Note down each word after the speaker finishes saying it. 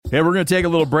Hey, we're going to take a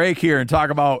little break here and talk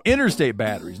about interstate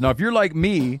batteries. Now, if you're like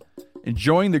me,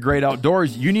 enjoying the great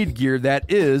outdoors, you need gear that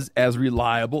is as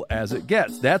reliable as it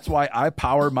gets. That's why I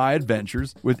power my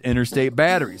adventures with interstate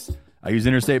batteries. I use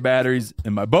interstate batteries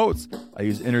in my boats. I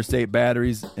use interstate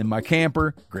batteries in my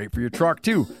camper. Great for your truck,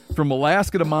 too. From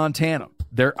Alaska to Montana,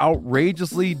 they're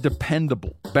outrageously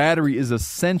dependable. Battery is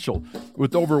essential.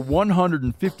 With over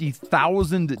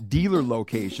 150,000 dealer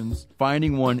locations,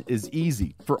 finding one is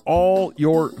easy. For all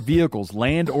your vehicles,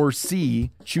 land or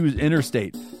sea, choose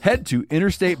Interstate. Head to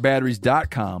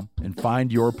interstatebatteries.com and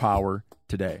find your power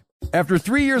today. After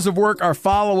 3 years of work, our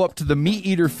follow-up to the Meat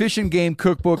Eater Fish and Game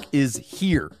Cookbook is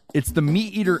here. It's the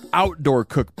Meat Eater Outdoor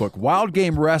Cookbook, wild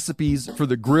game recipes for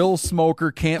the grill,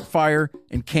 smoker, campfire,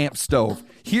 and camp stove.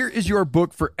 Here is your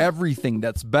book for everything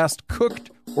that's best cooked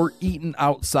or eaten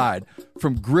outside.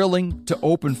 From grilling to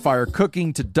open fire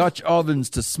cooking to Dutch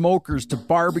ovens to smokers to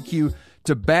barbecue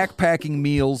to backpacking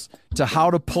meals to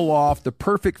how to pull off the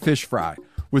perfect fish fry.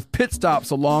 With pit stops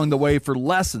along the way for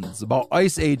lessons about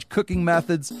Ice Age cooking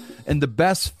methods and the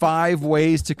best 5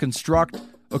 ways to construct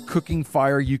a cooking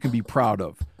fire you can be proud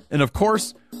of. And of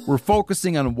course, we're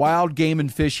focusing on wild game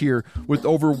and fish here with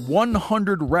over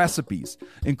 100 recipes,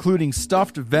 including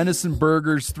stuffed venison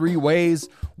burgers 3 ways,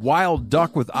 wild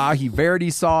duck with ahi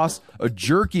verde sauce, a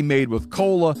jerky made with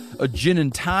cola, a gin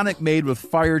and tonic made with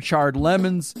fire-charred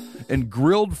lemons, and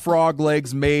grilled frog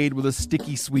legs made with a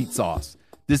sticky sweet sauce.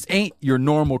 This ain't your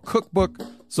normal cookbook,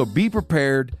 so be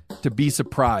prepared to be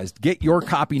surprised. Get your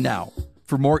copy now.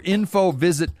 For more info,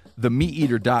 visit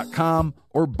themeateater.com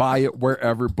or buy it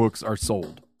wherever books are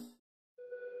sold.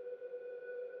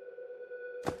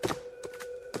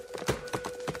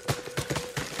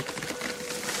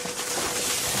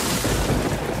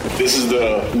 This is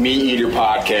the Meat Eater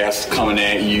podcast coming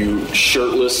at you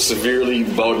shirtless, severely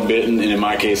bug bitten, and in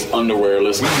my case,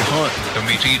 underwearless. We hunt the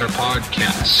Meat Eater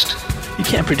podcast. You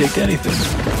can't predict anything.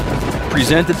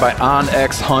 Presented by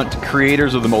OnX Hunt,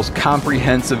 creators of the most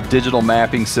comprehensive digital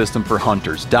mapping system for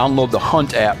hunters. Download the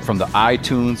Hunt app from the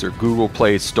iTunes or Google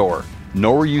Play Store.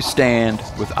 Know where you stand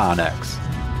with OnX.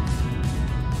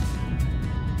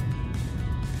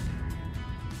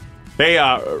 Hey,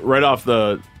 right off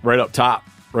the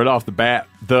bat,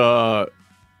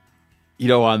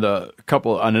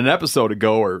 on an episode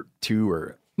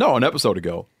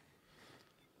ago,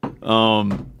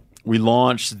 we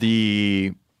launched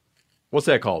the, what's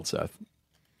that called, Seth?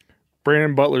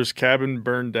 Brandon Butler's Cabin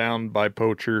Burned Down by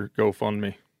Poacher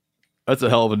GoFundMe. That's a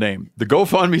hell of a name. The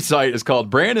GoFundMe site is called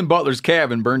Brandon Butler's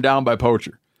Cabin Burned Down by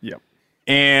Poacher. Yep.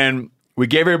 And we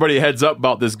gave everybody a heads up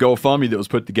about this GoFundMe that was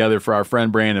put together for our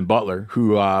friend Brandon Butler,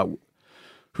 whose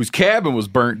cabin was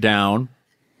burnt down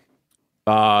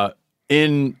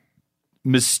in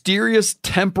mysterious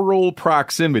temporal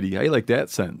proximity. How do you like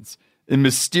that sentence? In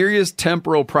mysterious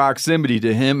temporal proximity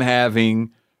to him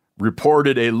having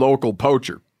reported a local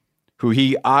poacher who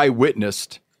he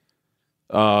eyewitnessed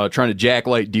trying to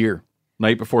jacklight deer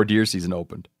night before deer season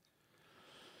opened.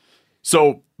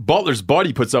 So Butler's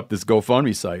buddy puts up this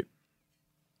GoFundMe site,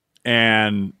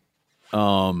 and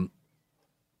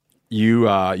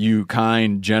you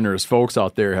kind, generous folks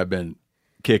out there have been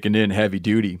kicking in heavy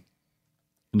duty,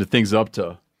 and the thing's up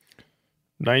to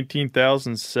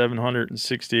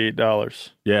 $19,768.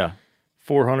 Yeah.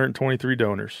 423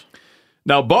 donors.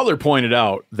 Now, Butler pointed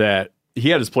out that he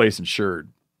had his place insured,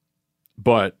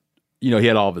 but, he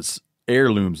had all of his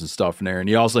heirlooms and stuff in there, and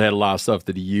he also had a lot of stuff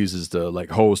that he uses to, like,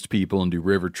 host people and do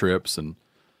river trips, and,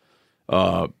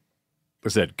 like I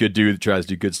said, good dude that tries to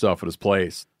do good stuff at his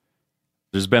place.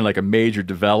 There's been, like, a major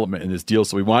development in this deal,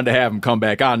 so we wanted to have him come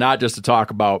back on, not just to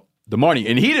talk about the money.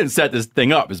 And he didn't set this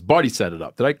thing up. His buddy set it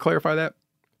up. Did I clarify that?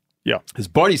 Yeah. His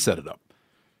buddy set it up.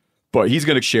 But he's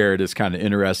going to share this kind of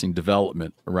interesting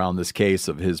development around this case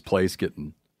of his place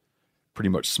getting pretty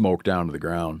much smoked down to the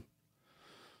ground.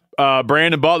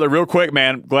 Brandon Butler, real quick,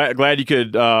 man. Glad you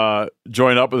could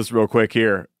join up with us real quick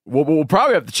here. We'll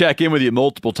probably have to check in with you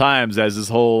multiple times as this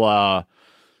whole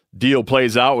deal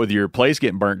plays out with your place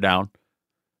getting burnt down.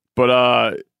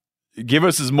 But give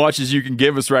us as much as you can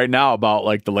give us right now about,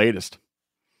 like, the latest.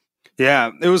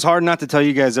 Yeah, it was hard not to tell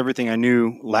you guys everything I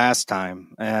knew last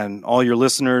time, and all your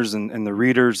listeners and the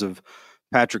readers of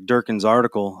Patrick Durkin's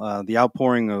article. The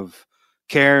outpouring of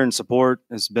care and support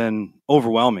has been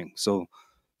overwhelming. So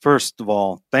first of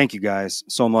all, thank you guys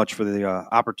so much for the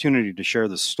opportunity to share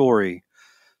the story.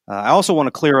 I also want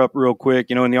to clear up real quick,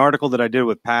 in the article that I did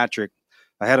with Patrick,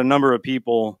 I had a number of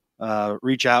people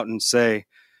reach out and say,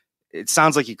 it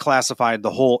sounds like he classified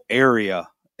the whole area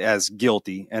as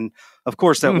guilty. And of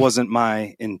course, that wasn't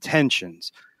my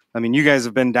intentions. I mean, you guys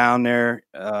have been down there.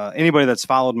 Anybody that's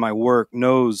followed my work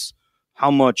knows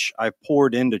how much I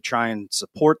poured in to try and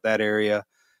support that area.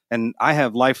 And I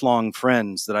have lifelong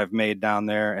friends that I've made down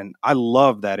there, and I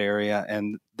love that area,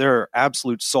 and they're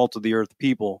absolute salt of the earth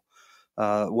people.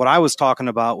 What I was talking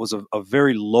about was a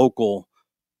very local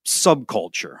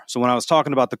subculture. So when I was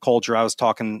talking about the culture, I was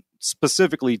talking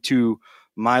specifically to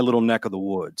my little neck of the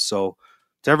woods. So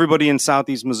to everybody in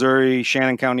Southeast Missouri,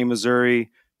 Shannon County, Missouri,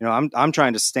 I'm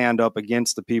trying to stand up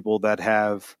against the people that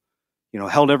have,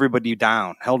 held everybody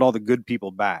down, held all the good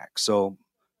people back. So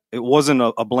it wasn't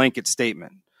a blanket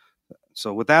statement.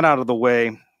 So with that out of the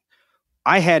way,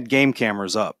 I had game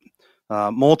cameras up,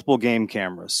 multiple game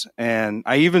cameras, and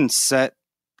I even set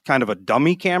kind of a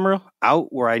dummy camera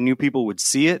out where I knew people would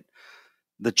see it.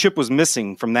 The chip was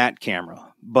missing from that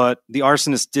camera, but the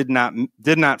arsonist did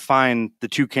not find the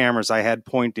two cameras I had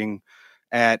pointing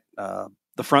at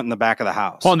the front and the back of the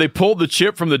house. Oh, and they pulled the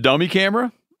chip from the dummy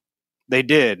camera? They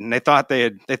did, and they thought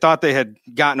they had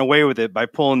gotten away with it by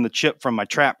pulling the chip from my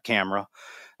trap camera,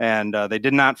 and they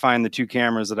did not find the two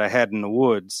cameras that I had in the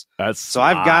woods. So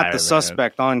I've got the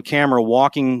suspect on camera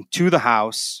walking to the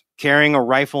house, carrying a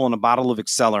rifle and a bottle of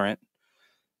accelerant.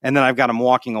 And then I've got him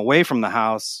walking away from the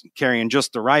house, carrying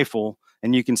just the rifle,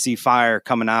 and you can see fire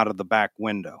coming out of the back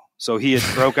window. So he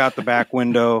had broke out the back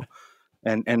window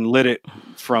and lit it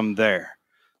from there.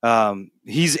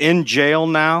 He's in jail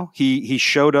now. He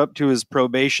showed up to his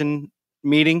probation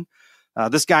meeting.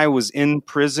 This guy was in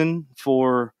prison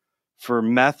for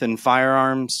meth and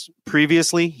firearms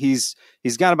previously. He's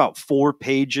got about 4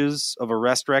 pages of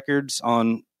arrest records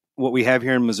on what we have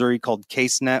here in Missouri called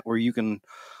CaseNet, where you can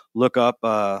look up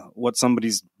what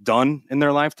somebody's done in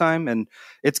their lifetime. And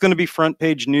it's going to be front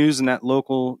page news in that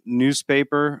local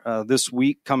newspaper this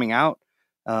week coming out.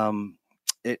 And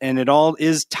it all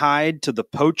is tied to the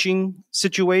poaching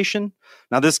situation.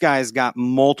 Now, this guy's got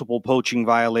multiple poaching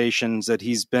violations that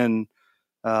he's been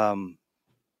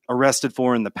arrested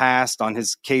for in the past on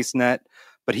his CaseNet,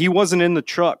 but he wasn't in the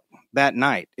truck that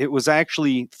night. It was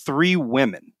actually 3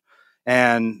 women.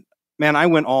 And man, I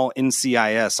went all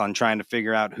NCIS on trying to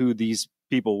figure out who these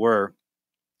people were,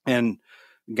 and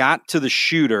got to the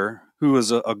shooter, who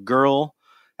was a girl,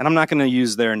 and I'm not going to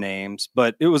use their names,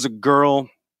 but it was a girl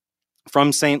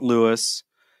from St. Louis,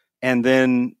 and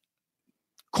then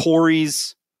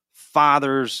Corey's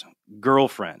father's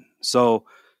girlfriend. So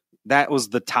that was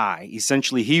the tie.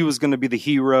 Essentially, he was going to be the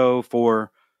hero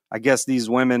for, I guess, these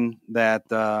women that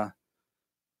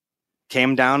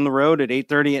came down the road at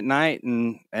 8:30 at night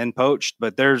and poached.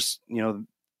 But there's,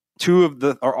 2 of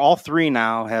the, or all 3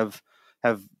 now have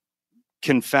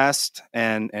confessed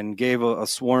and gave a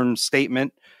sworn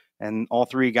statement, and all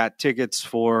 3 got tickets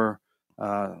for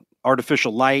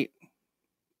artificial light,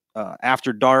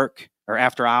 after dark or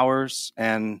after hours,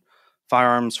 and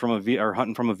firearms from or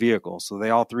hunting from a vehicle. So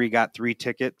they all 3 got 3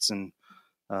 tickets, and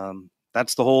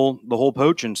that's the whole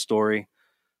poaching story.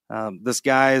 This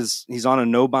guy he's on a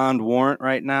no bond warrant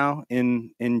right now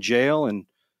in jail, and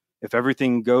if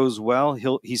everything goes well,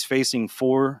 he's facing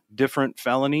 4 different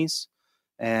felonies,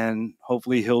 and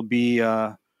hopefully he'll be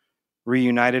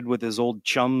reunited with his old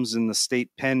chums in the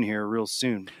state pen here real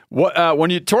soon. What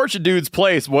when you torch a dude's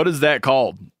place, what is that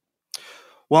called?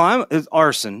 Well, it's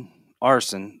arson.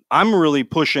 I'm really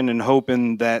pushing and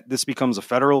hoping that this becomes a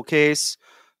federal case.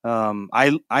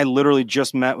 I literally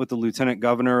just met with the Lieutenant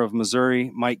Governor of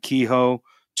Missouri, Mike Kehoe,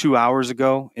 2 hours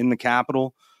ago in the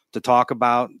Capitol to talk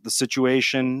about the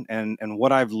situation and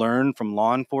what I've learned from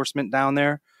law enforcement down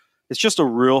there. It's just a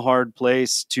real hard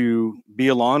place to be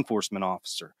a law enforcement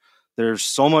officer. There's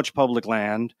so much public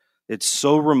land. It's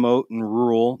so remote and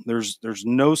rural. There's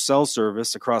no cell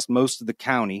service across most of the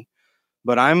county.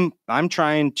 But I'm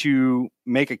trying to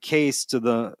make a case to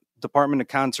the Department of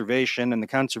Conservation and the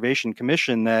Conservation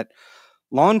Commission that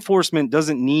law enforcement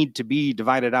doesn't need to be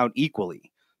divided out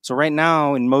equally. So right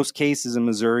now, in most cases in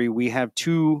Missouri, we have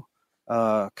 2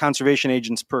 conservation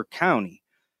agents per county.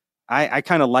 I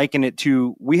kind of liken it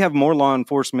to, we have more law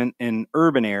enforcement in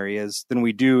urban areas than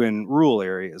we do in rural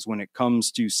areas when it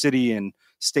comes to city and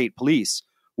state police.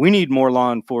 We need more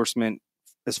law enforcement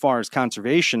as far as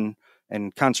conservation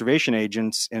and conservation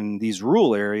agents in these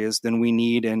rural areas than we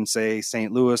need in, say,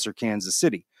 St. Louis or Kansas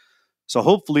City. So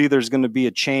hopefully there's going to be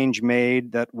a change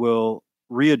made that will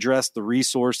readdress the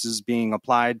resources being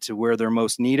applied to where they're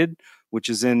most needed, which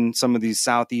is in some of these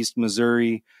Southeast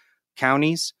Missouri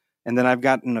counties. And then I've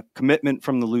gotten a commitment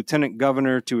from the Lieutenant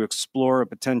Governor to explore a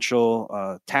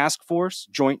potential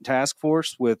joint task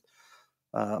force with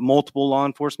multiple law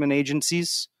enforcement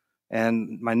agencies.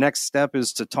 And my next step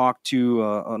is to talk to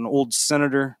an old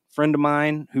senator friend of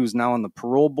mine who's now on the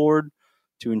parole board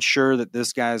to ensure that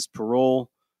this guy's parole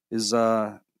is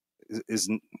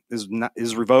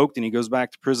revoked and he goes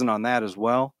back to prison on that as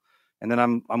well. And then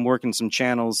I'm working some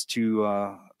channels to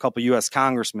a couple U.S.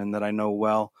 congressmen that I know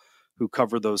well who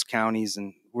cover those counties,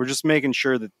 and we're just making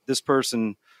sure that this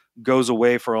person goes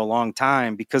away for a long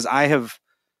time, because I've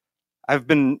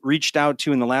been reached out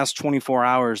to in the last 24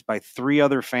 hours by 3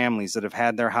 other families that have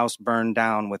had their house burned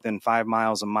down within 5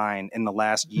 miles of mine in the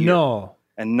last year. No.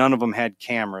 And none of them had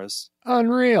cameras.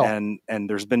 Unreal. And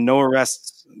there's been no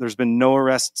arrests. There's been no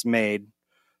arrests made.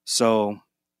 So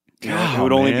it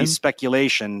would only be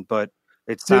speculation, but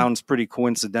it sounds pretty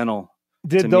coincidental.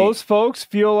 Did those folks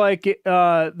feel like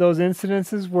those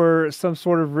incidences were some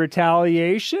sort of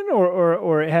retaliation,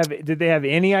 or did they have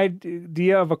any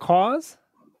idea of a cause?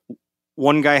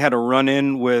 One guy had a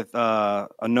run-in with a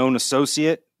known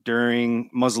associate during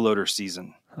muzzleloader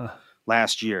season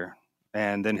last year,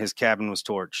 and then his cabin was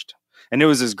torched. And it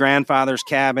was his grandfather's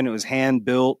cabin. It was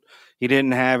hand-built. He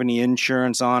didn't have any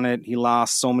insurance on it. He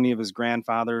lost so many of his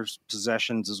grandfather's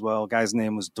possessions as well. The guy's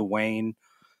name was Dwayne.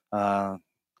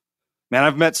 Man,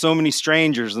 I've met so many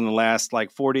strangers in the last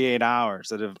 48 hours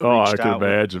that have reached I out can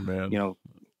imagine, man.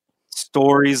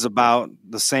 Stories about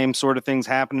the same sort of things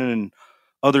happening in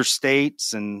other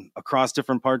states and across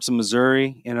different parts of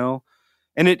Missouri, And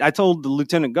I told the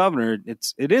lieutenant governor,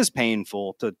 it is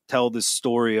painful to tell this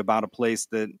story about a place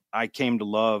that I came to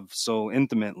love so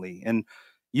intimately. And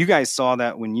you guys saw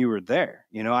that when you were there.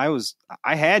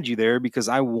 I had you there because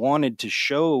I wanted to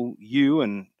show you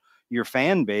and your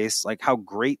fan base how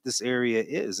great this area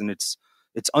is, and it's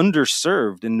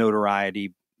underserved in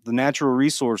notoriety. The natural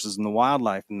resources and the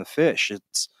wildlife and the fish.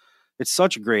 It's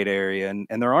such a great area,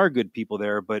 and there are good people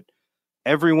there, but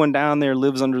everyone down there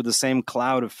lives under the same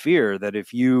cloud of fear that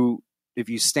if you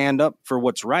stand up for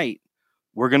what's right,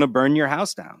 we're going to burn your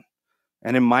house down.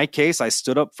 And in my case, I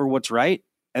stood up for what's right,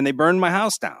 and they burned my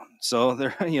house down. So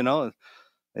there,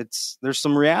 there's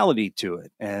some reality to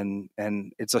it, and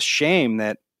it's a shame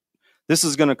that this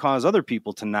is going to cause other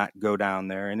people to not go down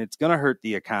there, and it's going to hurt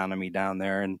the economy down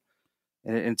there, and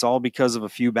it's all because of a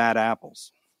few bad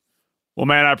apples. Well,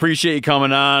 man, I appreciate you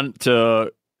coming on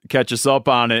to catch us up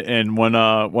on it. And when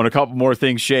a couple more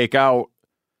things shake out,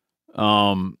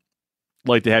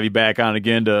 like to have you back on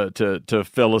again to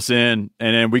fill us in.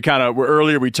 And then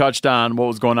earlier we touched on what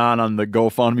was going on the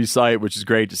GoFundMe site, which is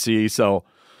great to see. So,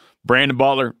 Brandon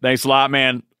Butler, thanks a lot,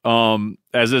 man.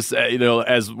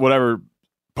 As whatever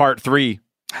part 3,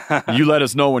 you let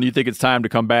us know when you think it's time to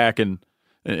come back and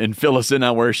fill us in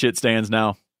on where shit stands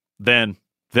now. Then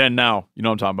now, you know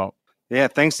what I'm talking about. Yeah,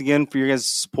 thanks again for your guys'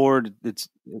 support. It's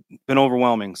been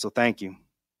overwhelming, so thank you.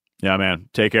 Yeah, man.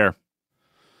 Take care.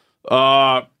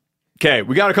 Okay,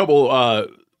 we got a couple.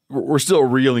 We're still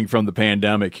reeling from the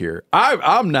pandemic here.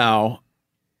 I'm now.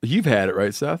 You've had it,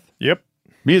 right, Seth? Yep.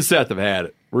 Me and Seth have had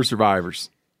it. We're survivors.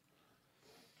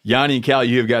 Yanni and Callie,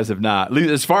 you guys have not. At least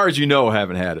as far as you know,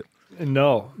 haven't had it.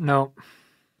 No.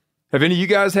 Have any of you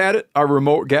guys had it? Our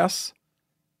remote guests?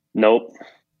 Nope.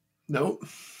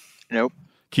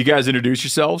 Can you guys introduce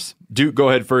yourselves? Duke, go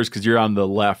ahead first because you're on the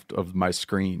left of my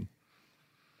screen.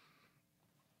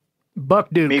 Buck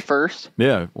Duke. Me first?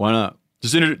 Yeah, why not?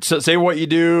 Just say what you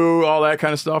do, all that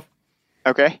kind of stuff.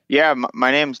 Okay. Yeah,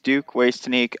 my name's Duke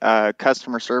Wastenik,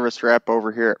 customer service rep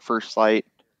over here at First Light.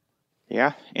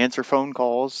 Yeah, answer phone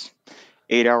calls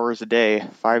 8 hours a day,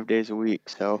 5 days a week.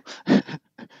 So,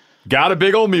 got a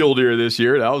big old mule deer this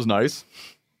year. That was nice.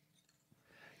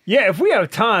 Yeah, if we have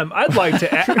time, I'd like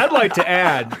to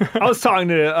add. I was talking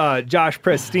to Josh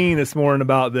Prestine this morning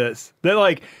about this. That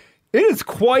it is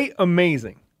quite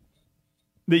amazing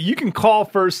that you can call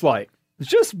First Light. It's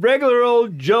just regular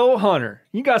old Joe Hunter.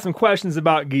 You got some questions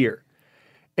about gear,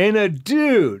 and a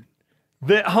dude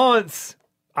that hunts.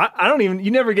 I don't even.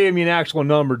 You never gave me an actual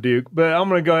number, Duke, but I'm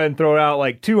gonna go ahead and throw it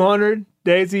out 200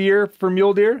 days a year for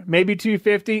mule deer, maybe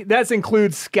 250. That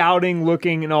includes scouting,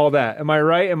 looking, and all that. Am I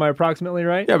right? Am I approximately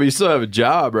right? Yeah, but you still have a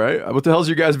job, right? What the hell's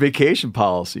your guys' vacation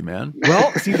policy, man?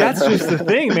 Well, see, that's just the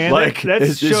thing, man.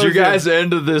 Does your guys'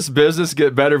 end of this business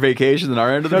get better vacation than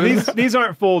our end of the business? These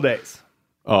aren't full days.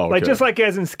 Oh, okay. Just like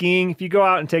as in skiing, if you go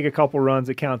out and take a couple runs,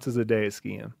 it counts as a day of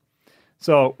skiing.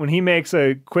 So when he makes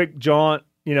a quick jaunt,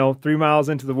 3 miles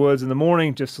into the woods in the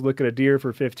morning just to look at a deer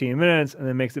for 15 minutes and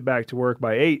then makes it back to work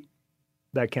by 8,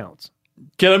 that counts.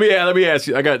 Okay, let me ask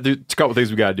you. I got a couple things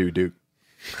we got to do, Duke.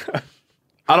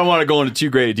 I don't want to go into too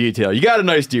great a detail. You got a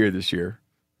nice deer this year.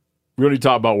 We don't need to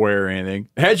talk about where or anything.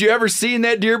 Had you ever seen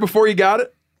that deer before you got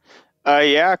it?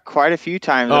 Yeah, quite a few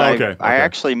times. Oh, okay. I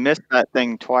actually missed that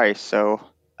thing twice. So,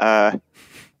 the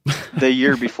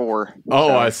year before. Oh,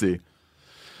 so. I see.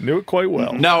 Knew it quite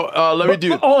well. Now, let me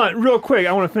do. Hold on, real quick.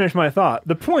 I want to finish my thought.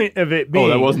 The point of it being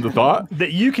that wasn't the thought?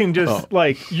 that you can just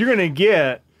you're going to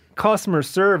get customer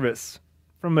service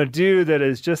from a dude that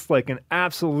is just like an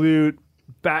absolute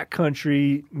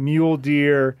backcountry mule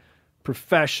deer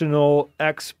professional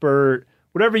expert,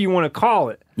 whatever you want to call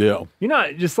it. Yeah. You're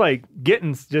not just like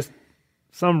getting just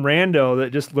some rando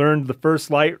that just learned the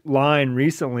first light line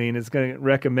recently and is going to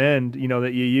recommend,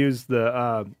 that you use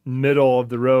the middle of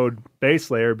the road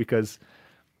base layer because,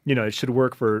 it should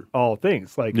work for all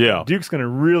things. Like Duke's going to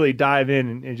really dive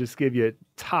in and just give you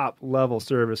top level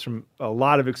service from a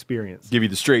lot of experience. Give you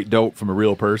the straight dope from a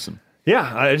real person.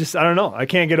 Yeah, I don't know. I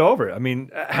can't get over it. I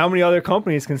mean, how many other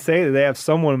companies can say that they have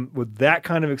someone with that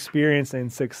kind of experience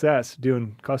and success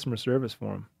doing customer service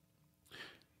for them?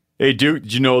 Hey, Duke,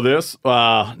 did you know this?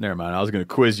 Never mind. I was going to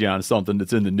quiz you on something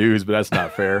that's in the news, but that's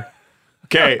not fair.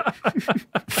 Okay.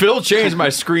 Phil changed my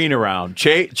screen around.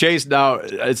 Chase, now,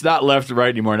 it's not left to right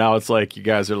anymore. Now it's like you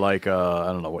guys are like,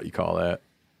 I don't know what you call that.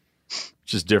 It's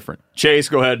just different. Chase,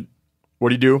 go ahead. What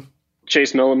do you do?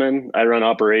 Chase Milliman. I run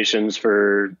operations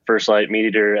for First Light Meat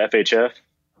Eater FHF.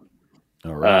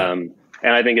 All right. And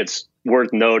I think it's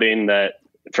worth noting that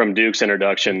from Duke's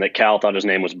introduction that Cal thought his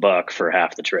name was Buck for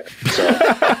half the trip. So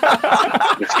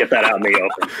let's get that out in the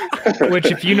open. Which,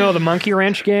 if you know the Monkey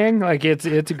Wrench gang, like it's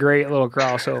a great little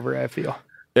crossover, I feel.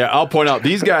 Yeah, I'll point out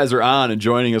these guys are on and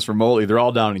joining us remotely. They're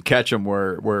all down in Ketchum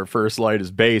where First Light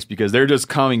is based because they're just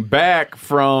coming back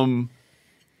from.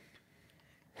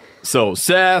 So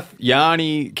Seth,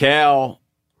 Yanni, Cal,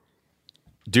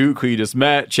 Duke, who you just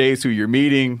met, Chase, who you're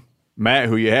meeting, Matt,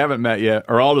 who you haven't met yet,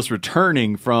 are all just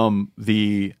returning from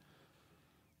the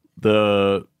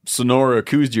Sonora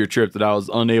Coos Deer trip that I was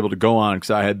unable to go on because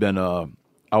I had been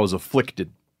I was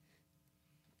afflicted.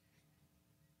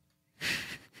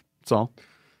 That's all.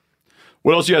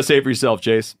 What else you got to say for yourself,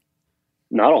 Chase?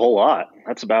 Not a whole lot.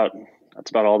 That's about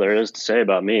all there is to say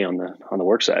about me on the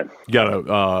work side. You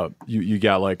got you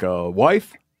got like a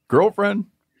wife, girlfriend?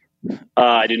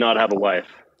 I do not have a wife.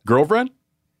 Girlfriend?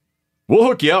 We'll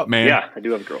hook you up, man. Yeah, I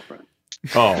do have a girlfriend.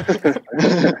 Oh,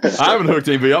 I haven't hooked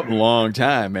anybody up in a long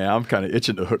time, man. I'm kind of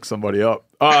itching to hook somebody up.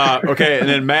 Okay, and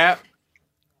then Matt.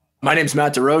 My name's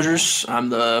Matt DeRogers. I'm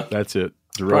the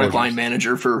product line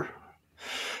manager for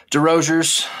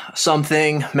DeRogers.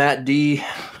 Something Matt D.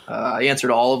 I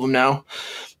answered all of them now,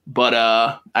 but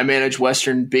I manage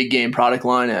Western big game product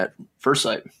line at First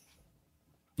Sight.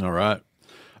 All right.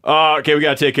 Okay, we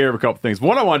got to take care of a couple things.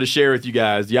 One I wanted to share with you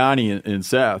guys, Yanni and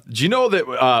Seth. Did you know that,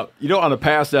 on a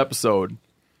past episode,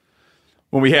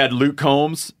 when we had Luke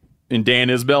Combs and Dan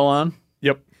Isbell on?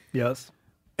 Yep. Yes.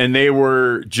 And they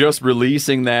were just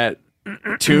releasing that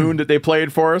tune that they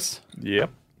played for us?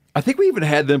 Yep. I think we even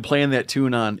had them playing that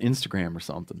tune on Instagram or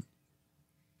something.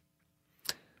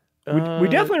 We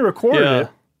definitely recorded it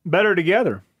better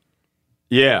together.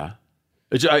 Yeah.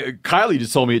 Kylie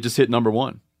just told me it just hit number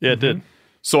one. Yeah, it did.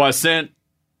 So I sent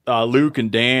Luke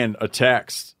and Dan a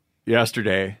text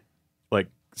yesterday, like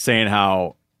saying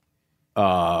how,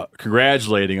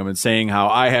 congratulating them and saying how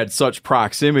I had such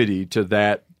proximity to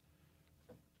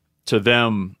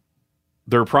them,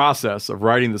 their process of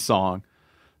writing the song,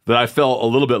 that I felt a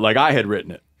little bit like I had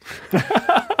written it.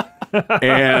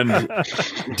 And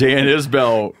Dan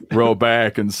Isbell wrote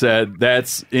back and said,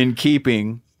 that's in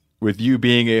keeping with you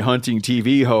being a hunting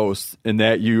TV host and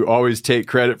that you always take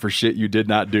credit for shit you did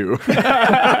not do.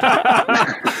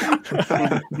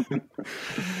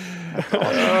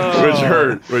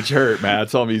 Which hurt, man. I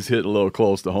told him he's hitting a little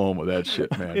close to home with that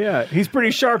shit, man. Yeah, he's pretty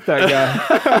sharp, that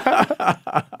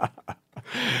guy.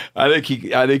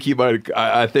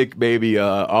 I think maybe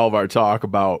all of our talk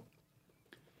about,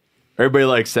 everybody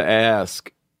likes to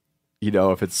ask,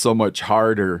 if it's so much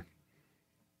harder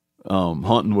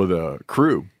hunting with a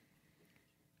crew.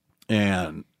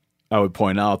 And I would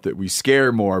point out that we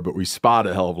scare more, but we spot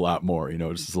a hell of a lot more.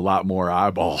 Just a lot more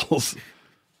eyeballs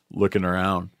looking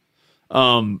around.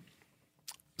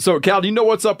 So, Cal, do you know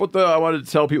what's up with I wanted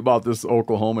to tell people about this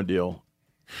Oklahoma deal.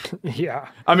 Yeah.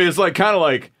 I mean, it's like kind of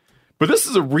like, but this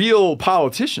is a real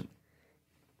politician.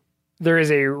 There is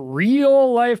a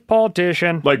real life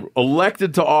politician. Like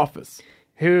elected to office.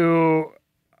 Who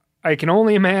I can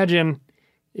only imagine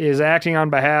is acting on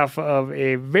behalf of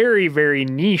a very, very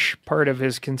niche part of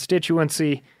his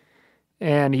constituency.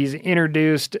 And he's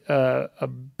introduced a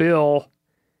bill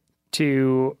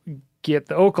to get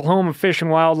the Oklahoma Fish and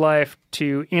Wildlife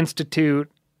to institute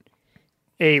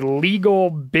a legal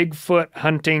Bigfoot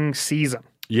hunting season.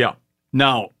 Yeah.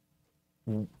 Now,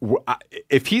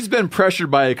 if he's been pressured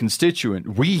by a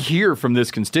constituent, we hear from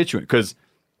this constituent because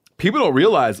people don't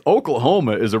realize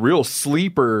Oklahoma is a real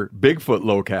sleeper Bigfoot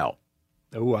locale.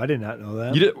 Oh, I did not know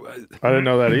that. I didn't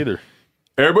know that either.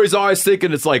 Everybody's always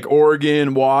thinking it's like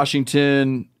Oregon,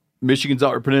 Washington, Michigan's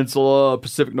Outer Peninsula,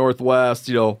 Pacific Northwest.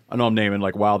 I know I'm naming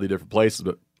like wildly different places,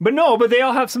 but they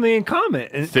all have something in common.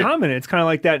 It's kind of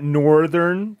like that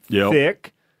northern,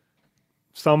 thick,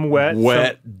 some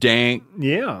wet, dank,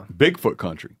 Bigfoot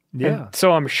country. Yeah. And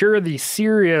so I'm sure the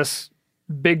serious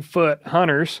Bigfoot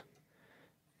hunters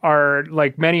are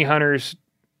like many hunters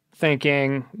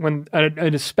thinking when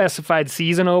a specified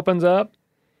season opens up,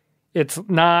 it's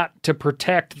not to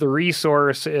protect the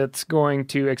resource, it's going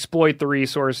to exploit the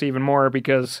resource even more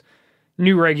because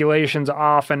new regulations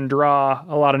often draw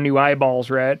a lot of new eyeballs,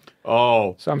 right?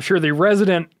 Oh. So I'm sure the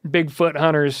resident Bigfoot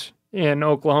hunters in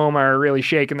Oklahoma are really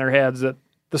shaking their heads that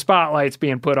the spotlight's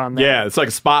being put on them. Yeah, it's like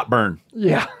a spot burn.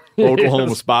 Yeah.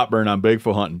 Oklahoma spot burn on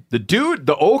Bigfoot hunting. The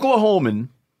Oklahoman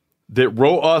that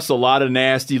wrote us a lot of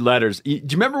nasty letters. Do you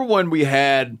remember when we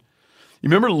had, you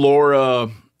remember Laura,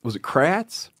 was it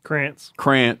Krantz?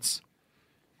 Krantz.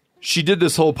 She did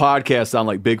this whole podcast on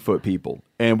like Bigfoot people.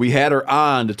 And we had her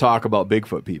on to talk about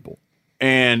Bigfoot people.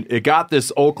 And it got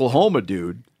this Oklahoma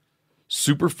dude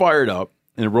super fired up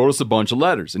and wrote us a bunch of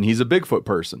letters. And he's a Bigfoot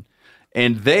person.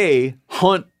 And they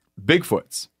hunt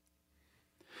Bigfoots.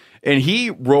 And he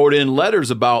wrote in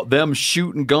letters about them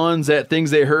shooting guns at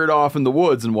things they heard off in the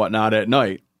woods and whatnot at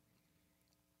night.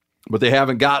 But they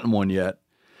haven't gotten one yet.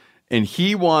 And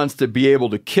he wants to be able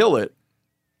to kill it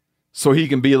so he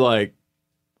can be like,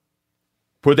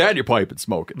 put that in your pipe and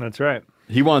smoke it. That's right.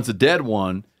 He wants a dead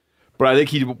one, but I think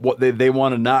they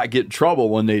want to not get in trouble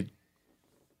when they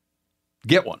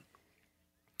get one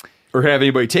or have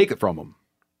anybody take it from them.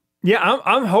 Yeah,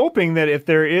 I'm hoping that if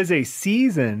there is a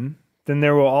season, then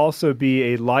there will also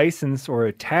be a license or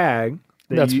a tag.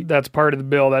 That's part of the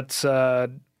bill. That's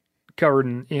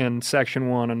covered in Section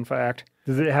 1, in fact.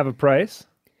 Does it have a price?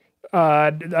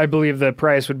 I believe the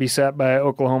price would be set by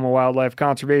Oklahoma Wildlife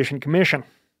Conservation Commission.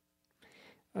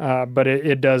 But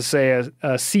it does say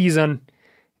a season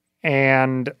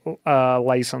and a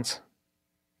license.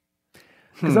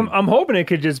 Because I'm hoping it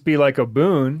could just be like a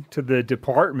boon to the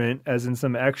department, as in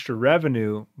some extra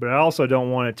revenue, but I also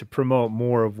don't want it to promote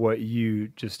more of what you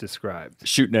just described.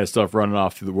 Shooting that stuff running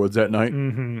off through the woods at night.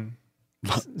 Mm-hmm.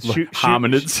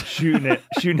 Hominids.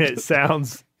 Shooting it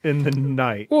sounds in the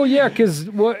night. Well, yeah, because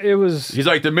it was... He's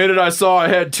like, the minute I saw I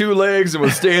had two legs and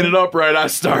was standing upright, I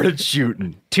started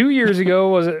shooting. 2 years ago,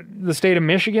 was it the state of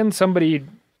Michigan? Somebody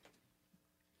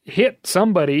hit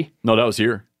somebody. No, that was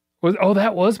here.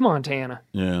 That was Montana.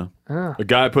 Yeah. Oh. A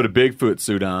guy put a Bigfoot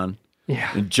suit on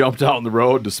and jumped out on the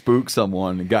road to spook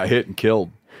someone and got hit and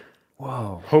killed.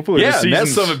 Whoa. Hopefully and that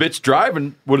son of a bitch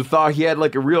driving would have thought he had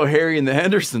like a real Harry and the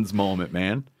Hendersons moment,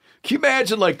 man. Can you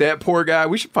imagine like that poor guy?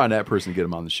 We should find that person and get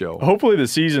him on the show. Hopefully the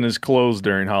season is closed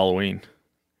during Halloween.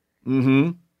 Mm-hmm.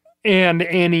 And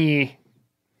any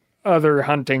other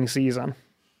hunting season.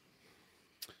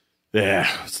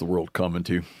 Yeah, it's the world coming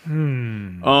to.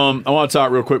 I want to talk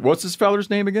real quick. What's this feller's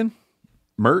name again?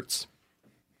 Mertz?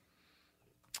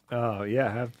 Oh, yeah,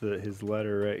 I have his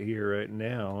letter right here right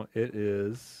now. It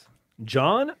is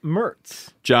John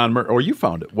Mertz. John Mertz. Oh, you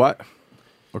found it. What?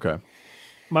 Okay.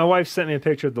 My wife sent me a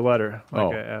picture of the letter,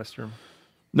 I asked her.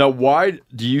 Now, why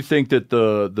do you think that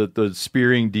the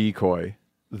spearing decoy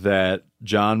that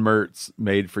John Mertz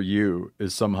made for you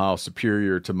is somehow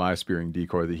superior to my spearing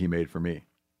decoy that he made for me?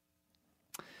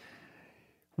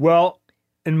 Well,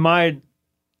 in my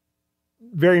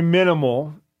very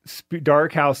minimal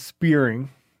dark house spearing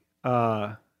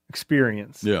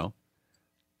experience,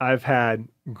 I've had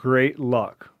great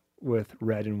luck with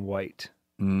red and white.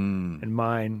 And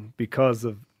mine, because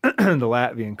of the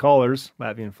Latvian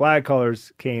flag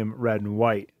colors, came red and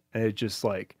white. And it just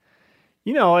like,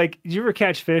 did you ever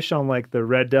catch fish on like the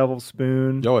Red Devil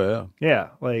spoon? Oh, yeah. Yeah,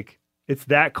 like it's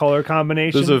that color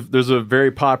combination. There's a very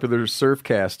popular surf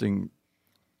casting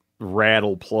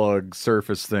rattle plug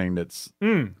surface thing that's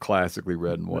classically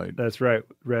red and white. That's right.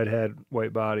 Red head,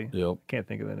 white body. Yep. Can't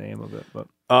think of the name of it, but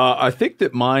I think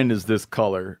that mine is this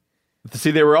color.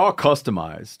 See, they were all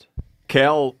customized.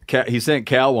 He sent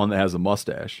Cal one that has a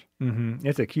mustache. Mm-hmm.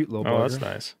 It's a cute little bugger. Oh, that's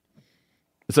nice.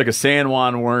 It's like a San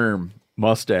Juan worm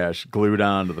mustache glued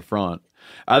onto the front.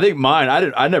 I think mine,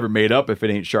 I never made up if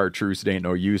it ain't chartreuse, it ain't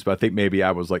no use, but I think maybe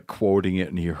I was like quoting it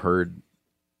and he heard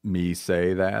me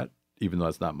say that. Even though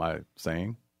that's not my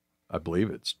saying, I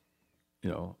believe it's,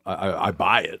 I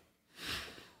buy it,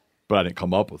 but I didn't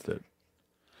come up with it.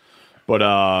 But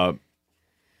I'm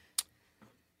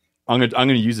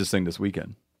gonna use this thing this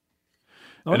weekend,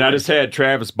 and nice. I just had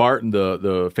Travis Barton,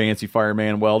 the fancy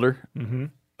fireman welder,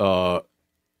 who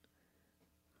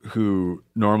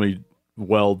normally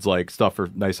welds like stuff for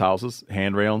nice houses,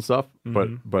 handrail and stuff.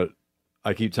 But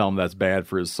I keep telling him that's bad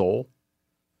for his soul,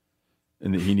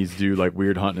 and that he needs to do like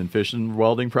weird hunting and fishing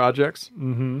welding projects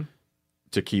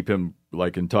to keep him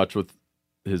like in touch with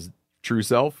his true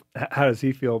self. How does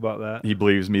he feel about that? He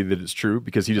believes me that it's true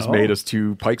because he just made us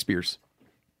 2 pike spears.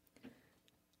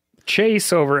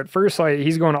 Chase over at First Light,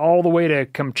 he's going all the way to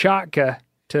Kamchatka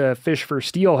to fish for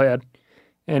steelhead,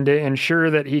 and to ensure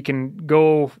that he can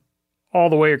go all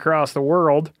the way across the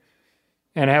world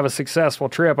and have a successful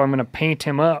trip, I'm going to paint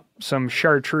him up some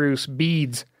chartreuse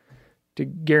beads to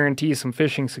guarantee some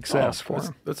fishing success for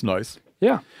him. That's nice.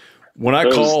 Yeah. When I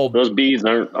called, those beads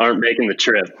aren't making the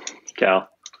trip, Cal.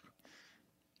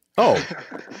 Oh,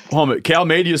 Cal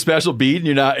made you a special bead, and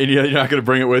you're not going to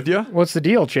bring it with you? What's the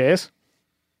deal, Chase?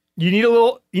 You need a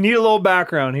little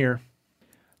background here.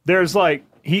 There's like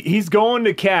he's going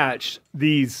to catch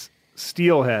these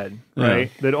steelhead,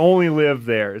 right? That only live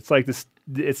there. It's like this.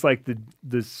 It's like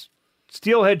the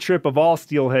steelhead trip of all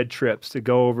steelhead trips to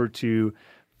go over to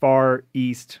far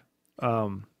east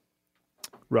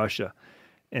Russia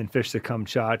and fish the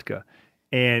Kamchatka.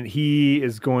 And he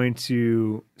is going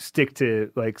to stick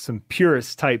to like some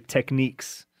purist type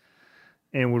techniques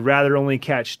and would rather only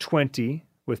catch 20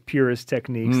 with purist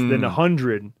techniques than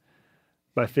 100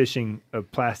 by fishing a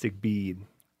plastic bead.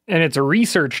 And it's a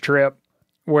research trip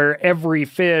where every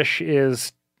fish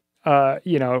is,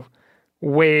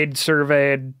 weighed,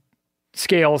 surveyed,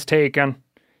 scales taken,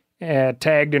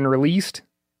 tagged and released.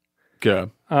 Okay.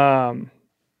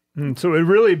 So it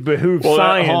really behooves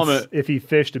science if he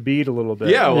fished a bead a little bit.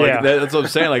 Yeah, that's what I'm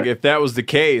saying. Like if that was the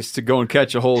case, to go and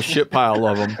catch a whole shit pile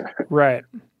of them. Right.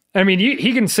 I mean,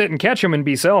 he can sit and catch them and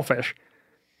be selfish,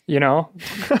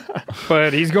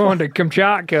 but he's going to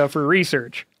Kamchatka for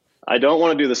research. I don't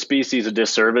want to do the species a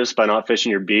disservice by not fishing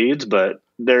your beads, but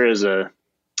there is a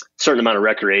certain amount of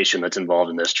recreation that's involved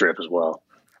in this trip as well.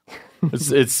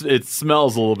 It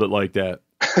smells a little bit like that.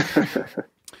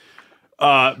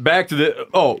 Back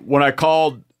to when I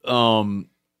called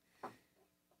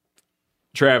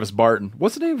Travis Barton,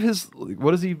 what's the name of his?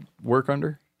 What does he work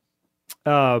under?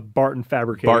 Barton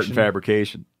Fabrication. Barton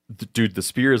Fabrication, dude. The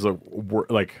spear is a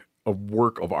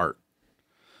work of art.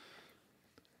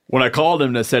 When I called him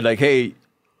and I said like, hey,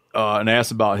 and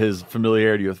asked about his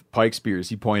familiarity with pike spears,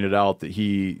 he pointed out that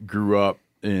he grew up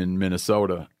in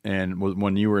Minnesota, and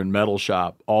when you were in metal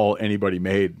shop, all anybody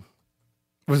made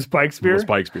was pike spear.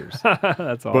 That's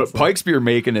awesome. But pike spear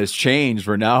making has changed,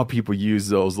 where now people use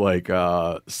those like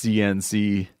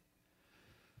CNC.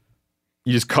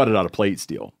 You just cut it out of plate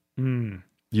steel. You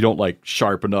don't like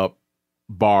sharpen up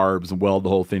barbs and weld the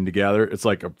whole thing together. It's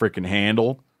like a freaking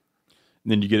handle.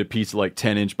 And then you get a piece of like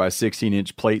 10-inch by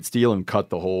 16-inch plate steel and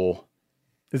cut the whole.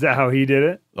 Is that how he did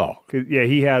it? Oh. Yeah,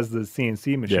 he has the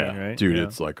CNC machine, right? Dude,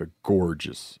 it's like a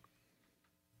gorgeous.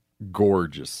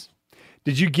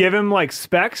 Did you give him like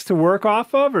specs to work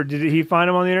off of, or did he find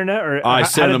them on the internet? Or I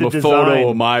sent him a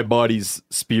photo of my buddy's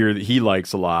spear that he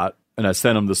likes a lot, and I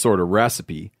sent him the sort of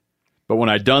recipe. But when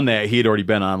I'd done that, he had already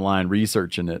been online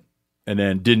researching it, and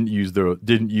then didn't use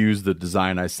the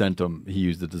design I sent him. He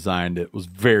used the design that was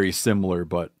very similar,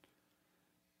 but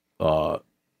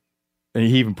and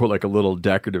he even put like a little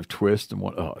decorative twist and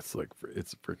what? Oh, it's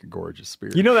a freaking gorgeous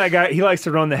spear. You know that guy? He likes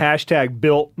to run the hashtag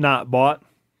built not bought.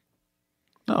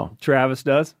 No, Travis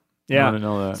does. Yeah, I didn't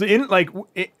know that.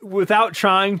 So without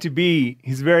trying to be,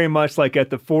 he's very much like at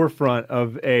the forefront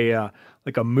of a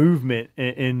movement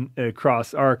in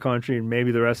across our country and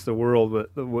maybe the rest of the world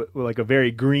with like a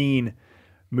very green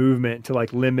movement to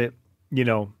like limit,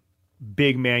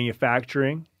 big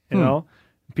manufacturing.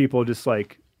 People just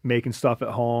like making stuff at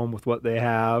home with what they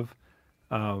have.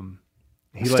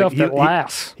 That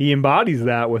lasts. He embodies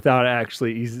that without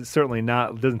actually. He's certainly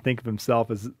doesn't think of himself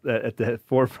as at the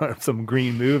forefront of some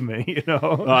green movement.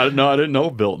 I didn't know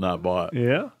built not bought.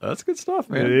 Yeah, that's good stuff,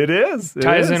 man. It is.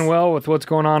 Ties in well with what's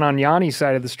going on Yanni's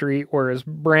side of the street, where his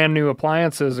brand new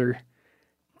appliances are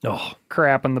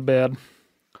crap in the bed.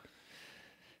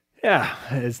 Yeah,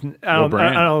 I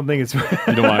don't think it's. You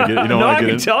don't want to get. You don't no, want I to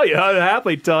can get. tell you. I'd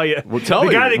happily tell you. Well, tell the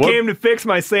you. guy that came to fix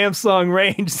my Samsung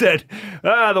range said,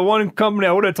 the one company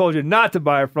I would have told you not to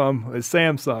buy from is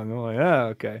Samsung. I'm like,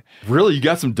 okay. Really, you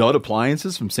got some dud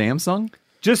appliances from Samsung?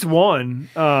 Just one.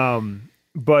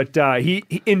 But he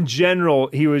in general,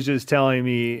 he was just telling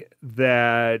me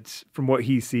that from what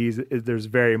he sees, there's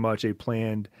very much a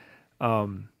planned,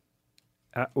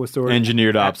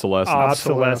 engineered obsolescence.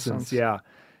 Obsolescence, yeah.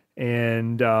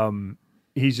 And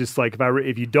he's just like,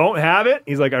 if you don't have it,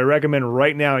 he's like, I recommend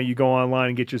right now you go online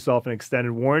and get yourself an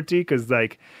extended warranty, because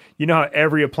like, how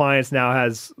every appliance now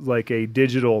has like a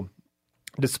digital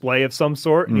display of some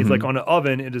sort. And he's like, on an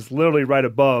oven, it is literally right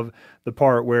above the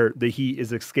part where the heat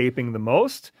is escaping the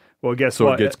most. Well, guess what?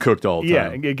 So it gets cooked all the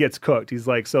time. Yeah, it gets cooked. He's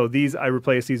like, so I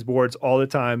replace these boards all the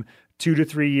time, 2 to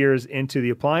 3 years into the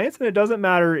appliance. And it doesn't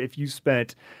matter if you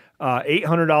spent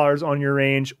 $800 on your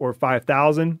range or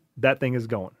 $5,000, that thing is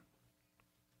going.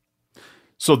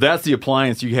 So that's the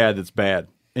appliance you had that's bad.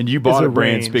 And you bought a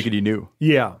brand spickety new.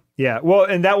 Yeah. Yeah. Well,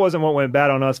 and that wasn't what went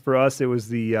bad on us. For us, it was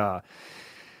the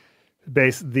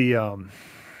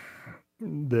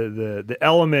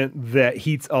element that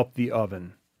heats up the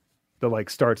oven, that like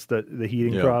starts the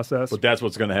heating process. But that's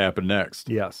what's going to happen next.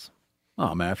 Yes.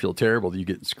 Oh man, I feel terrible that you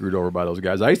getting screwed over by those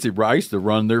guys. I used to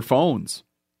run their phones.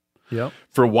 Yep.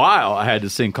 For a while, I had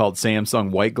this thing called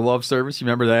Samsung White Glove Service. You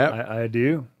remember that? I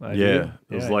do. I do.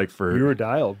 It was like for you were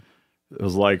dialed. It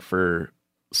was like for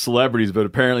celebrities, but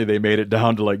apparently they made it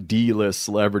down to like D-list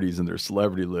celebrities in their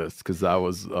celebrity list because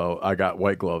I got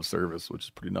White Glove Service, which is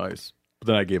pretty nice. But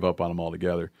then I gave up on them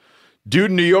altogether. Dude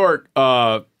in New York,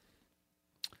 I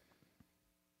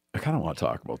kind of want to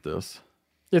talk about this.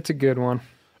 It's a good one.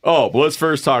 Oh, but let's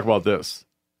first talk about this.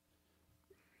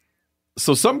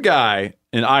 So some guy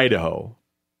in Idaho,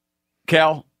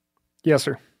 Cal? Yes,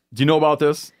 sir. Do you know about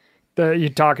this? You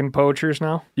talking poachers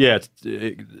now? Yeah,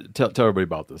 tell everybody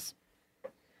about this.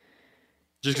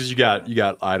 Just because you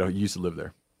got Idaho, you used to live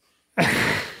there.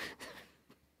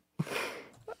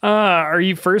 Are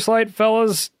you First Light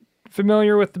fellas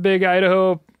familiar with the big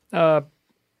Idaho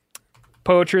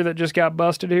poacher that just got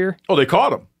busted here? Oh, they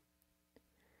caught him.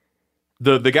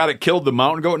 The guy that killed the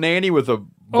mountain goat nanny with a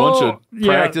bunch of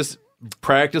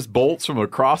practice bolts from a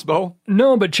crossbow?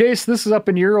 No, but Chase, this is up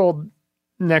in your old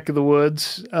neck of the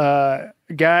woods. A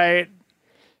guy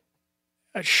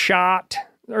shot,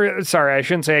 or sorry, I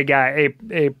shouldn't say a guy,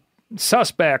 a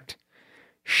suspect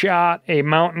shot a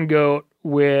mountain goat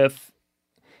with,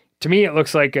 to me it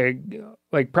looks like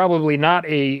probably not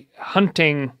a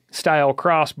hunting style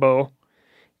crossbow,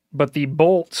 but the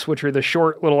bolts, which are the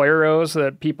short little arrows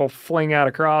that people fling out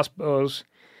of crossbows,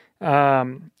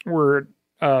 were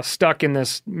stuck in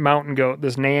this mountain goat,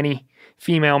 this nanny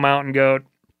female mountain goat,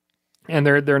 and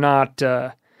they're not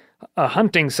a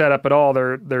hunting setup at all.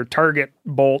 They're target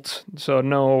bolts, so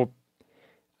no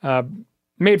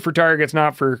made for targets,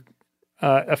 not for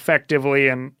effectively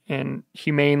and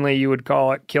humanely, you would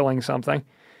call it, killing something.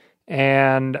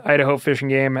 And Idaho Fish and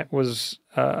Game was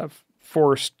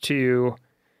forced to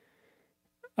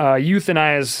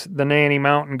euthanize the nanny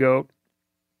mountain goat.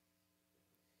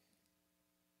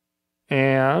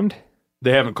 And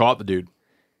they haven't caught the dude.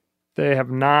 They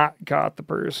have not caught the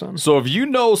person. So if you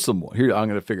know someone, here, I'm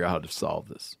going to figure out how to solve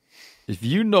this. If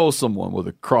you know someone with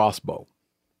a crossbow,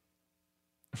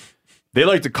 they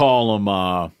like to call them,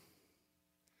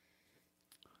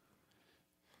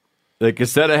 like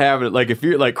instead of having it, like if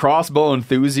you're like crossbow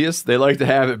enthusiasts, they like to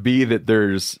have it be that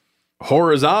there's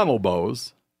horizontal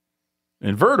bows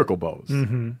and vertical bows.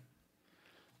 Mm-hmm.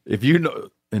 If you know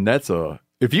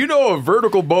a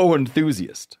vertical bow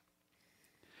enthusiast,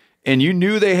 and you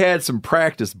knew they had some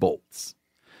practice bolts,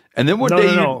 and then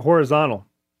horizontal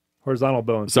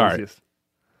bow enthusiast. Sorry,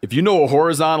 if you know a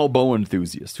horizontal bow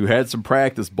enthusiast who had some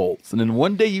practice bolts, and then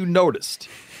one day you noticed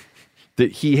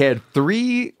that he had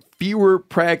 3 fewer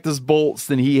practice bolts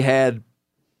than he had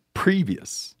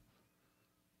previous,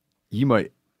 you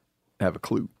might have a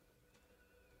clue.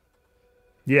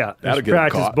 Yeah, his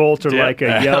practice bolts are like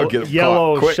a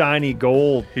yellow shiny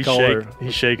gold color.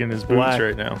 He's shaking his boots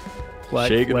right now.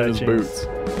 Shaking his boots.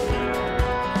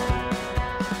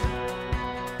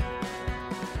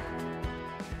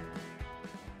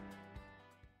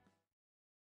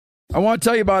 I want to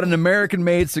tell you about an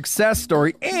American-made success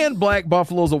story and Black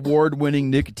Buffalo's award-winning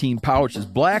nicotine pouches.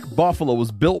 Black Buffalo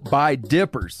was built by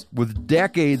dippers with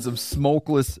decades of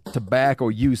smokeless tobacco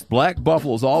use. Black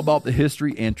Buffalo is all about the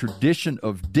history and tradition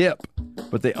of dip,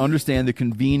 but they understand the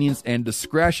convenience and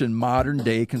discretion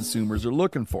modern-day consumers are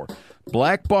looking for.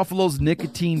 Black Buffalo's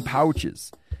nicotine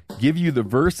pouches give you the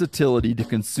versatility to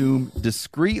consume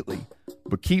discreetly,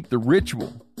 but keep the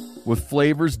ritual with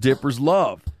flavors dippers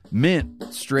love. Mint,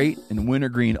 straight, and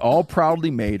wintergreen, all proudly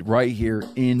made right here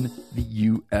in the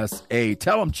USA.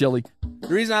 Tell them, Chili. The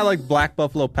reason I like Black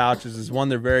Buffalo pouches is, one,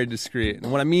 they're very discreet.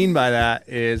 And what I mean by that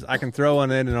is I can throw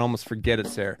one in and almost forget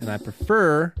it's there. And I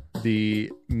prefer the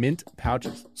mint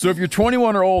pouches. So if you're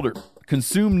 21 or older,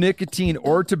 consume nicotine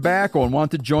or tobacco, and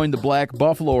want to join the Black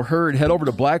Buffalo herd, head over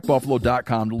to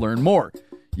blackbuffalo.com to learn more.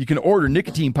 You can order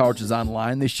nicotine pouches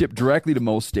online. They ship directly to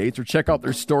most states, or check out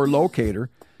their store locator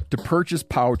to purchase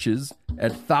pouches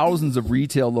at thousands of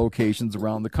retail locations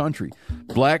around the country.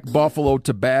 Black Buffalo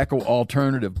Tobacco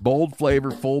Alternative. Bold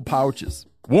flavor, full pouches.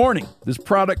 Warning, this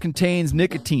product contains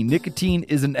nicotine. Nicotine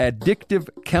is an addictive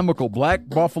chemical. Black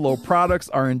Buffalo products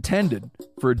are intended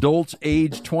for adults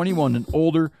age 21 and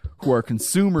older who are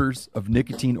consumers of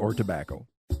nicotine or tobacco.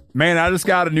 Man, I just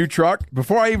got a new truck.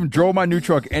 Before I even drove my new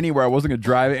truck anywhere, I wasn't going to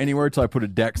drive it anywhere until I put a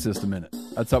deck system in it.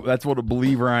 That's what a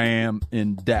believer I am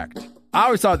in decked. I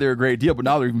always thought they were a great deal, but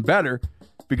now they're even better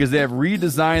because they have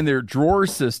redesigned their drawer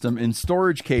system in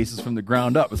storage cases from the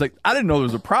ground up. It's like, I didn't know there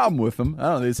was a problem with them. I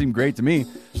don't know, they seem great to me.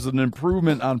 Just an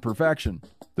improvement on perfection.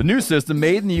 The new system,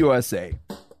 made in the USA,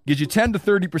 gives you 10 to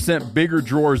 30% bigger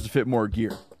drawers to fit more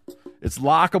gear. It's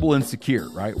lockable and secure,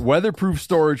 right? Weatherproof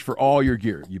storage for all your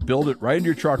gear. You build it right into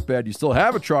your truck bed. You still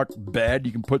have a truck bed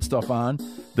you can put stuff on.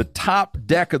 The top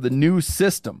deck of the new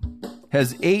system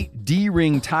has 8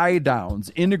 D-ring tie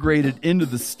downs integrated into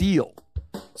the steel.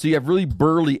 So you have really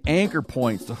burly anchor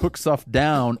points to hook stuff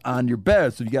down on your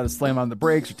bed. So if you got to slam on the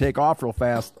brakes or take off real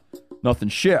fast, nothing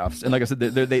shifts. And like I said,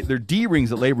 they're D-rings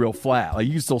that lay real flat. Like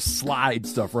you can still slide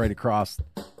stuff right across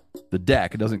the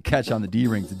deck. It doesn't catch on the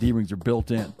D-rings. The D-rings are built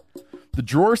in. The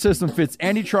drawer system fits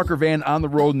any truck or van on the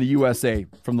road in the USA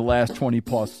from the last 20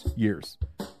 plus years.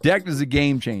 Decked is a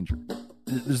game changer.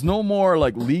 There's no more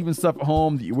like leaving stuff at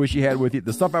home that you wish you had with you.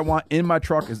 The stuff I want in my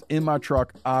truck is in my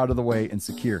truck, out of the way and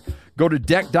secure. Go to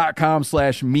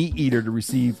deck.com/meateater to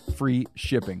receive free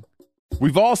shipping.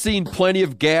 We've all seen plenty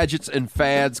of gadgets and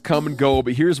fads come and go,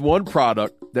 but here's one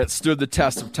product that stood the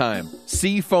test of time: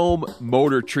 Seafoam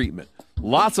Motor Treatment.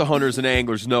 Lots of hunters and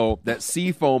anglers know that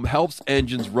Seafoam helps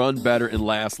engines run better and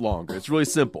last longer. It's really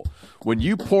simple. When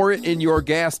you pour it in your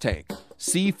gas tank,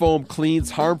 Seafoam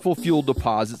cleans harmful fuel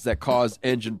deposits that cause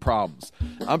engine problems.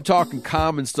 I'm talking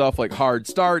common stuff like hard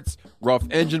starts, rough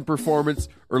engine performance,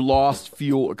 or lost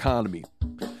fuel economy.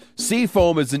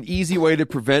 Seafoam is an easy way to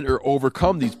prevent or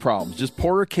overcome these problems. Just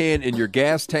pour a can in your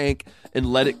gas tank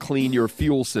and let it clean your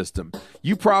fuel system.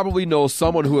 You probably know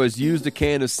someone who has used a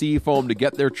can of Seafoam to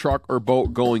get their truck or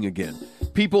boat going again.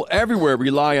 People everywhere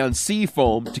rely on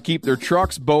Seafoam to keep their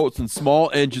trucks, boats, and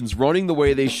small engines running the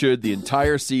way they should the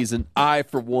entire season. I,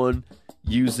 for one,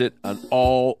 use it on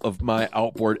all of my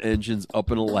outboard engines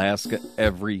up in Alaska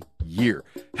every year.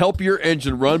 Help your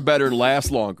engine run better and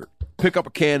last longer. Pick up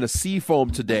a can of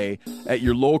Seafoam today at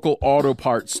your local auto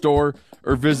parts store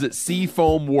or visit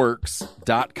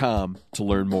seafoamworks.com to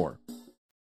learn more.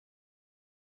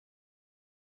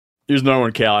 Here's another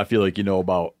one, Cal, I feel like you know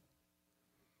about.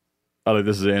 I think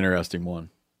this is an interesting one.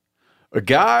 A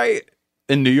guy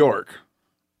in New York.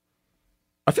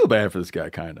 I feel bad for this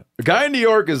guy, kind of. A guy in New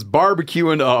York is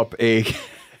barbecuing up a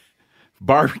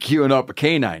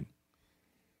canine.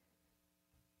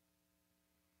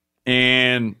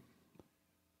 And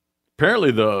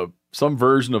apparently some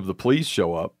version of the police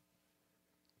show up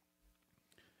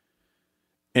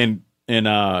and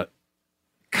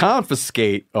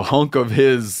confiscate a hunk of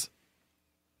his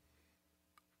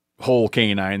whole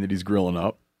canine that he's grilling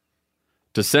up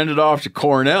to send it off to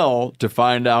Cornell to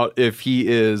find out if he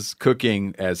is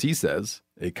cooking, as he says,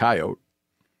 a coyote,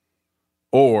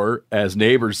 or, as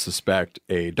neighbors suspect,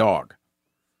 a dog.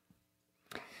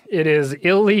 It is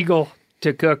illegal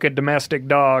to cook a domestic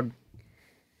dog.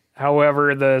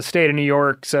 However, the state of New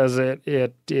York says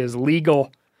it is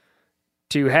legal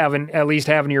to at least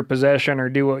have in your possession or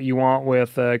do what you want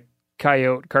with a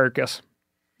coyote carcass,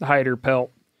 hide or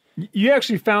pelt. You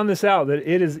actually found this out, that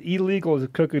it is illegal to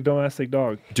cook a domestic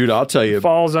dog. Dude, I'll tell you.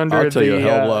 Falls under I'll tell you a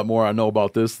hell of a lot more I know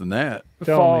about this than that.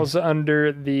 Falls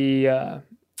under the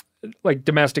like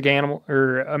domestic animal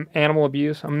or animal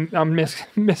abuse. I'm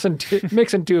mixing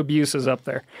two abuses up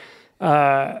there.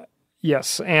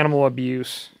 Yes, animal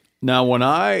abuse. Now, when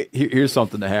here's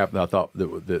something that happened. I thought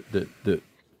that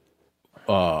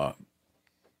I'll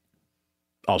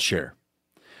share.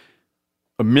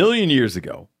 A million years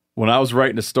ago, when I was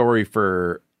writing a story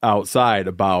for Outside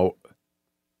about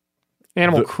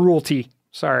animal cruelty.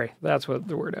 Sorry, that's what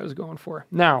the word I was going for.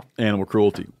 Now, animal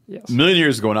cruelty. Yes. A million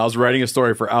years ago, when I was writing a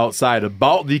story for Outside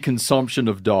about the consumption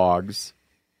of dogs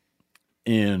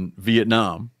in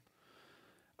Vietnam,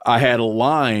 I had a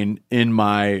line in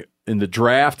the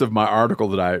draft of my article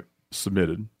that I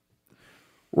submitted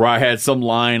where I had some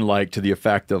line like to the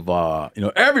effect of,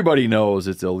 everybody knows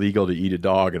it's illegal to eat a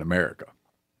dog in America.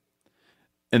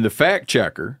 And the fact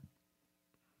checker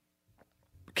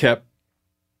kept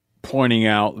pointing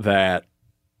out that,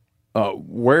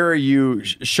 where are you?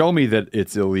 Show me that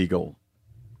it's illegal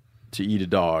to eat a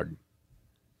dog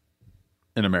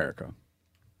in America.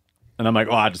 And I'm like,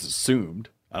 I just assumed.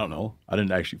 I don't know. I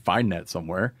didn't actually find that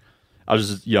somewhere. I was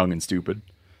just young and stupid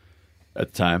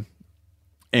at the time.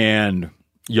 And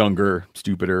younger,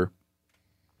 stupider.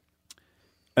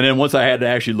 And then once I had to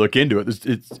actually look into it,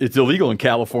 it's illegal in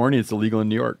California. It's illegal in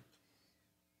New York.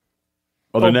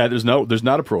 Other than that, there's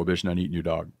not a prohibition on eating your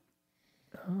dog.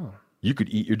 Oh. You could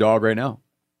eat your dog right now.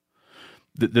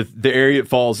 The area it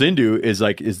falls into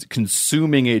is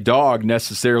consuming a dog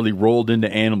necessarily rolled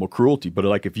into animal cruelty. But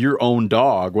like if your own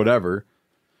dog, whatever,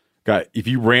 if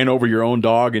you ran over your own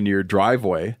dog in your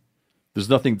driveway, there's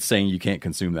nothing saying you can't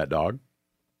consume that dog.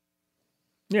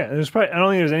 Yeah, I don't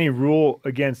think there's any rule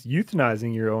against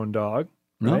euthanizing your own dog,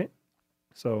 right?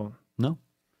 So no.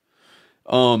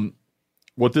 One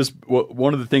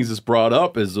of the things that's brought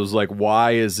up is like,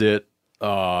 why is it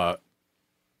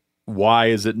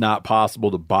not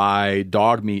possible to buy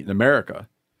dog meat in America?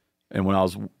 And when I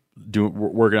was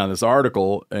working on this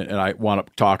article, and I wound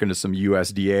up talking to some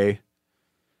USDA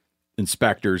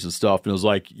inspectors and stuff, and it was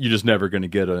like, you're just never going to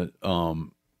get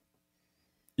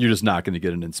you're just not going to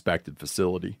get an inspected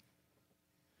facility.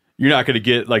 You're not going to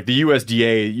get like the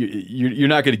USDA. You're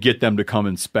not going to get them to come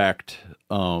inspect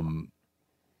and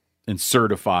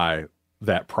certify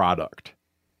that product,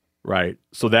 right?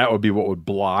 So that would be what would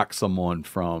block someone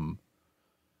from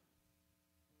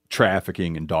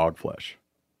trafficking in dog flesh.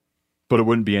 But it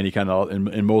wouldn't be any kind of,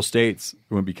 in most states, it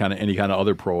wouldn't be any kind of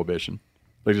other prohibition.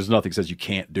 Like there's nothing says you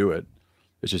can't do it.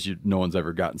 It's just no one's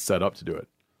ever gotten set up to do it.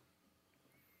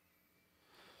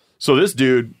 So this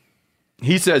dude,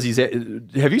 he says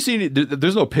have you seen it?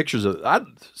 There's no pictures of,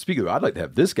 speaking of, I'd like to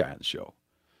have this guy on the show.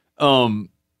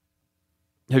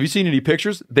 Have you seen any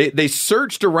pictures? They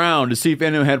searched around to see if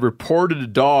anyone had reported a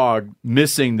dog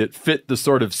missing that fit the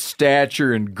sort of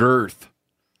stature and girth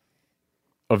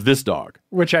of this dog.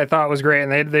 Which I thought was great.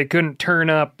 And they couldn't turn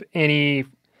up any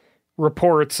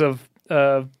reports of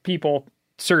people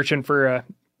searching for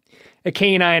a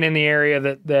canine in the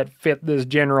area that fit this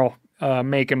general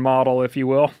make and model, if you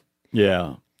will.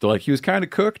 Yeah. They're like, he was kind of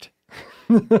cooked.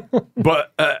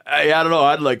 But I don't know.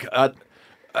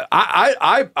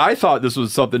 I thought this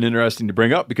was something interesting to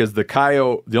bring up because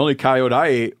the only coyote I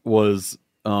ate was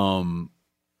while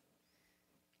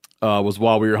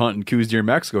we were hunting Coues deer in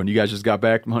Mexico, and you guys just got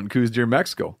back from hunting Coues deer in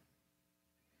Mexico.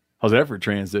 How's that for a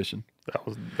transition?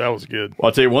 That was good. Well,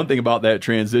 I'll tell you one thing about that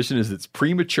transition is it's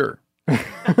premature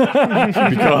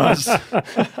because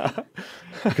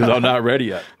I'm not ready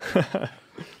yet.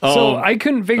 So I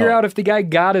couldn't figure out if the guy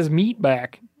got his meat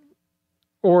back.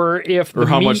 Or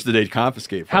how much did they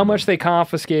confiscate? How much they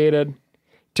confiscated?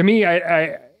 To me,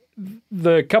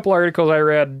 the couple articles I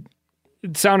read,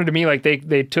 it sounded to me like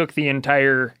they took the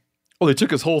entire. Oh, they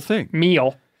took his whole thing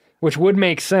meal, which would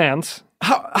make sense.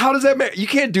 How does that make? You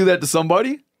can't do that to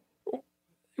somebody.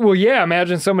 Well, yeah.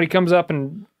 Imagine somebody comes up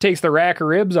and takes the rack of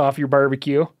ribs off your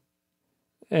barbecue,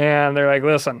 and they're like,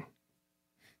 "Listen,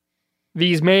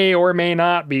 these may or may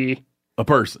not be a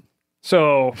person,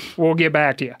 so we'll get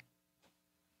back to you."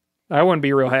 I wouldn't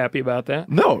be real happy about that.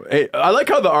 No, I like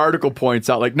how the article points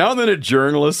out, like now and then a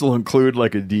journalist will include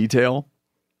like a detail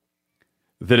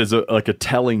that is like a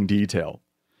telling detail.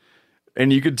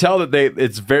 And you could tell that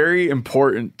it's very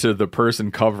important to the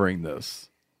person covering this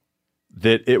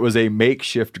that it was a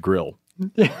makeshift grill.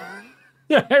 Yeah,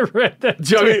 I read that. Do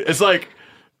you know what I mean? It's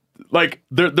like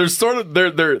there's sort of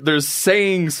they're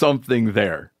saying something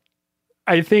there.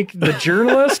 I think the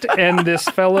journalist and this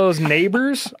fellow's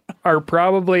neighbors are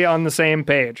probably on the same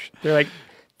page. They're like,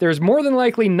 there's more than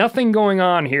likely nothing going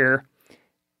on here,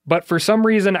 but for some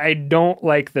reason, I don't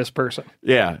like this person.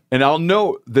 Yeah. And I'll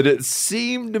note that it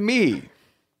seemed to me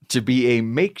to be a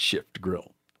makeshift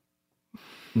grill,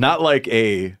 not like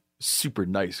a super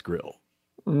nice grill.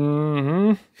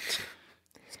 Mm-hmm.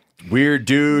 Weird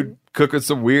dude cooking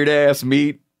some weird ass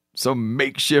meat. Some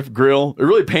makeshift grill. It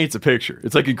really paints a picture.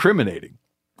 It's like incriminating.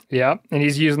 Yeah, and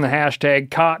he's using the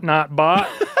hashtag caught not bought.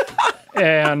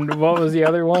 And what was the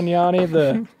other one, Yanni?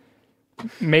 The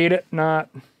made it not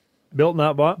built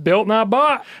not bought. Built not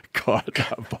bought. Caught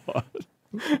not bought.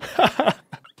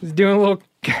 He's doing a little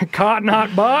caught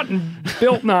not bought and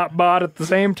built not bought at the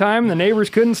same time. The neighbors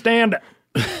couldn't stand it.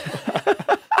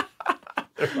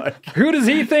 Like, who does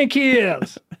he think he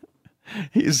is?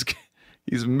 He's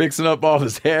mixing up all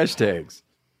his hashtags.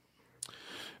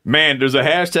 Man, there's a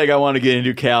hashtag I want to get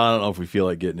into, Cal. I don't know if we feel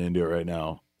like getting into it right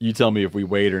now. You tell me if we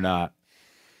wait or not.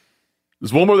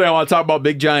 There's one more thing I want to talk about,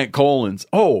 big giant colons.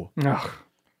 Oh.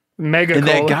 Mega and colon.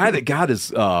 that guy that got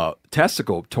his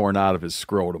testicle torn out of his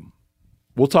scrotum.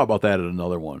 We'll talk about that at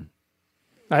another one.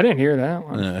 I didn't hear that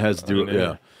one. It has to do with,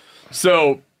 yeah.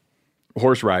 So,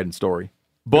 horse riding story.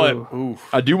 But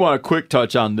I do want a quick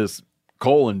touch on this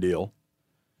colon deal.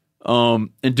 And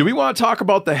do we want to talk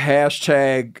about the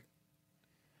hashtag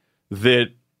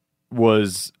that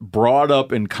was brought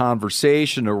up in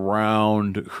conversation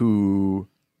around who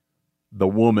the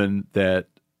woman that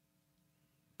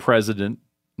President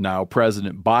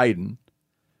Biden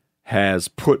has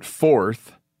put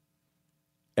forth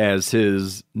as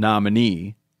his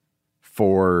nominee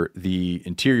for the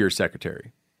Interior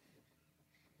Secretary.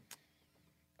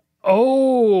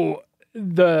 Oh,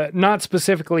 not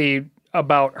specifically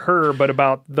about her, but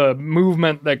about the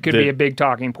movement that could be a big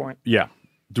talking point. Yeah.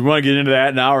 Do we want to get into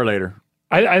that now or later?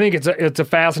 I think it's a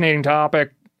fascinating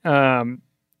topic.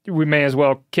 We may as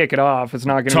well kick it off. It's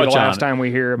not going to be the last time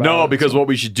we hear about it. No, because what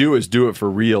we should do is do it for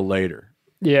real later.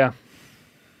 Yeah.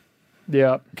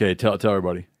 Yeah. Okay, tell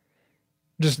everybody.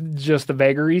 Just the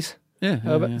vagaries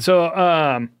of it.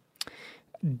 So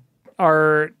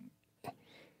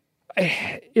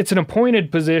it's an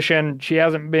appointed position. She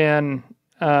hasn't been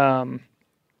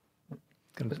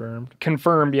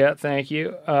confirmed yet. Thank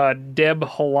you. Deb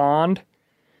Haaland,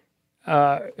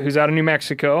 who's out of New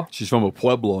Mexico. She's from a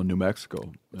pueblo in New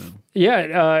Mexico.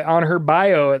 Yeah, on her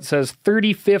bio it says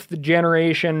 35th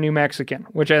generation New Mexican,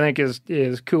 which I think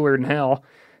is cooler than hell.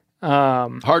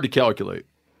 Hard to calculate.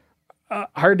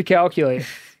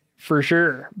 For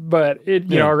sure. But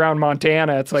around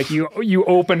Montana, it's like you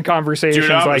open conversations.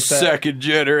 Dude, I'm like a second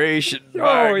generation.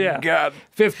 Oh yeah, God,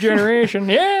 5th generation.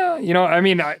 Yeah, I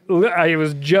mean, I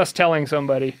was just telling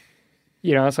somebody,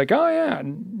 it's like, oh yeah,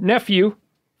 nephew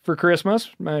for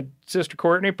Christmas. My sister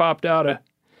Courtney popped out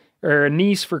a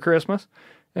niece for Christmas,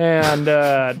 and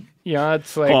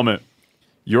it's like, comment.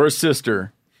 Your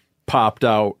sister popped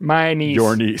out my niece.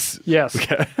 Your niece. Yes.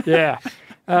 Okay. Yeah.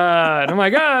 And I'm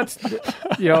like, it's,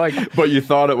 But you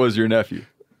thought it was your nephew.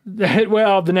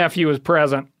 Well, the nephew was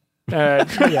present. But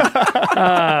it's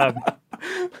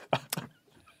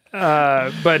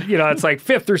like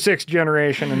 5th or 6th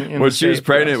generation. When she was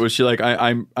pregnant, was she like,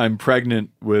 I'm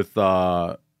pregnant with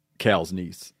Cal's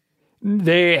niece?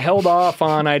 They held off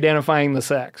on identifying the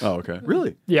sex. Oh, okay.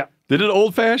 Really? Yeah. They did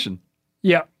old fashioned.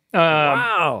 Yeah.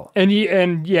 Wow. And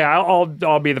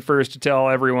I'll be the first to tell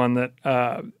everyone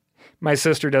that my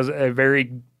sister does a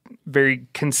very, very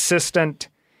consistent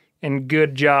and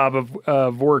good job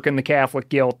of working the Catholic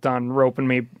guilt on roping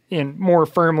me in more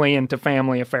firmly into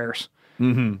family affairs.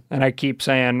 Mm-hmm. And I keep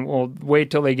saying, well,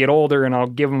 wait till they get older and I'll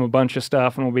give them a bunch of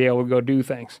stuff and we'll be able to go do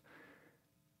things,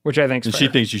 which I think is fair. She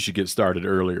thinks you should get started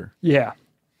earlier. Yeah.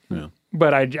 Yeah.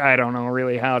 But I don't know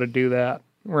really how to do that.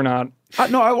 We're not. I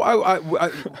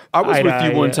was with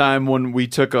you one time when we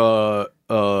took a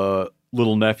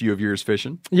little nephew of yours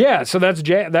fishing. Yeah, so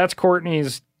that's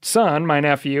Courtney's son, my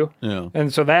nephew. Yeah,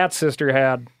 and so that sister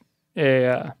had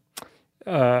a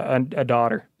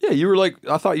daughter. Yeah, you were like,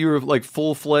 I thought you were like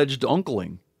full-fledged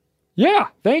uncling. Yeah,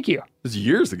 thank you. This is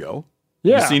years ago.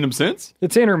 Yeah, you seen him since?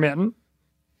 It's intermittent.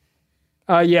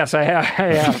 Yes, I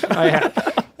have.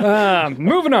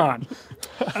 Moving on.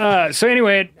 So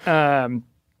anyway, are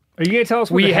you gonna tell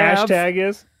us what the hashtag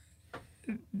is?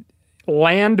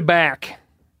 Land back.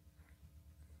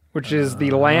 Which is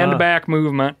the land back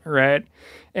movement, right?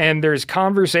 And there's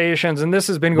conversations, and this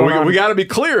has been going on. We got to be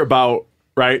clear about,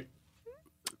 right?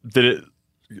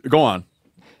 Go on.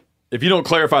 If you don't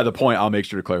clarify the point, I'll make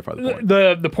sure to clarify the point.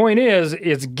 The point is,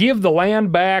 it's give the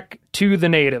land back to the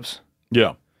natives.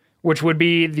 Yeah. Which would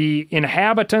be the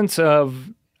inhabitants of,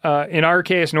 in our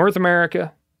case, North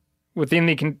America, within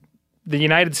the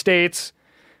United States,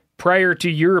 prior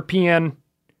to Europeans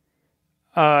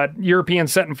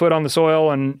setting foot on the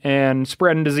soil and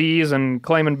spreading disease and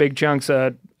claiming big chunks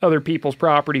of other people's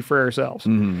property for ourselves.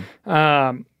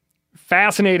 Mm-hmm.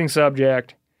 Fascinating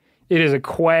subject. It is a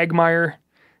quagmire,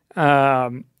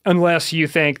 unless you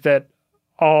think that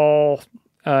all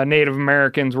Native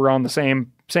Americans were on the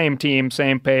same team,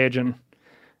 same page, and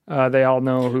they all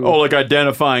know who. Oh, like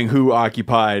identifying who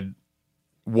occupied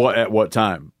what at what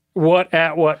time. What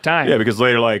at what time? Yeah, because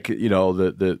later, like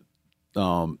the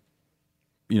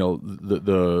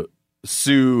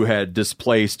Sioux had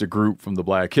displaced a group from the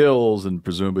Black Hills, and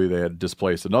presumably they had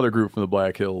displaced another group from the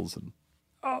Black Hills. And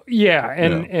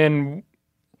and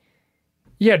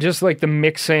just like the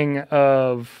mixing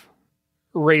of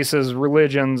races,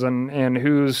 religions, and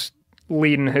who's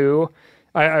leading who.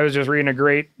 I was just reading a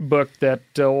great book that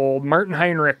old Martin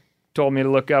Heinrich told me to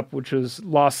look up, which was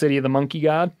Lost City of the Monkey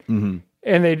God. Mm-hmm.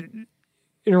 And they,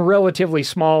 in a relatively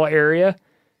small area,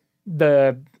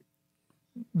 the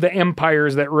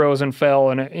empires that rose and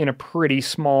fell in a pretty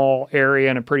small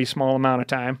area in a pretty small amount of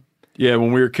time. Yeah,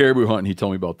 when we were caribou hunting, he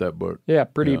told me about that book. Yeah,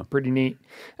 pretty neat.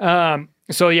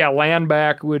 So yeah, land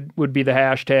back would be the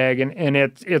hashtag, and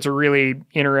it's a really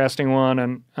interesting one,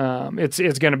 and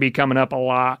it's going to be coming up a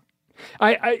lot.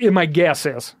 My guess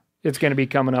is it's going to be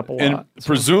coming up a lot. And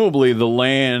presumably the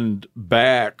land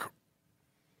back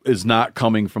is not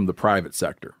coming from the private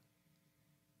sector.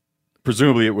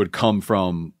 presumably it would come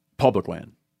from public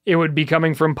land. It would be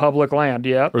coming from public land,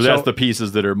 yeah. Or that's the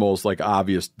pieces that are most like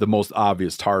obvious. The most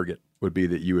obvious target would be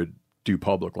that you would do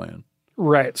public land.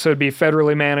 Right. So it'd be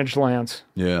federally managed lands.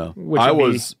 Yeah. I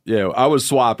was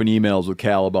swapping emails with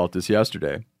Cal about this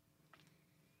yesterday.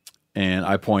 And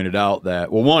I pointed out that,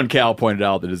 Cal pointed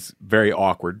out that it's very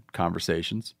awkward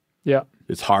conversations. Yeah.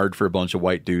 It's hard for a bunch of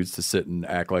white dudes to sit and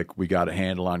act like we got a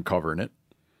handle on covering it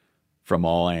from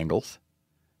all angles.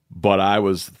 But I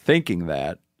was thinking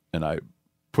that, and I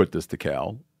put this to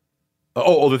Cal.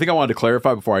 The thing I wanted to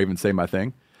clarify before I even say my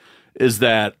thing is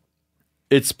that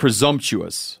it's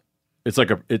presumptuous. It's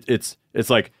like it's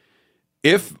like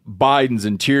if Biden's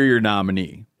interior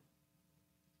nominee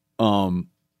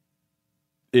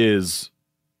is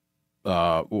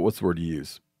what's the word you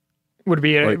use? Would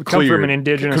be come from an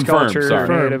indigenous culture,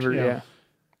 native,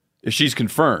 If she's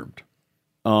confirmed,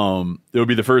 it would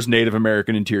be the first Native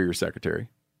American Interior Secretary.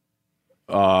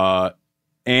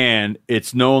 And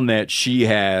it's known that she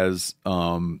has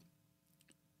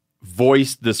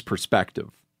voiced this perspective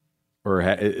or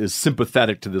is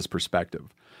sympathetic to this perspective.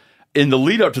 In the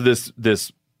lead up to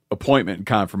this appointment and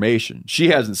confirmation, she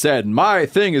hasn't said, my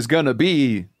thing is going to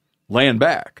be land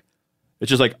back. It's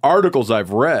just like articles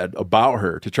I've read about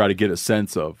her to try to get a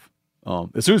sense of,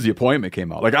 as soon as the appointment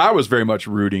came out, like I was very much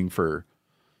rooting for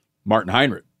Martin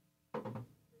Heinrich.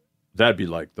 That'd be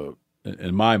like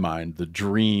in my mind, the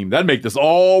dream. That'd make this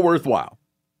all worthwhile.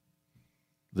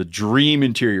 The dream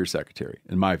Interior Secretary,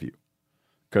 in my view.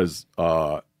 Because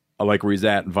I like where he's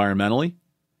at environmentally,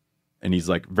 and he's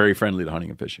like very friendly to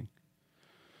hunting and fishing.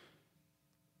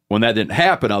 When that didn't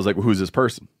happen, I was like, well, who's this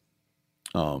person?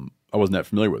 I wasn't that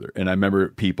familiar with her. And I remember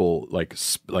people like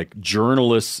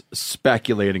journalists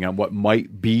speculating on what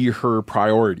might be her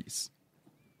priorities.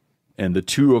 And the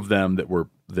two of them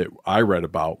that I read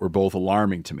about were both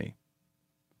alarming to me.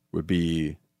 Would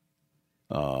be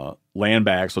land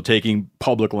back, so taking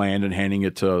public land and handing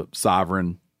it to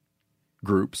sovereign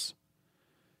groups.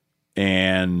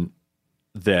 And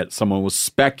that someone was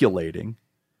speculating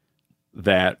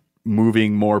that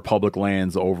moving more public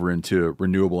lands over into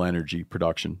renewable energy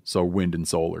production, so wind and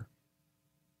solar.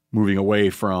 Moving away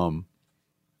from,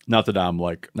 not that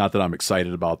I'm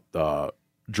excited about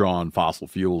drawing fossil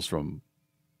fuels from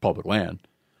public land,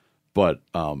 but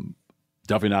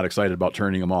definitely not excited about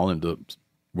turning them all into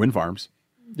wind farms.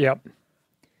 Yep.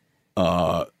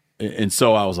 And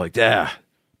so I was like, yeah,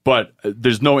 but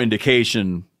there's no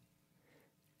indication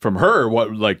from her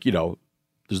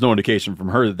there's no indication from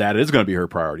her that is going to be her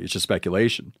priority. It's just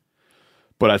speculation.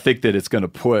 But I think that it's going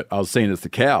to I was saying this to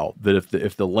Cal, that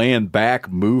if the land back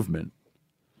movement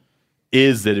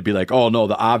is that it'd be like, oh no,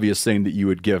 the obvious thing that you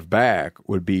would give back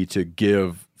would be to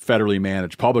give federally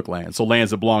managed public land. So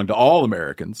lands that belong to all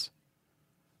Americans,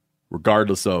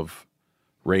 regardless of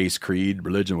race, creed,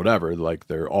 religion, whatever, like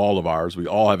they're all of ours. We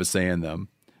all have a say in them.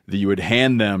 That you would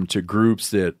hand them to groups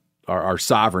that are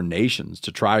sovereign nations,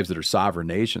 to tribes that are sovereign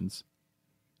nations,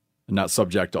 and not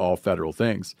subject to all federal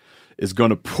things, is going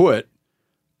to put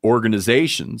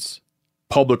organizations,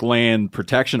 public land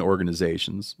protection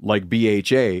organizations like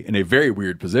BHA, in a very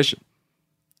weird position.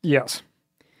 Yes.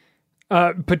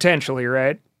 Potentially,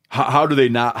 right? How would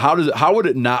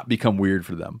it not become weird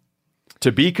for them?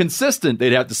 To be consistent,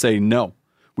 they'd have to say, no,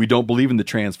 we don't believe in the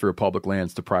transfer of public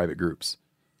lands to private groups.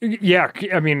 Yeah,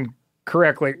 I mean,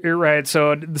 correctly, right?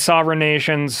 So the sovereign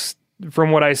nations,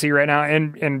 from what I see right now,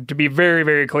 and to be very,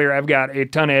 very clear, I've got a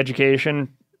ton of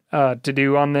education to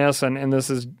do on this, and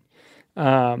this is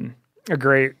a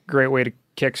great way to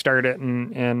kickstart it.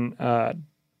 And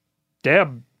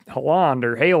Deb Haaland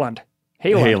or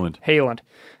Haaland,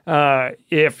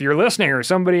 if you're listening or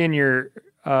somebody in your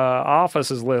office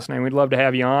is listening, we'd love to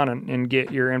have you on and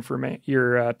get your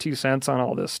your 2 cents on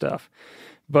all this stuff.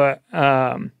 But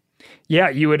yeah,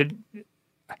 you would,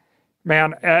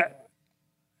 man,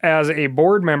 as a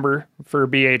board member for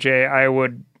BHA, I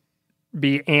would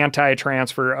be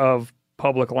anti-transfer of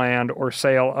public land or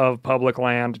sale of public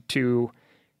land to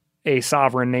a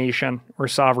sovereign nation or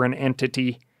sovereign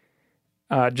entity,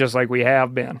 just like we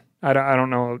have been. I don't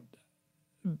know.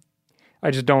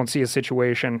 I just don't see a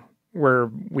situation where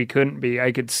we couldn't be.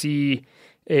 I could see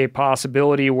a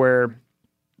possibility where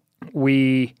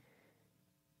we,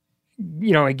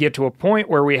 get to a point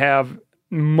where we have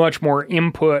much more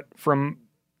input from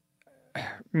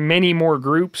many more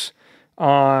groups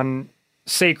on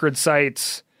sacred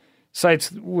sites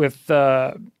with,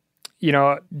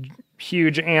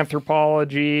 huge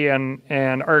anthropology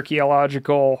and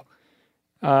archaeological,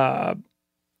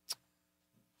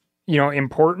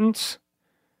 importance,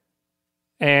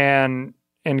 and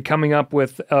coming up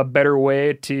with a better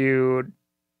way to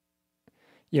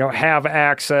have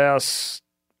access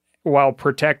while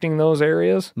protecting those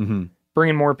areas,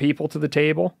 bringing more people to the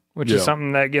table, which is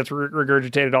something that gets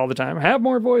regurgitated all the time. Have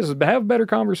more voices, have better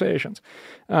conversations.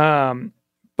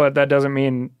 But that doesn't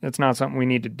mean it's not something we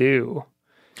need to do.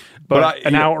 But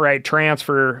an outright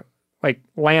transfer, like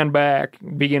land back,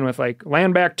 begin with like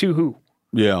land back to who?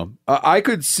 Yeah. I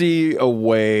could see a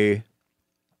way.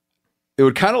 It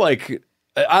would kind of like,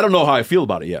 I don't know how I feel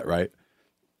about it yet, right?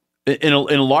 In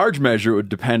a large measure, it would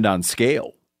depend on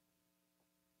scale.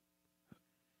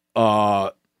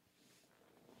 You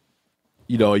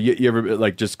ever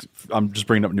like I'm just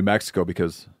bringing up New Mexico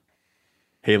because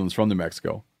Halen's from New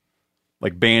Mexico.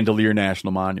 Like Bandelier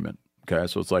National Monument. Okay,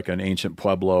 so it's like an ancient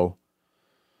Pueblo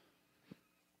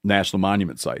national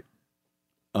monument site.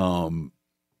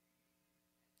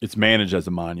 It's managed as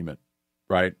a monument,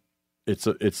 right?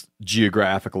 It's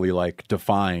geographically like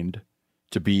defined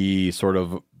to be sort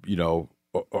of,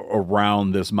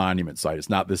 around this monument site. It's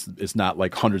not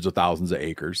like hundreds of thousands of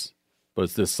acres, but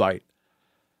it's this site.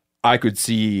 I could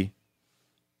see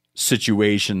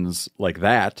situations like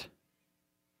that,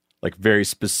 like very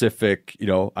specific,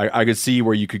 I could see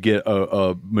where you could get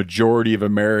a majority of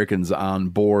Americans on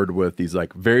board with these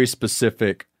like very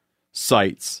specific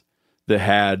sites that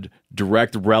had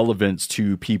direct relevance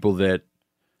to people that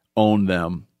own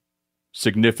them,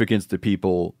 significance to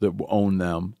people that own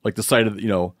them, like the site of,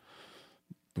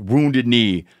 Wounded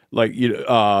Knee, like,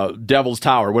 Devil's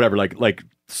Tower, whatever, like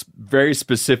very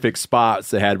specific spots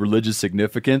that had religious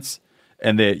significance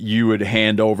and that you would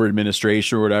hand over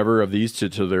administration or whatever of these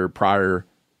to their prior,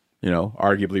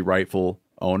 arguably rightful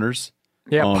owners.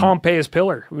 Yeah, Pompey's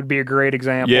Pillar would be a great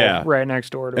example. Yeah. Right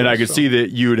next door to and us, I could see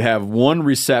that you would have one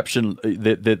reception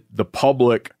that the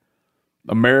public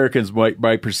Americans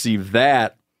might perceive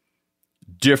that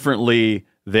differently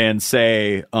than,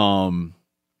 say,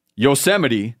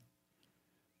 Yosemite.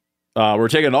 We're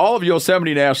taking all of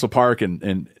Yosemite National Park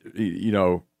and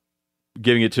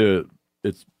giving it to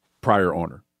its prior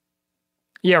owner.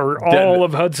 Yeah, or all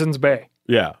of Hudson's Bay.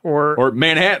 Yeah. Or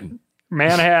Manhattan.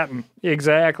 Manhattan,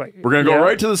 exactly. We're going to go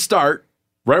right to the start,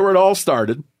 right where it all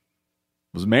started,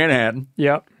 was Manhattan.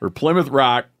 Yep. Or Plymouth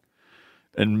Rock.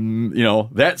 And,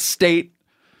 that state,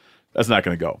 that's not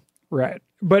going to go. Right.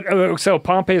 But so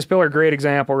Pompey's Pillar, great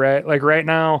example, right? Like right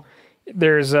now,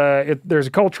 there's a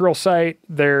cultural site.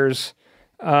 There's,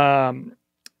 all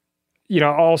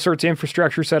sorts of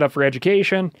infrastructure set up for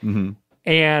education. Mm-hmm.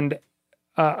 And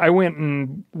I went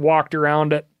and walked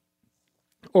around it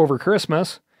over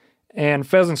Christmas, and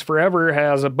Pheasants Forever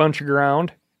has a bunch of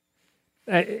ground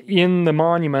in the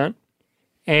monument,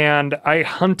 and I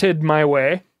hunted my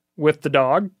way with the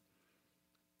dog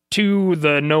to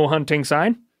the no hunting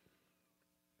sign.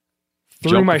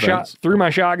 Threw my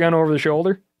shotgun over the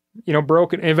shoulder,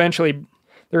 broke it. Eventually,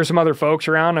 there were some other folks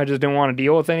around. I just didn't want to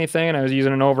deal with anything, and I was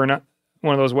using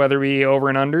one of those Weatherby over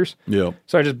and unders. Yeah.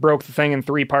 So I just broke the thing in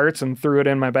 3 parts and threw it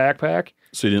in my backpack.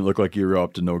 So you didn't look like you were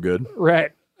up to no good.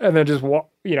 Right. And then just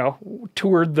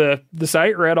toured the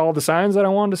site, read all the signs that I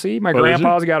wanted to see. My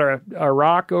grandpa's got a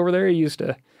rock over there. He used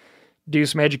to do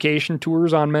some education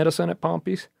tours on medicine at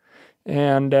Pompey's,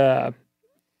 and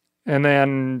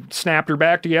then snapped her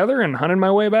back together and hunted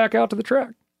my way back out to the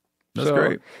truck. That's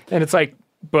great. And it's like,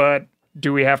 but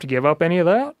do we have to give up any of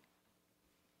that?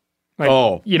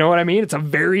 Like, you know what I mean? It's a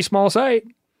very small site.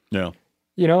 Yeah.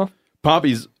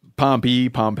 Pompey.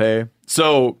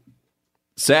 So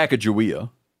Sacagawea,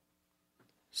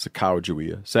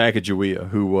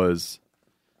 who was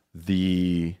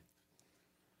I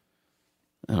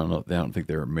don't think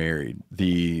they were married.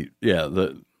 The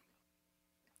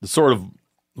sort of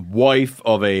wife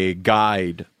of a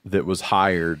guide that was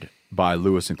hired by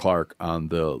Lewis and Clark on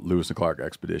the Lewis and Clark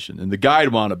expedition. And the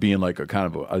guide wound up being like I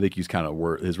think he's kind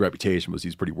of his reputation was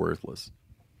he's pretty worthless.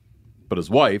 But his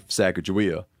wife,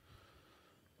 Sacagawea,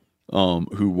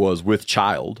 who was with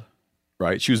child,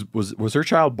 right? She was her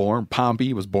child born?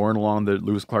 Pompey was born along the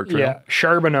Lewis Clark Trail? Yeah,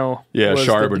 Charbonneau. Yeah,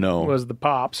 Charbonneau. Was the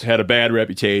pops. Had a bad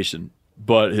reputation.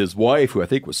 But his wife, who I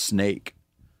think was Snake,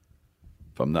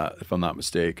 if I'm not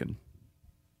mistaken,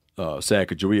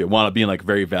 Sacagawea, wound up being like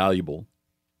very valuable.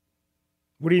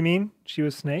 What do you mean? She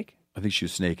was Snake? I think she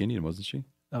was Snake Indian, wasn't she?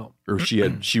 Oh. Or she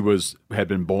had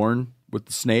been born with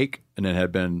the snake and then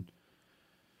had been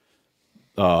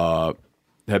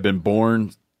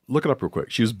born. Look it up real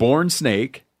quick. She was born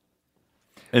Snake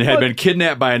and had been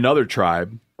kidnapped by another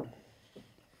tribe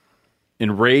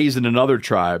and raised in another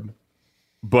tribe,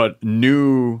 but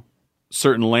knew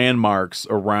certain landmarks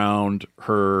around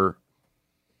her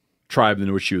tribe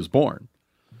in which she was born.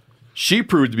 She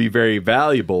proved to be very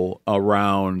valuable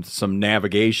around some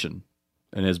navigation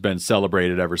and has been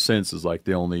celebrated ever since as like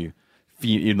the only,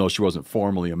 even though she wasn't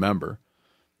formally a member.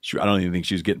 I don't even think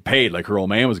she was getting paid. Like her old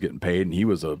man was getting paid, and he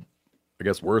was I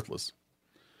guess, worthless.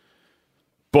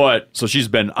 But so she's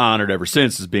been honored ever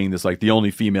since as being this like the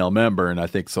only female member, and I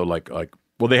think so.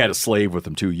 Well, they had a slave with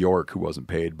him too, York, who wasn't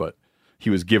paid, but he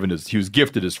was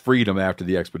gifted his freedom after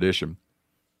the expedition.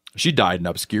 She died in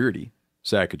obscurity,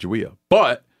 Sacagawea,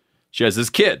 but she has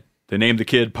this kid. They named the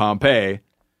kid Pompey,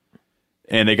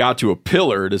 and they got to a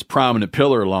pillar, this prominent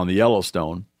pillar along the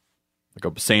Yellowstone,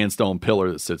 like a sandstone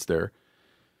pillar that sits there.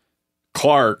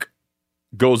 Clark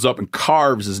goes up and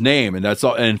carves his name, and that's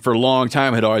all. And for a long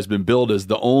time, had always been billed as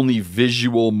the only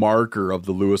visual marker of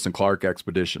the Lewis and Clark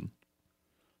expedition.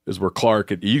 Is where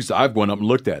Clark. I've went up and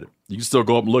looked at it. You can still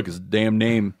go up and look. His damn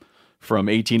name from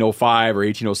 1805 or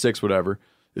 1806, whatever,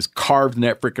 is carved in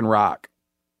that freaking rock.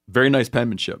 Very nice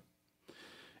penmanship.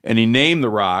 And he named the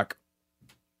rock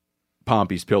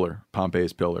Pompey's Pillar.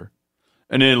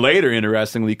 And then later,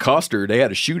 interestingly, Custer, they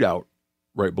had a shootout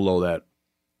right below that.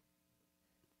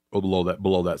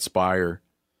 Below that spire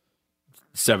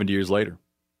 70 years later.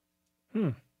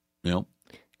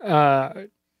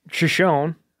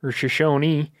 Shoshone or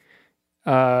Shoshone,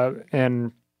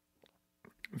 and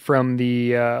from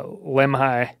the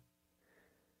Lemhi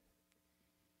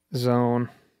zone.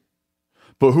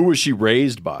 But who was she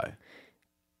raised by?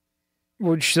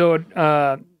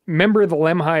 So, member of the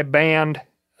Lemhi band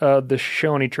of the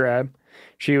Shoshone tribe.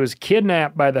 She was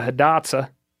kidnapped by the Hidatsa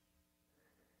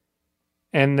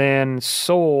and then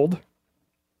sold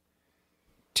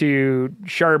to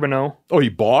Charbonneau. Oh, he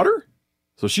bought her?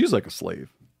 So she's like a slave.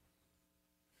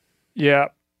 Yeah.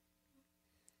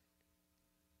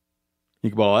 You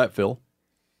can buy all that, Phil.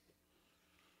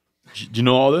 Do you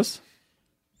know all this?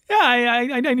 Yeah,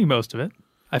 I knew most of it.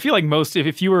 I feel like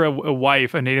if you were a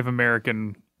wife, a Native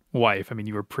American wife, I mean,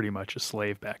 you were pretty much a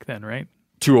slave back then, right?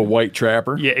 To a white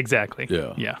trapper? Yeah, exactly.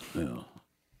 Yeah. Yeah,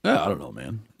 I don't know,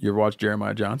 man. You ever watch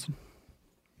Jeremiah Johnson?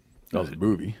 That was a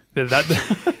movie. Yeah,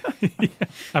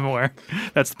 I'm aware.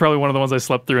 That's probably one of the ones I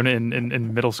slept through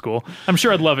in middle school. I'm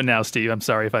sure I'd love it now, Steve. I'm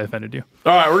sorry if I offended you.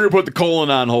 All right, we're going to put the colon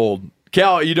on hold.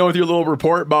 Cal, you done with your little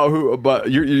report about who? But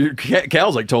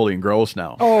Cal's like totally engrossed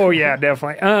now. Oh yeah,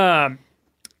 definitely. I'm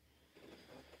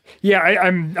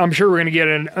sure we're going to get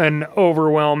an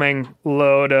overwhelming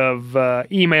load of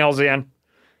emails in.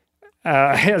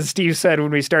 As Steve said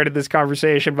when we started this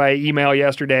conversation via email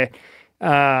yesterday,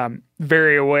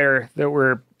 very aware that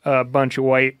we're a bunch of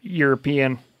white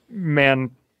European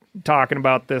men talking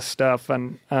about this stuff,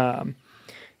 and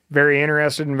very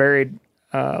interested and very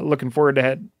looking forward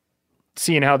to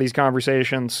seeing how these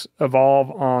conversations evolve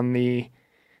on the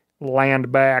land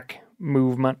back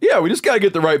movement. Yeah, we just got to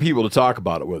get the right people to talk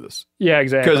about it with us. Yeah,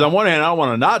 exactly. Because on one hand, I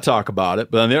want to not talk about it,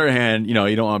 but on the other hand, you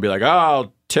don't want to be like,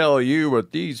 I'll tell you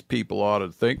what these people ought to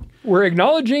think. We're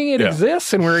acknowledging it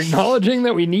exists, and we're acknowledging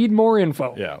that we need more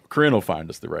info. Yeah, Corinne will find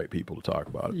us the right people to talk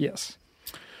about it. Yes.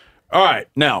 All right,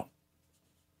 now,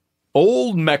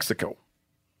 Old Mexico.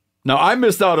 Now, I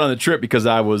missed out on the trip because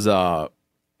I was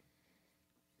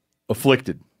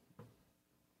afflicted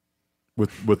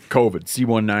with COVID,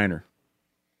 C19er,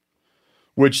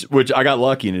 which I got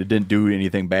lucky and it didn't do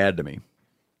anything bad to me.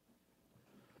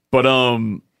 But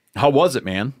how was it,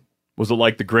 man? Was it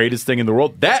like the greatest thing in the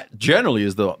world? That generally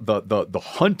is the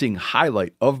hunting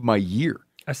highlight of my year.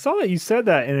 I saw that you said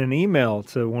that in an email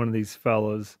to one of these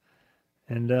fellows,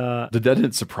 and that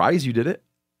didn't surprise you, did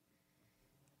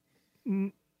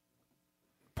it?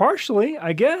 Partially,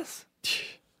 I guess.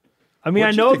 I mean,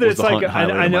 I know that it's like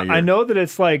I know that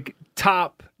it's like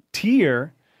top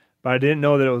tier, but I didn't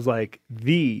know that it was like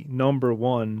the number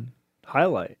one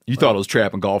highlight. You thought it was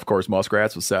trapping golf course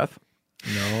muskrats with Seth?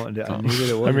 No, I knew that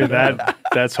it wasn't. I mean,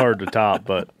 that's hard to top,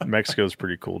 but Mexico's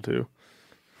pretty cool too.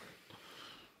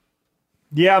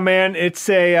 Yeah, man, it's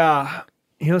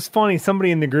it's funny. Somebody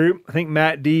in the group, I think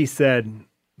Matt D said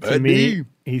to me,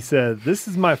 he said, "This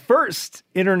is my first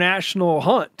international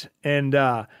hunt," and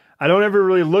I don't ever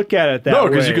really look at it that way. No,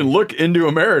 because you can look into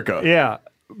America. Yeah,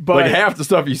 but like half the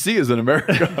stuff you see is in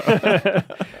America.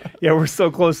 Yeah, we're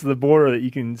so close to the border that you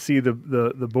can see the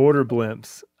border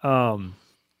blimps.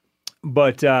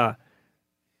 But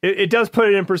it does put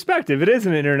it in perspective. It is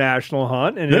an international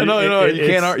hunt, and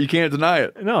you can't deny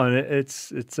it. No, and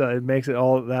it makes it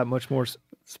all that much more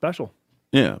special.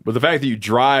 Yeah, but the fact that you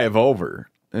drive over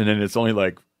and then it's only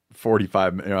like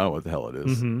 45 minutes, I don't know what the hell it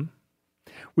is. Mm-hmm.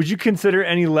 Would you consider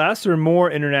any less or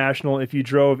more international if you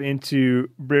drove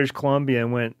into British Columbia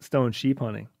and went stone sheep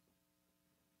hunting?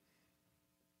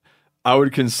 I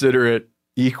would consider it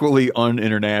equally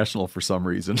un-international for some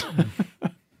reason.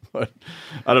 But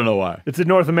I don't know why. It's a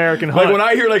North American hunt. Like when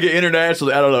I hear like an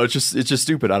international, I don't know. It's just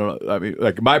stupid. I don't know. I mean,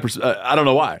 like I don't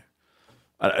know why.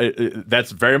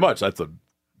 That's very much. That's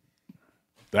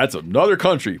another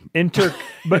country.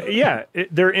 But yeah,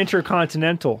 they're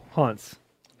intercontinental hunts.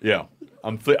 Yeah,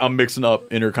 I'm mixing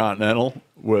up intercontinental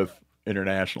with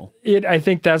international. I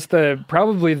think that's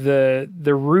probably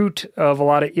the root of a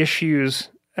lot of issues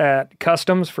at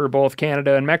customs for both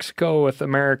Canada and Mexico with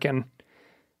American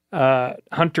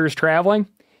hunters traveling.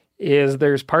 Is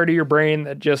there's part of your brain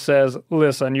that just says,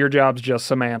 "Listen, your job's just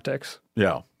semantics."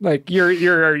 Yeah, like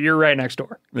you're right next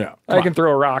door. Yeah, I can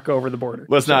throw a rock over the border.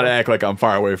 Let's not act like I'm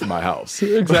far away from my house.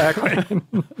 Exactly.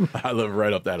 I live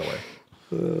right up that way.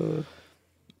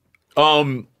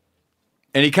 And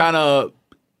he kind of,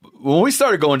 when we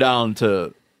started going down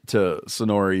to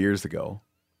Sonora years ago,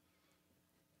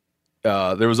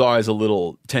 there was always a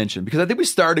little tension because I think we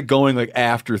started going like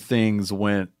after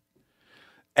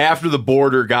the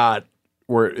border got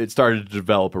where it started to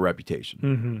develop a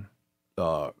reputation.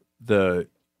 We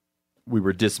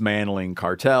were dismantling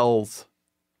cartels.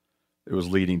 It was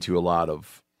leading to a lot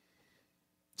of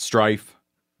strife.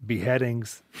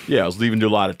 Beheadings. Yeah, it was leading to a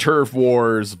lot of turf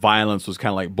wars. Violence was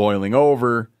kind of like boiling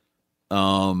over.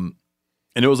 And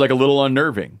it was like a little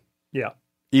unnerving. Yeah.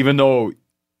 Even though,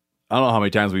 I don't know how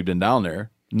many times we've been down there,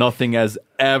 nothing has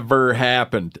ever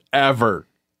happened. Ever.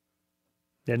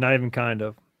 Yeah, not even kind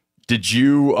of. Did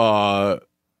you,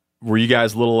 were you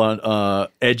guys a little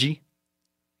edgy?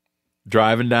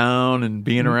 Driving down and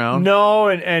being around? No,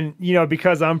 and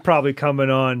because I'm probably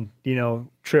coming on,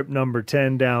 trip number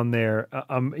 10 down there,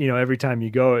 every time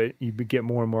you go, you get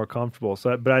more and more comfortable.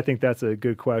 So, but I think that's a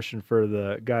good question for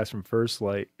the guys from First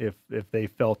Light, if they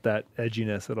felt that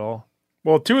edginess at all.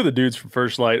 Well, two of the dudes from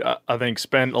First Light, I think,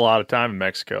 spent a lot of time in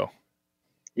Mexico.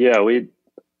 Yeah,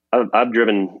 I've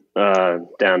driven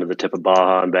down to the tip of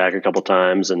Baja and back a couple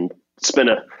times, and spent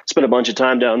a bunch of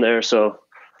time down there. So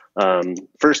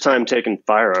first time taking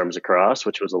firearms across,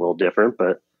 which was a little different,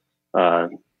 but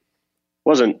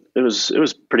it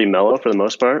was pretty mellow for the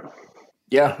most part.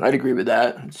 Yeah, I'd agree with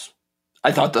that.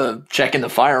 I thought the checking the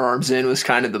firearms in was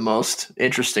kind of the most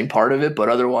interesting part of it, but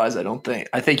otherwise I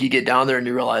think you get down there and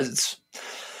you realize it's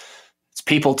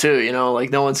people too, like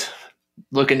no one's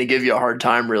looking to give you a hard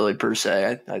time really per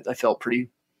se. I felt pretty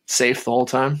safe the whole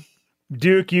time.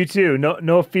 Duke, you too.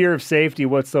 No fear of safety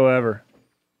whatsoever.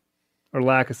 Or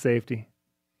lack of safety.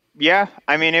 Yeah,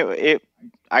 I mean,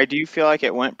 I do feel like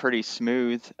it went pretty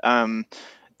smooth.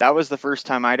 That was the first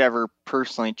time I'd ever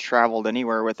personally traveled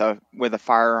anywhere with a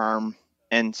firearm,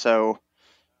 and so,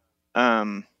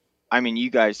 I mean, you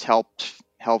guys helped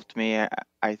me.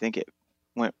 I think it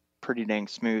went pretty dang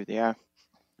smooth. Yeah.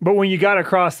 But when you got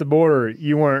across the border,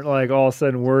 you weren't like all of a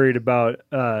sudden worried about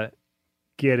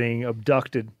getting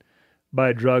abducted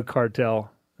by a drug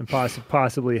cartel and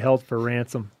possibly held for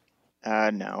ransom.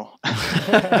 No.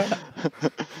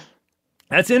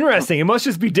 That's interesting. It must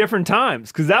just be different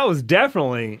times, because that was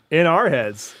definitely in our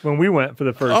heads when we went for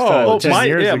the first time. 10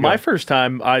 years ago. My first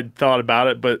time I thought about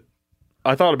it, but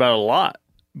I thought about it a lot.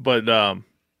 But I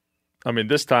mean,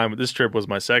 this trip was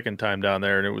my second time down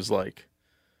there, and it was like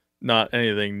not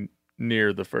anything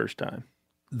near the first time.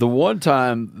 The one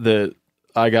time that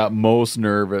I got most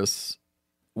nervous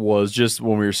was just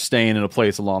when we were staying in a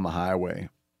place along the highway.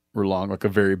 We're along like a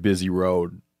very busy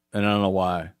road, and I don't know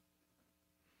why,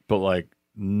 but like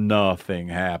nothing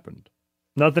happened.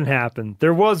 Nothing happened.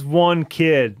 There was one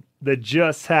kid that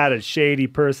just had a shady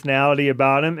personality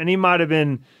about him, and he might have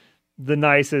been the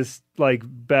nicest, like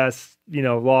best,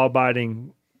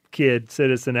 law-abiding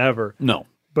citizen ever. No,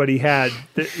 but he had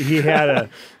a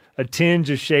tinge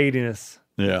of shadiness.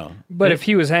 Yeah, but if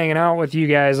he was hanging out with you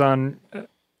guys on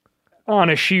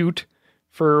a shoot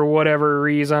for whatever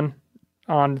reason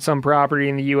on some property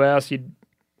in the U.S.,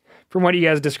 from what you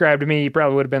guys described to me, you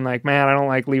probably would have been like, man, I don't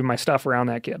like leaving my stuff around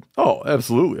that kid. Oh,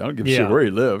 absolutely. I don't give a shit where he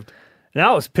lived. And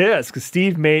I was pissed because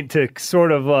Steve made to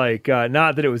sort of like,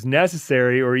 not that it was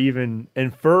necessary or even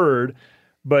inferred,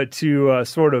 but to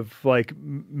sort of like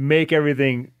make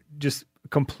everything just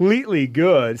completely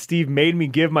good. Steve made me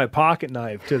give my pocket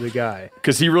knife to the guy.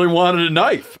 Because he really wanted a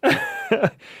knife.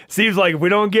 Steve's like, if we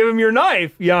don't give him your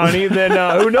knife, Yanni, then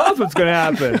who knows what's going to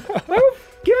happen?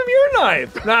 Give him your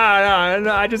knife.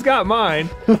 Nah, I just got mine.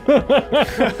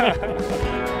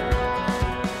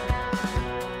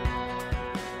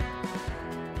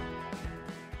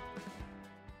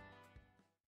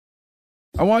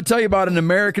 I want to tell you about an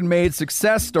American-made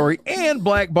success story and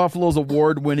Black Buffalo's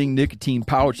award-winning nicotine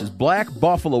pouches. Black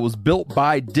Buffalo was built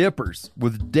by dippers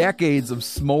with decades of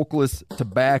smokeless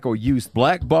tobacco use.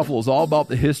 Black Buffalo is all about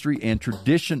the history and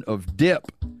tradition of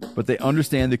dip, but they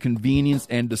understand the convenience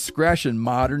and discretion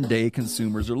modern-day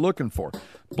consumers are looking for.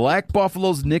 Black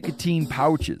Buffalo's nicotine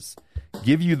pouches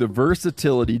give you the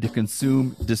versatility to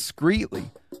consume discreetly,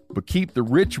 but keep the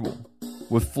ritual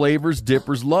with flavors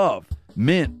dippers love.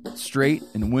 Mint, straight,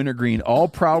 and wintergreen, all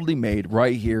proudly made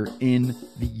right here in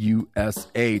the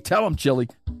USA. Tell them, Chili.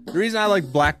 The reason I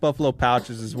like Black Buffalo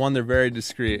pouches is, one, they're very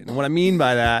discreet. And what I mean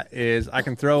by that is I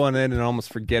can throw one in and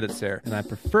almost forget it's there. And I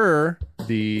prefer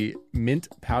the mint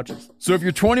pouches. So if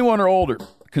you're 21 or older,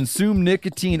 consume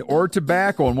nicotine or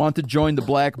tobacco, and want to join the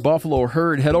Black Buffalo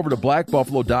herd, head over to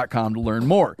blackbuffalo.com to learn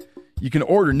more. You can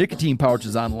order nicotine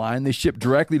pouches online. They ship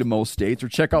directly to most states, or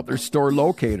check out their store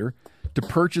locator to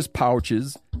purchase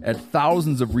pouches at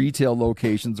thousands of retail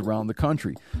locations around the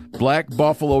country. Black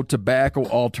Buffalo Tobacco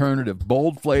Alternative.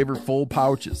 Bold flavor, full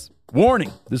pouches.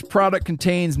 Warning, this product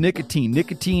contains nicotine.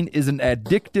 Nicotine is an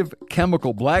addictive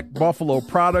chemical. Black Buffalo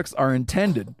products are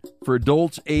intended for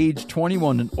adults age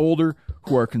 21 and older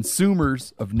who are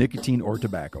consumers of nicotine or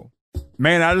tobacco.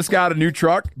 Man, I just got a new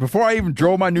truck. Before I even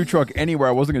drove my new truck anywhere,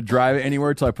 I wasn't going to drive it anywhere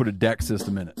until I put a deck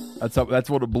system in it. That's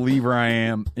what a believer I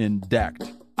am in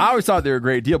decked. I always thought they were a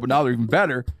great deal, but now they're even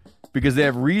better because they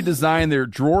have redesigned their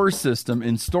drawer system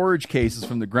in storage cases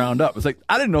from the ground up. It's like,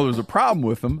 I didn't know there was a problem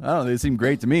with them. I don't know, they seem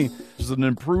great to me. Just an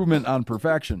improvement on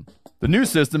perfection. The new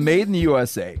system, made in the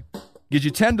USA, gives you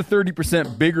 10 to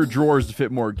 30% bigger drawers to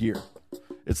fit more gear.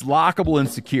 It's lockable and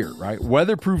secure, right?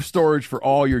 Weatherproof storage for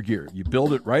all your gear. You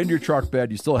build it right into your truck bed.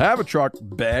 You still have a truck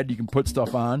bed you can put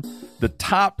stuff on. The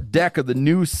top deck of the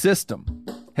new system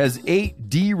has 8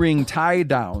 D-ring tie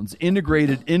downs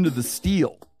integrated into the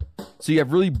steel. So you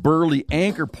have really burly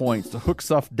anchor points to hook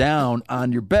stuff down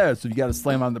on your bed. So you got to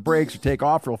slam on the brakes or take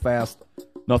off real fast,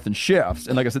 nothing shifts.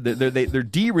 And like I said, they're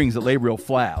D-rings that lay real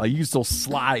flat. Like you can still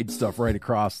slide stuff right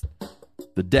across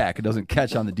the deck. It doesn't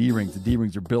catch on the D-rings. The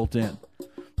D-rings are built in.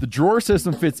 The drawer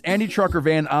system fits any truck or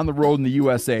van on the road in the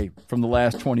USA from the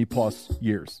last 20 plus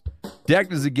years.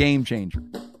 Decked is a game changer.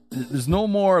 There's no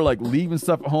more like leaving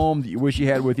stuff at home that you wish you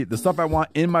had with you. The stuff I want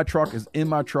in my truck is in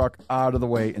my truck, out of the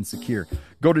way and secure.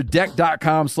 Go to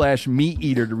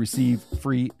deck.com/meateater to receive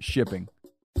free shipping.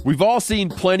 We've all seen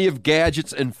plenty of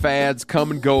gadgets and fads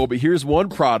come and go, but here's one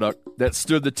product that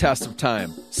stood the test of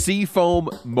time. Seafoam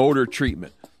motor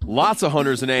treatment. Lots of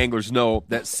hunters and anglers know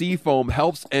that Seafoam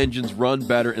helps engines run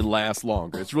better and last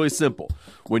longer. It's really simple.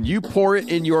 When you pour it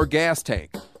in your gas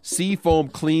tank, Seafoam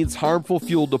cleans harmful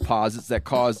fuel deposits that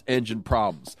cause engine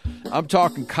problems. I'm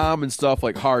talking common stuff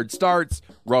like hard starts,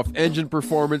 rough engine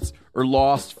performance, or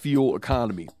lost fuel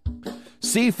economy.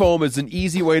 Seafoam is an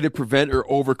easy way to prevent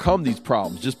or overcome these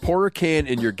problems. Just pour a can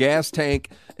in your gas tank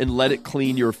and let it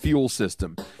clean your fuel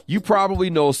system. You probably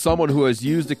know someone who has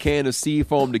used a can of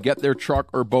Seafoam to get their truck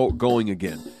or boat going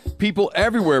again. People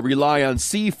everywhere rely on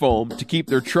Seafoam to keep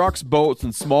their trucks, boats,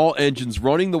 and small engines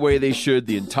running the way they should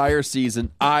the entire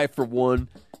season. I, for one,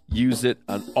 use it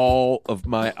on all of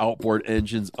my outboard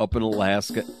engines up in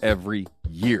Alaska every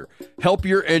year. Help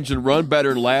your engine run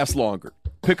better and last longer.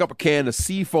 Pick up a can of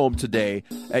Seafoam today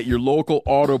at your local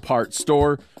auto parts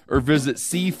store or visit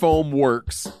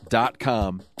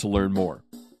seafoamworks.com to learn more.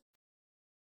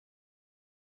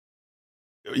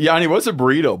 Yanni, what's a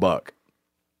Burrito Buck?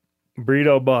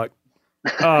 Burrito Buck.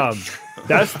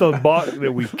 That's the buck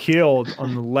that we killed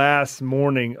on the last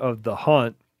morning of the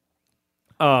hunt.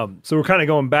 So we're kind of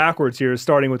going backwards here,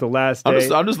 starting with the last day.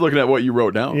 I'm just looking at what you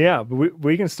wrote down. Yeah, but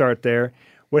we can start there.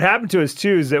 What happened to us,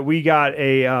 too, is that we got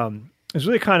it was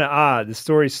really kind of odd. The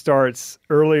story starts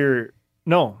the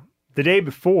day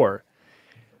before.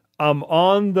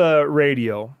 On the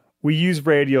radio, we use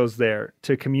radios there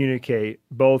to communicate,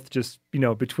 both just,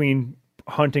 between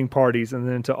hunting parties and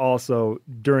then to also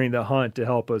during the hunt to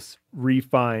help us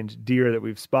re-find deer that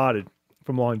we've spotted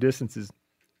from long distances.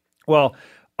 Well,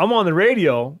 I'm on the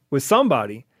radio with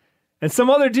somebody and some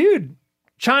other dude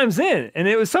chimes in. And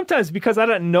it was sometimes because I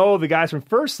didn't know the guys from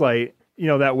First Light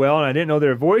that well, and I didn't know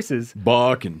their voices.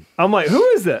 Buck and I'm like, who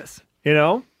is this?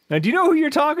 Now, do you know who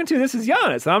you're talking to? This is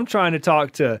Giannis. I'm trying to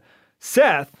talk to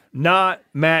Seth, not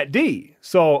Matt D.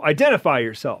 So identify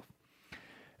yourself.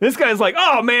 This guy's like,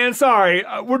 oh man, sorry.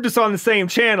 We're just on the same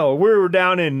channel. We were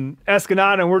down in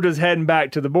Escanaba and we're just heading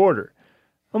back to the border.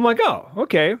 I'm like, oh,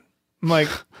 okay. I'm like,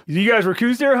 you guys were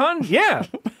coos deer hunting? Yeah.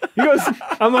 He goes,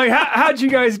 I'm like, how'd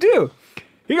you guys do?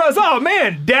 He goes, oh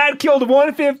man, Dad killed a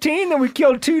 115, then we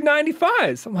killed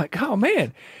 295s. I'm like, oh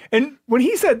man. And when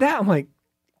he said that, I'm like,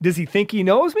 does he think he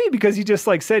knows me? Because he just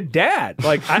like said dad.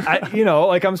 Like I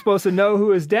like I'm supposed to know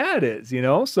who his dad is,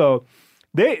 So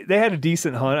they had a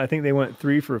decent hunt. I think they went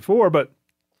 3 for 4, but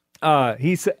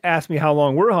he asked me how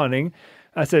long we're hunting.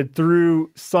 I said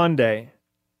through Saturday,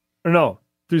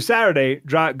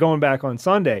 going back on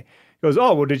Sunday. He goes,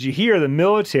 oh, well, did you hear the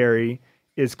military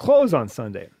is closed on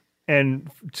Sunday?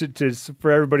 And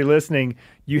for everybody listening,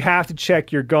 you have to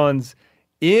check your guns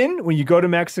in when you go to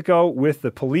Mexico with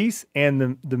the police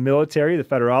and the military, the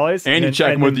federales. And you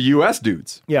check them with the U.S.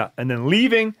 dudes. Yeah. And then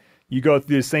leaving, you go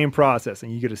through the same process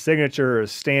and you get a signature or a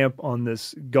stamp on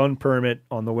this gun permit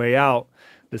on the way out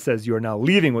that says you are now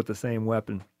leaving with the same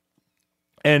weapon.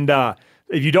 And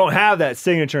if you don't have that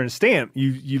signature and stamp,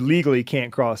 you legally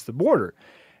can't cross the border.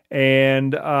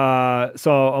 And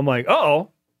so I'm like, but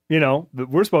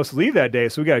we're supposed to leave that day,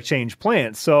 so we got to change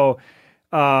plans. So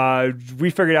we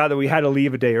figured out that we had to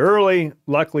leave a day early.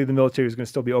 Luckily, the military was going to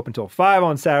still be open till 5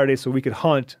 on Saturday, so we could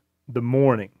hunt the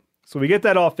morning. So we get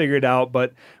that all figured out,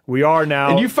 but we are now.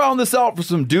 And you found this out for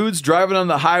some dudes driving on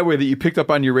the highway that you picked up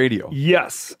on your radio.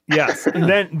 Yes. And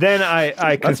then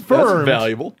I confirmed. That's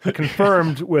valuable. I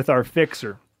confirmed with our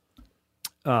fixer,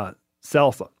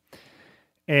 Celsa,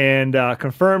 and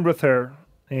confirmed with her.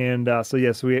 And so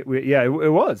yes, it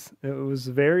was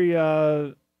very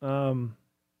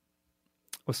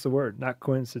what's the word? Not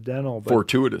coincidental, but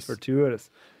fortuitous.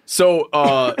 So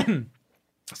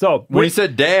when he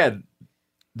said dad,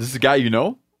 this is a guy you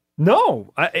know?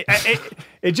 No,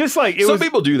 it just like it some was,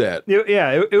 people do that.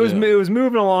 It was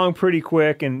moving along pretty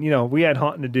quick, and we had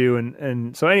hunting to do,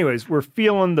 and so anyways, we're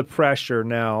feeling the pressure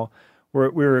now. We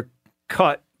were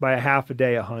cut by a half a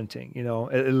day of hunting,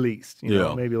 at least, maybe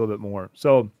a little bit more.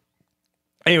 So,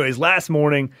 anyways, last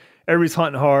morning, everybody's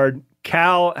hunting hard.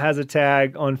 Cal has a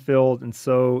tag unfilled, and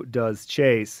so does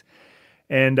Chase,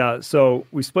 and so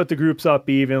we split the groups up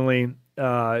evenly.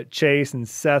 Chase and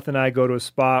Seth and I go to a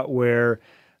spot where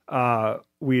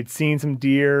we had seen some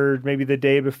deer maybe the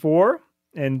day before,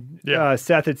 and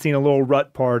Seth had seen a little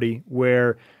rut party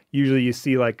where usually you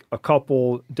see like a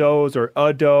couple does or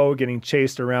a doe getting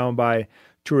chased around by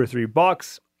 2 or 3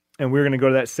 bucks, and we were going to go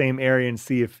to that same area and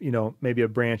see if maybe a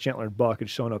branch antlered buck had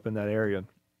shown up in that area.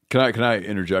 Can I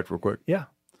interject real quick? Yeah,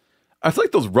 I feel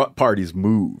like those rut parties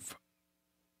move.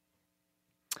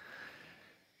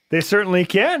 They certainly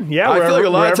can. Yeah, I feel like a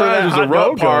lot of times there's a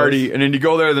rut party, goes. and then you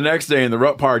go there the next day, and the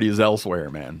rut party is elsewhere,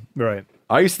 man. Right.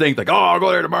 I used to think I'll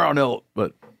go there tomorrow, and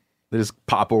but they just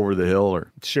pop over the hill,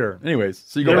 or sure. Anyways,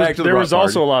 so you go back to the there rut was party.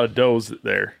 also a lot of does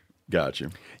there.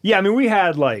 Gotcha. Yeah, I mean we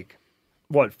had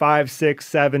 5, 6,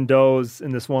 7 does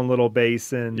in this one little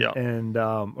basin, and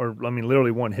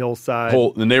literally one hillside.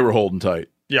 And they were holding tight.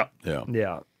 Yeah.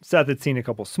 Seth had seen a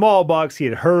couple small bucks. He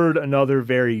had heard another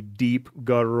very deep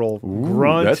guttural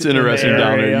grunt. That's interesting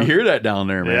down there. You hear that down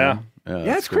there, man.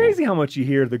 Yeah, it's crazy how much you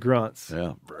hear the grunts.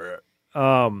 Yeah.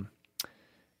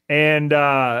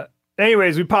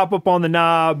 Anyways, we pop up on the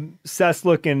knob. Seth's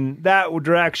looking that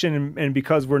direction, and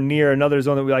because we're near another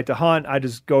zone that we like to hunt, I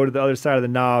just go to the other side of the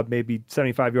knob, maybe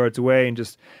 75 yards away, and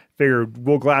just figure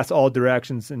we'll glass all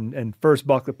directions, and first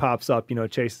buck that pops up,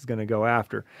 Chase is going to go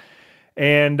after.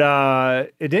 And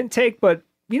it didn't take, but,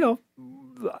 it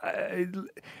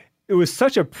was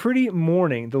such a pretty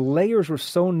morning. The layers were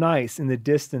so nice in the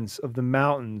distance of the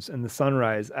mountains and the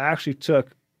sunrise. I actually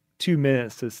took 2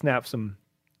 minutes to snap some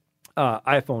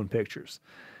iPhone pictures.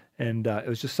 And it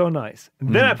was just so nice.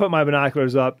 And then I put my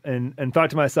binoculars up and thought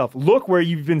to myself, look where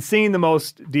you've been seeing the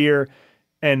most deer.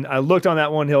 And I looked on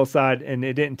that one hillside, and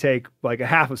it didn't take like a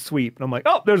half a sweep. And I'm like,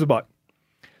 oh, there's a buck.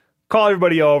 Call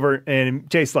everybody over, and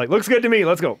Chase is like, looks good to me.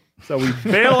 Let's go. So we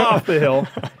bail off the hill,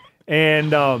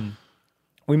 and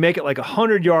we make it like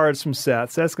 100 yards from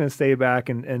Seth. Seth's going to stay back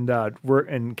and work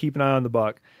and keep an eye on the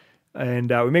buck. And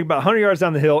we make about 100 yards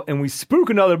down the hill, and we spook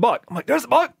another buck. I'm like, there's a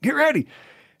buck. Get ready.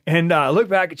 And I look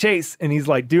back at Chase, and he's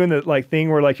like doing the thing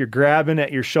where like you're grabbing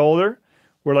at your shoulder,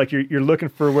 where like you're looking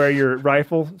for where your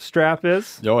rifle strap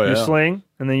is, your sling,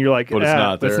 and then you're like, but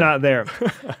it's not there.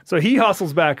 So he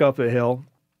hustles back up the hill.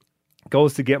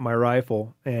 Goes to get my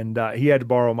rifle, and he had to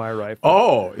borrow my rifle.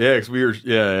 Oh, yeah, because we were,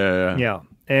 yeah,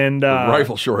 and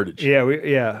rifle shortage. Yeah,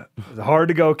 it's hard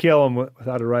to go kill him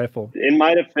without a rifle. In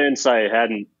my defense, I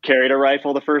hadn't carried a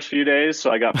rifle the first few days,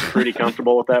 so I got pretty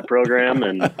comfortable with that program,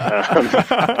 and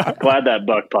glad that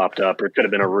buck popped up, or it could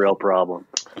have been a real problem.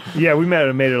 Yeah, we made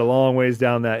it a long ways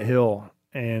down that hill,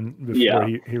 and before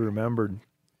he remembered.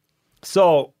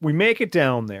 So we make it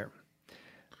down there.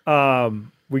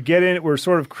 We get in, we're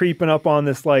sort of creeping up on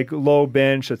this like low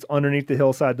bench that's underneath the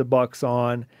hillside the buck's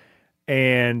on,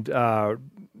 and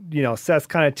Seth's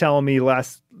kind of telling me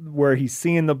where he's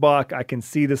seeing the buck. I can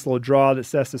see this little draw that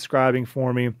Seth's describing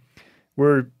for me.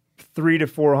 We're 300 to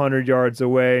 400 yards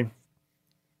away,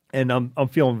 and I'm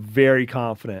feeling very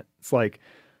confident. It's like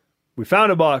we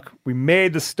found a buck, we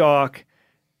made the stalk,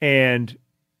 and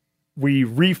we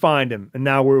refined him, and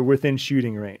now we're within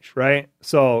shooting range, right?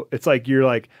 So it's like you're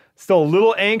like still a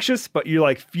little anxious, but you're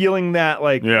like feeling that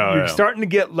like you're starting to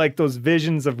get like those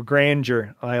visions of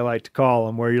grandeur, I like to call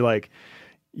them, where you're like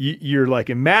you're like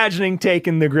imagining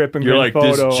taking the grip and you're like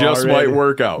photo. This just already. might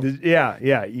work out.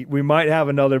 Yeah. We might have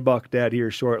another buck dead here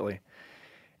shortly,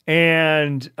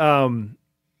 and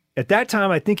at that time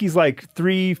I think he's like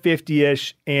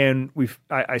 350-ish, and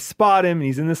I spot him, and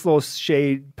he's in this little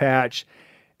shade patch.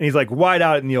 And he's like wide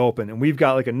out in the open, and we've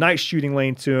got like a nice shooting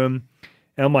lane to him.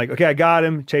 And I'm like, okay, I got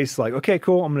him. Chase is like, okay,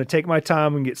 cool. I'm going to take my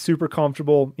time and get super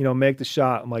comfortable, make the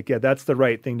shot. I'm like, yeah, that's the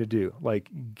right thing to do. Like,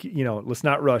 let's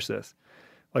not rush this.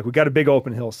 Like, we got a big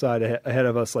open hillside ahead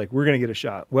of us. Like, we're going to get a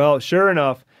shot. Well, sure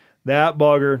enough, that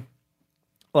bugger,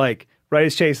 like right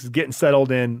as Chase is getting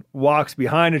settled in, walks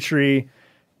behind a tree,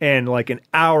 and like an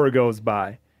hour goes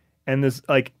by. And this,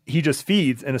 like, he just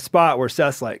feeds in a spot where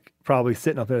Seth's like probably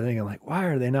sitting up there thinking, like, why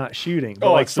are they not shooting?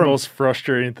 But like, it's the most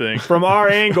frustrating thing. From our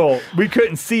angle, we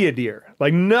couldn't see a deer,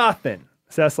 like nothing.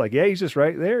 Seth's like, yeah, he's just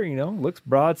right there, looks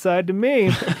broadside to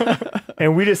me.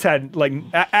 And we just had like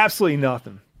absolutely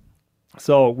nothing.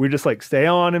 So we're just like, stay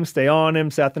on him.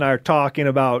 Seth and I are talking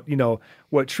about,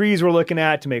 what trees we're looking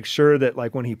at to make sure that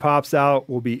like when he pops out,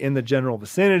 we'll be in the general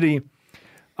vicinity.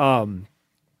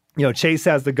 Chase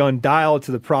has the gun dialed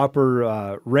to the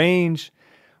proper range.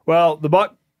 Well, the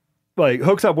buck like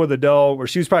hooks up with a doe, or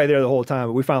she was probably there the whole time,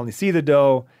 but we finally see the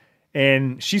doe,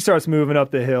 and she starts moving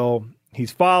up the hill.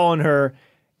 He's following her,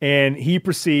 and he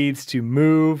proceeds to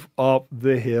move up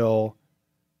the hill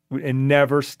and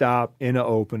never stop in an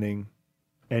opening,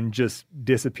 and just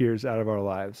disappears out of our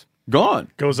lives. Gone.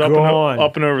 Goes up and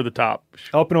over the top.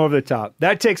 Up and over the top.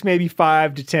 That takes maybe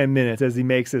 5 to 10 minutes as he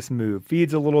makes this move.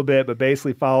 Feeds a little bit, but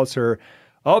basically follows her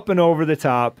up and over the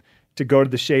top to go to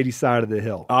the shady side of the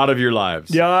hill. Out of your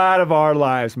lives. Yeah, out of our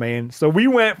lives, man. So we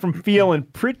went from feeling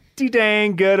pretty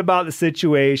dang good about the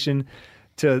situation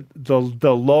to the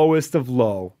lowest of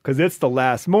low, because it's the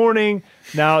last morning.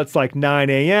 Now it's like 9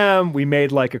 a.m. We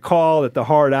made like a call that the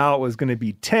hard out was going to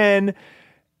be 10,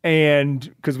 and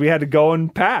because we had to go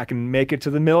and pack and make it to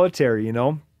the military,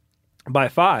 by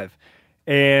 5.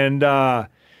 And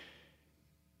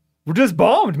we're just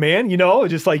bummed, man.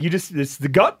 Just like it's the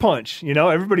gut punch.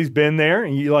 Everybody's been there,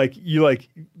 and you like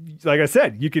I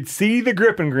said, you could see the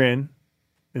grip and grin,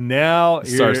 and now it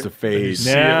starts to fade.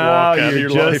 Now you're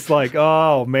just like,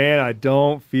 oh man, I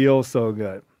don't feel so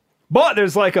good. But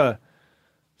there's like a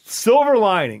silver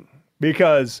lining,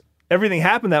 because everything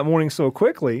happened that morning so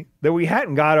quickly that we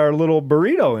hadn't got our little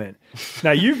burrito in.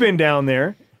 Now you've been down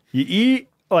there. You eat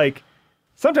like.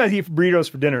 Sometimes you eat burritos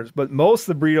for dinners, but most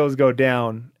of the burritos go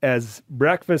down as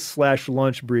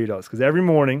breakfast/lunch burritos. Because every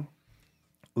morning,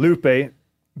 Lupe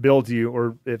builds you,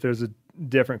 or if there's a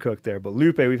different cook there, but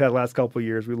Lupe, we've had the last couple of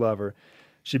years, we love her.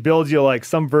 She builds you like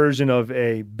some version of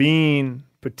a bean,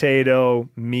 potato,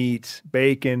 meat,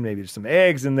 bacon, maybe there's some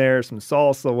eggs in there, some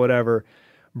salsa, whatever,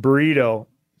 burrito,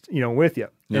 with you.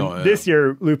 This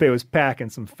year, Lupe was packing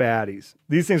some fatties.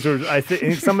 These things were, I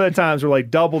think, some of the times were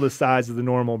like double the size of the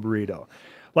normal burrito.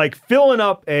 Like filling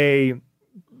up a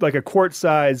quart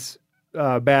size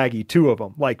baggie, 2 of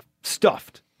them, like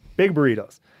stuffed, big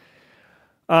burritos.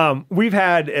 We've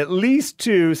had at least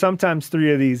 2, sometimes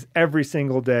 3 of these every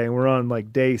single day, and we're on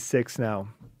like day 6 now.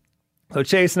 So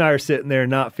Chase and I are sitting there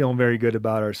not feeling very good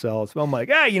about ourselves. But I'm like,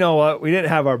 you know what? We didn't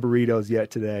have our burritos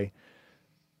yet today.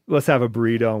 Let's have a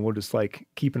burrito, and we'll just like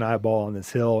keep an eyeball on this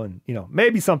hill, and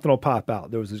maybe something will pop out.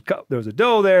 There was a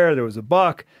doe there. There was a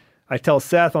buck. I tell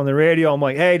Seth on the radio, I'm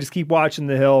like, hey, just keep watching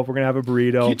the hill. We're gonna have a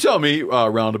burrito. Can you tell me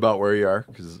roundabout where you are?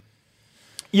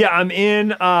 Yeah, I'm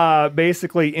in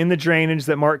basically in the drainage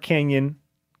that Mark Kenyon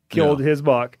killed his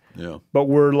buck. Yeah, but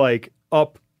we're like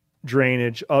up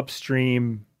drainage,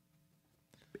 upstream,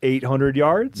 800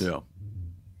 yards. Yeah,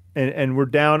 and we're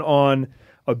down on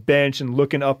a bench and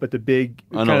looking up at the big,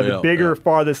 bigger,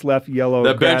 farthest left yellow.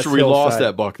 That bench where we hillside. lost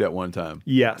that buck that one time.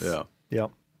 Yes. Yeah.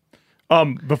 Yep.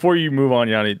 Before you move on,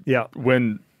 Yanni. Yeah.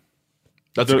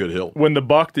 That's a good hill. When the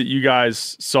buck that you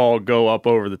guys saw go up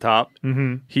over the top,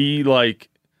 he like,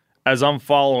 as I'm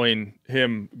following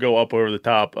him go up over the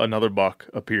top, another buck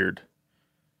appeared.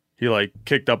 He like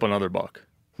kicked up another buck.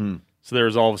 So there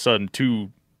was all of a sudden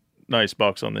 2 nice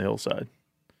bucks on the hillside.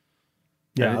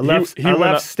 Yeah, I left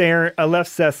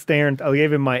Seth staring. I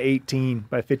gave him my 18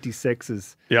 by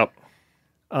 56s. Yep.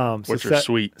 Which are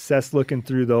sweet. Seth's looking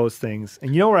through those things.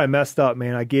 And you know where I messed up,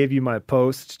 man? I gave you my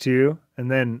post too, and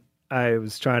then I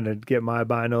was trying to get my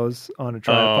binos on a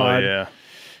tripod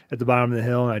at the bottom of the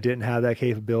hill, and I didn't have that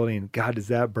capability. And God, does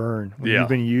that burn? When you've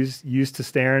been used to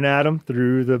staring at them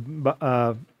through the,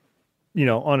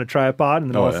 on a tripod,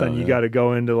 and then all of a sudden you got to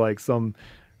go into like some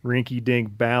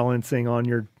rinky-dink balancing on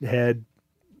your head,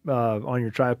 on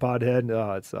your tripod head.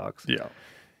 Oh, it sucks. Yeah.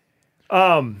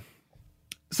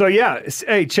 So yeah,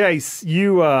 hey Chase,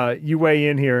 you weigh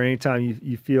in here anytime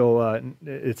you feel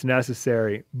it's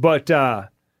necessary. But so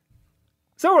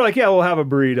we're like, yeah, we'll have a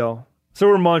burrito. So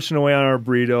we're munching away on our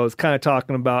burritos, kind of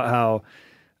talking about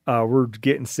how we're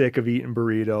getting sick of eating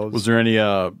burritos. Was there any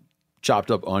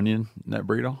chopped up onion in that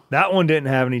burrito? That one didn't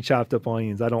have any chopped up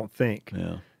onions, I don't think.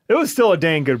 Yeah, it was still a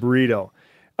dang good burrito.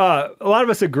 A lot of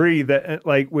us agree that,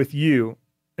 like with you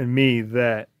and me,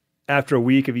 that after a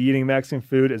week of eating Mexican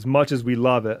food, as much as we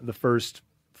love it, the first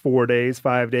 4 days,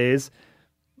 5 days,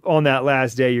 on that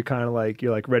last day, you're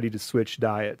ready to switch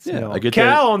diets. Yeah, you know? I get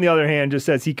Cal, that. on the other hand, just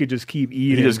says he could just keep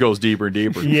eating. He just goes deeper and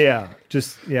deeper. Yeah.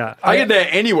 I get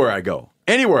that anywhere I go.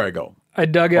 I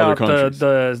dug out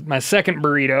my second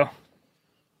burrito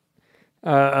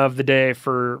of the day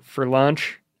for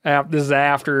lunch. This is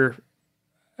after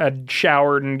I'd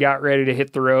showered and got ready to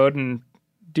hit the road and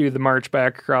do the march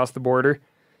back across the border.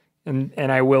 And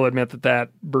I will admit that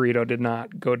burrito did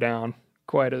not go down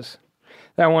quite as...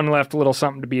 That one left a little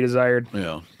something to be desired.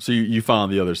 Yeah. So you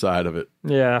found the other side of it.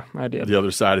 Yeah, I did. The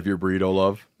other side of your burrito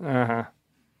love. Uh-huh.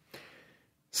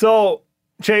 So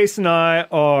Chase and I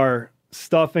are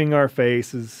stuffing our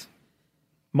faces,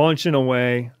 munching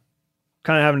away,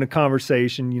 kind of having a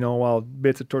conversation, while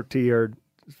bits of tortilla are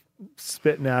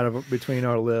spitting out of between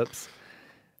our lips.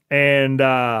 And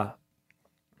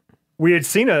we had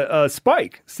seen a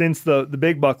spike since the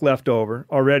big buck left over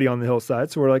already on the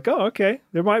hillside. So we're like, oh, okay,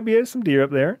 there might be some deer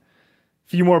up there. A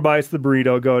few more bites of the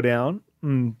burrito go down.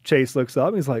 And Chase looks up.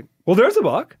 And he's like, well, there's a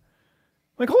buck.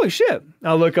 I'm like, holy shit.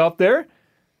 I look up there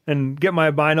and get my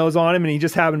binos on him. And he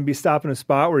just happened to be stopping a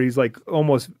spot where he's like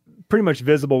almost pretty much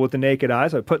visible with the naked eye.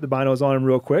 So I put the binos on him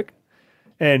real quick.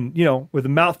 And, with a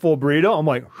mouthful of burrito, I'm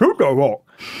like, shoot that buck.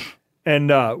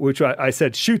 And which I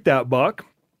said, shoot that buck.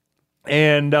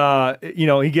 And,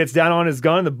 he gets down on his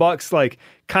gun. The buck's like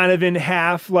kind of in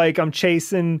half, like I'm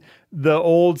chasing the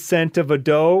old scent of a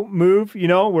doe move,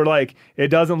 where like it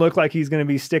doesn't look like he's going to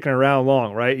be sticking around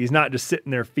long, right? He's not just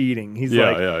sitting there feeding. He's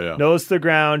nose to the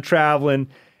ground, traveling.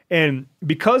 And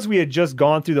because we had just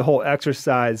gone through the whole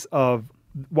exercise of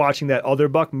watching that other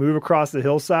buck move across the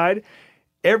hillside,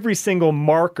 every single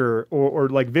marker or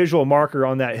like visual marker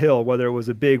on that hill, whether it was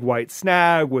a big white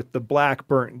snag with the black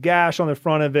burnt gash on the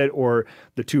front of it, or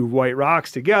the two white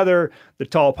rocks together, the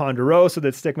tall ponderosa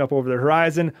that's sticking up over the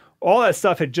horizon, all that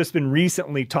stuff had just been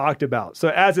recently talked about. So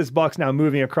as this buck's now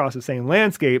moving across the same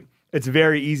landscape, it's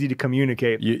very easy to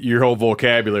communicate. Your whole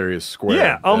vocabulary is square.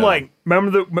 Yeah, I'm like,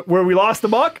 remember where we lost the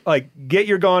buck? Like, get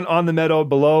your gun on the meadow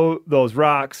below those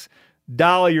rocks,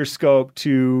 dial your scope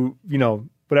to,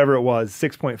 whatever it was,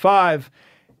 6.5,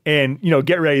 and,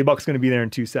 get ready. The buck's going to be there in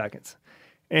 2 seconds.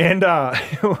 And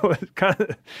kind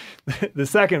of the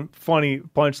second funny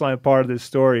punchline part of this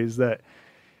story is that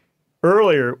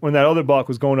earlier when that other buck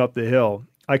was going up the hill,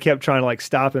 I kept trying to like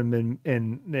stop him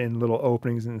in little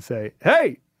openings and say,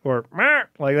 hey, or meh,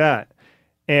 like that.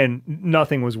 And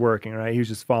nothing was working, right? He was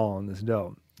just following this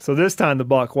doe. So this time the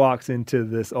buck walks into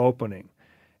this opening,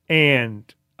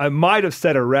 and I might have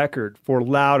set a record for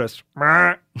loudest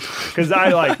because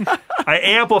I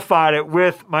amplified it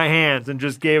with my hands and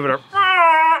just gave it a,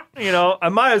 I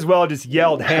might as well just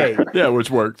yelled, hey. Yeah, which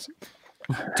works.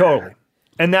 Totally.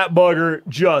 And that bugger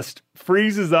just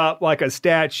freezes up like a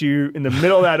statue in the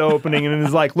middle of that opening and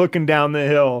is like looking down the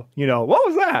hill, what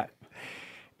was that?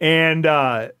 And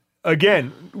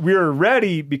again, we were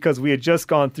ready because we had just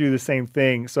gone through the same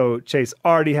thing. So Chase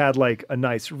already had like a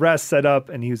nice rest set up,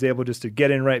 and he was able just to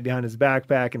get in right behind his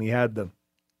backpack, and he had the,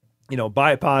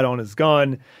 bipod on his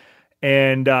gun,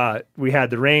 and we had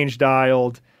the range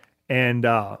dialed, and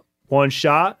one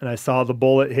shot, and I saw the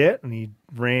bullet hit, and he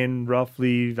ran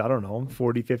roughly,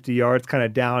 40, 50 yards, kind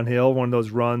of downhill, one of those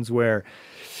runs where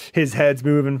his head's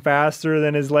moving faster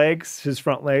than his legs, his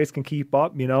front legs can keep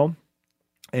up,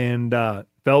 and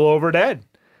fell over dead.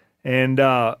 And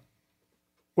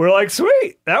we're like,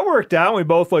 sweet, that worked out. We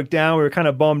both looked down. We were kind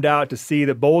of bummed out to see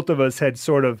that both of us had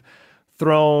sort of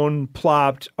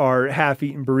plopped our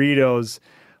half-eaten burritos.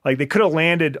 Like they could have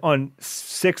landed on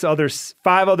 5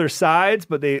 other sides,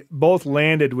 but they both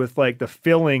landed with like the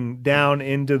filling down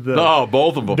into the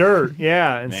both of them dirt.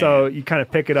 Yeah. And so you kind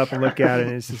of pick it up and look at it,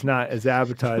 and it's just not as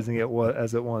appetizing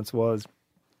as it once was.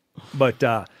 But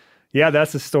yeah,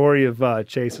 that's the story of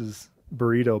Chase's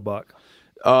Burrito Buck.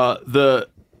 The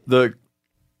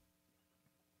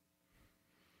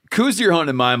coos deer hunt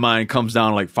in my mind comes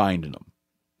down to like finding them.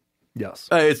 Yes.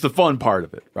 It's the fun part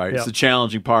of it, right? Yep. It's the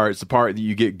challenging part. It's the part that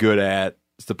you get good at.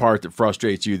 It's the part that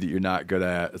frustrates you that you're not good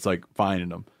at. It's like finding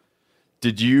them.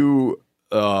 Did you,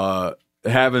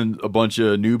 having a bunch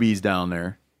of newbies down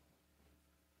there,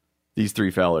 these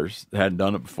three fellers that hadn't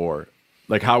done it before,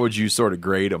 like how would you sort of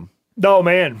grade them? Oh,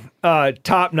 man.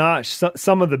 Top notch.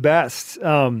 Some of the best.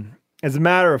 As a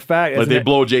matter of fact. Like they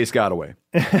blow Jay Scott away.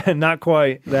 Not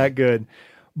quite that good.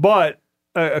 But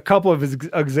a couple of his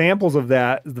examples of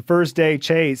that, the first day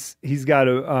Chase, he's got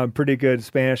a pretty good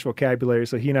Spanish vocabulary.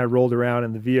 So he and I rolled around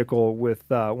in the vehicle with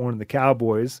one of the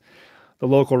cowboys, the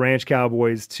local ranch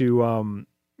cowboys, to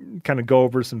kind of go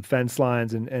over some fence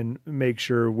lines and make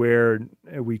sure where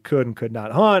we could and could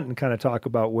not hunt, and kind of talk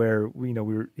about where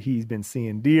he's been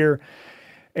seeing deer.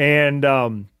 And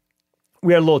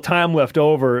we had a little time left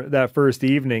over that first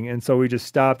evening, and so we just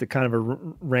stopped at kind of a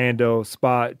rando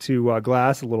spot to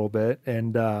glass a little bit,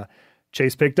 and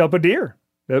Chase picked up a deer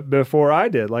before I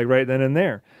did, like right then and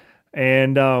there.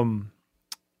 And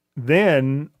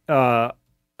then I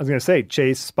was going to say,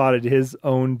 Chase spotted his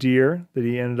own deer that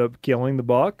he ended up killing, the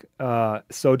buck.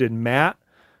 So did Matt,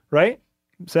 right?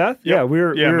 Seth? Yep. Yeah, we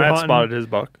were Matt hunting. spotted his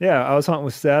buck. Yeah, I was hunting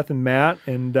with Seth and Matt,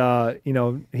 and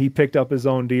he picked up his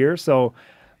own deer. So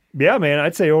yeah, man,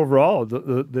 I'd say overall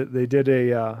they did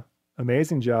a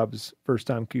amazing job as first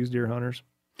time coos deer hunters.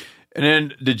 And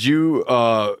then did you?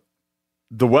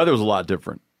 The weather was a lot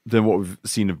different than what we've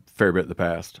seen a fair bit in the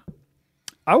past.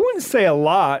 I wouldn't say a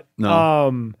lot.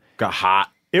 No, got hot.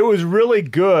 It was really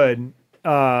good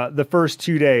the first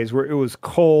 2 days where it was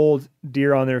cold,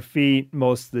 deer on their feet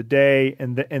most of the day,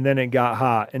 and then it got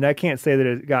hot. And I can't say that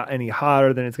it got any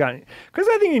hotter than it's gotten, because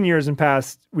I think in years in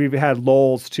past we've had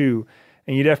lulls too.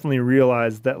 And you definitely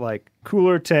realize that like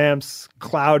cooler temps,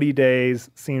 cloudy days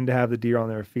seem to have the deer on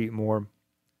their feet more,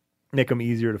 make them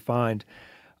easier to find.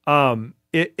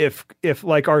 If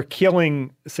like our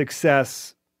killing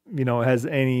success, has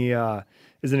any,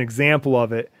 is an example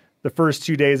of it, the first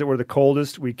 2 days that were the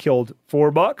coldest, we killed 4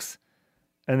 bucks,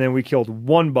 and then we killed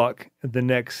 1 buck the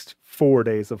next 4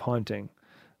 days of hunting,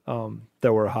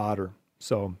 that were hotter.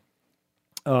 So,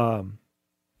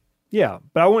 yeah,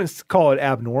 but I wouldn't call it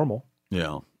abnormal.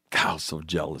 Yeah. God, I was so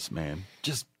jealous, man.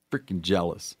 Just freaking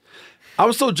jealous. I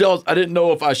was so jealous. I didn't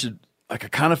know if I should, like, I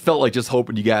kind of felt like just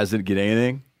hoping you guys didn't get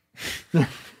anything.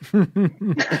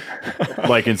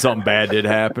 Like, and something bad did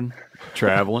happen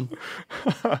traveling.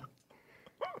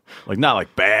 Like, not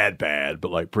like bad,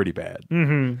 but like pretty bad.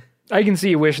 Mm-hmm. I can see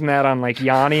you wishing that on like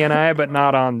Yanni and I, but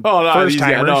not on first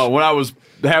timers. No, when I was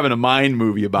having a mind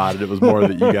movie about it, it was more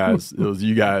that you guys, it was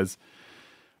you guys.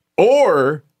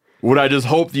 Or would I just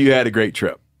hope that you had a great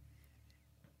trip?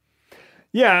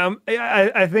 Yeah,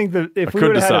 I think that if we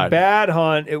would have had a bad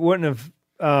hunt, it wouldn't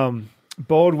have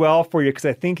bode well for you, because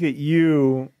I think that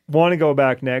you want to go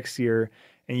back next year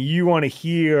and you want to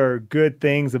hear good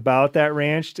things about that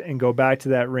ranch and go back to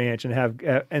that ranch and have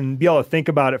and be able to think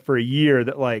about it for a year,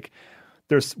 that like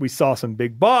we saw some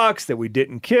big bucks that we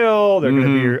didn't kill. They're going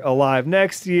to be alive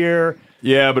next year.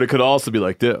 Yeah, but it could also be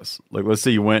like this. Like, let's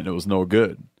say you went and it was no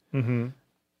good. Mm-hmm.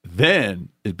 Then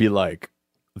it'd be like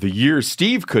the year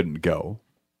Steve couldn't go,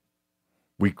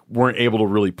 we weren't able to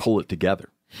really pull it together.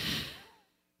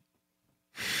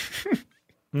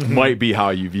 Might be how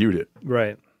you viewed it.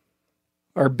 Right.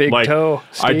 Our big like, toe,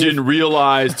 Steve. I didn't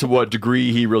realize to what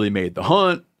degree he really made the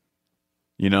hunt,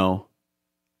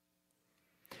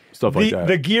 stuff like that.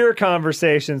 The gear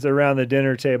conversations around the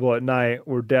dinner table at night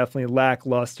were definitely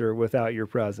lackluster without your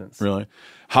presence. Really?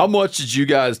 How much did you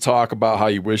guys talk about how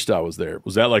you wished I was there?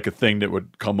 Was that like a thing that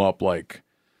would come up like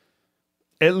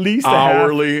at least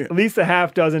hourly? At least a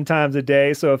half dozen times a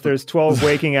day. So if there's 12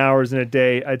 waking hours in a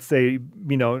day, I'd say,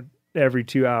 every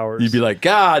 2 hours. You'd be like,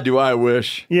 God, do I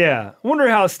wish. Yeah. Wonder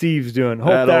how Steve's doing.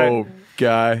 Hope that old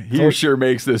guy. He sure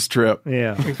makes this trip.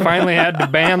 Yeah. We finally had to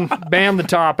ban the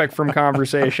topic from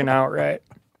conversation outright.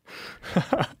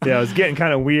 Yeah, it was getting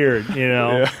kind of weird,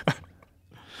 Yeah.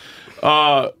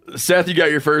 Seth, you got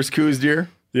your first coos deer?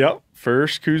 Yep.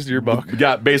 First coos deer buck. You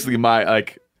got basically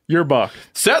your buck.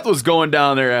 Seth was going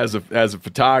down there as a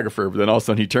photographer, but then all of a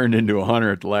sudden he turned into a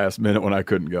hunter at the last minute when I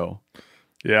couldn't go.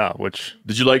 Yeah, which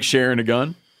did you like sharing a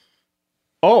gun?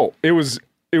 Oh, it was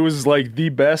like the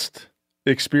best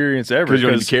experience ever. Because you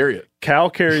don't need to carry it.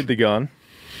 Cal carried the gun.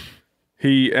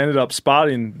 He ended up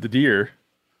spotting the deer,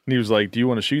 and he was like, "Do you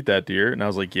want to shoot that deer?" And I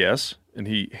was like, "Yes." And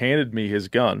he handed me his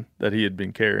gun that he had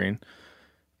been carrying.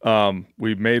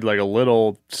 We made like a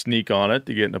little sneak on it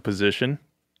to get in a position,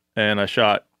 and I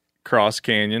shot Cross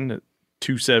Canyon at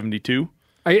 272.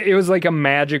 It was like a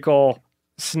magical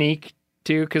sneak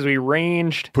too, because we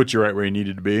ranged. Put you right where you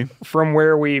needed to be from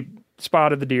where we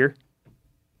spotted the deer,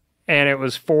 and it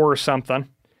was 4 something,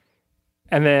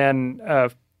 and then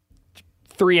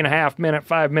 3.5 minute,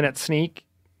 5 minute sneak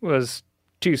was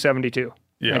 272.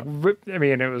 Yeah, I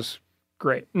mean, it was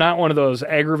great. Not one of those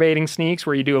aggravating sneaks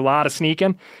where you do a lot of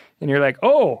sneaking and you're like,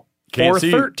 oh,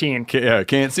 413.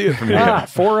 Can't see it from here.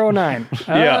 409.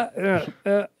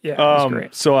 Yeah, it was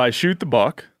great. So I shoot the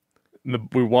buck.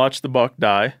 We watch the buck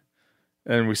die,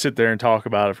 and we sit there and talk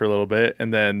about it for a little bit,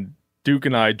 and then Duke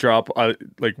and I drop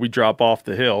off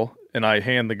the hill, and I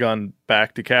hand the gun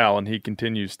back to Cal, and he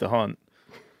continues to hunt.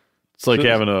 It's like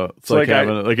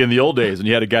like in the old days when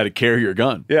you had a guy to carry your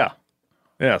gun. Yeah.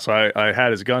 Yeah. So I had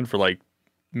his gun for like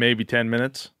maybe 10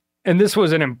 minutes. And this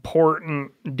was an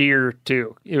important deer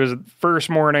too. It was first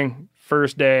morning,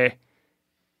 first day.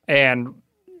 And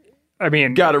I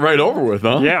mean, got it right over with,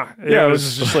 huh? Yeah. Yeah. It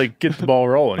was just like, get the ball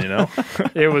rolling,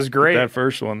 It was great. That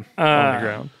first one on the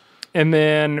ground. And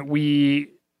then we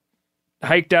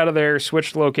hiked out of there,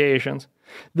 switched locations.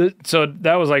 So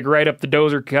that was like right up the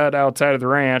dozer cut outside of the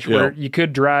ranch where you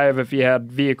could drive if you had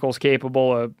vehicles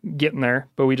capable of getting there,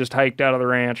 but we just hiked out of the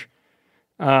ranch,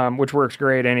 which works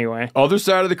great anyway. Other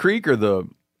side of the creek or the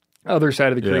other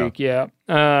side of the creek? Yeah.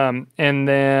 And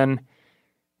then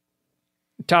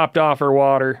topped off our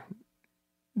water,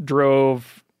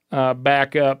 drove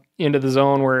back up into the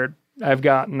zone where I've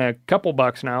gotten a couple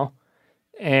bucks now,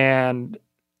 and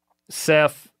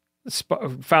Seth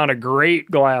found a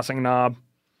great glassing knob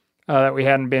that we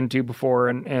hadn't been to before,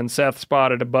 and Seth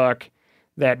spotted a buck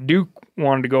that Duke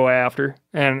wanted to go after,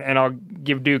 and I'll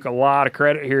give Duke a lot of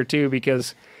credit here too,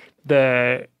 because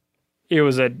it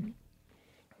was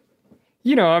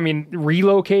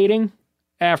relocating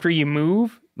after you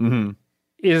move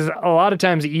is a lot of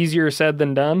times easier said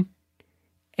than done,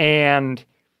 and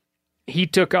he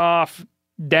took off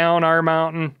down our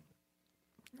mountain,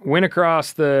 went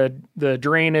across the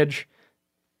drainage,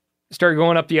 started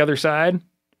going up the other side,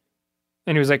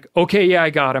 and he was like, okay, yeah,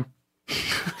 I got him.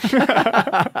 It's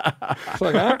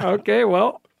like, okay,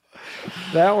 well,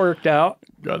 that worked out.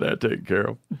 Got that taken care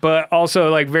of. But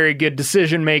also like very good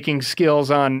decision-making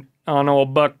skills on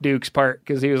old Buck Duke's part,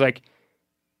 because he was like,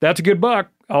 that's a good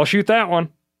buck. I'll shoot that one.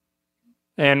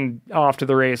 And off to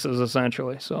the races,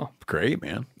 essentially. So great,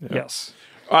 man. Yeah. Yes.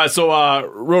 All right, so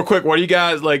real quick, what do you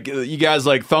guys like? You guys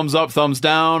like thumbs up, thumbs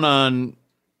down on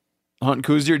hunting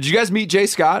Coues deer? Did you guys meet Jay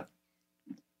Scott?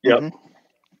 Yep. Mm-hmm.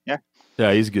 Yeah.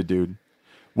 Yeah, he's a good dude.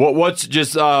 What's you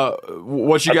guys? Thought it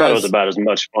was about as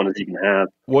much fun as you can have.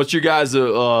 What's your guys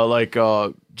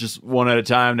just one at a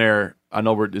time there? I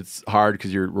know it's hard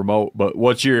because you're remote, but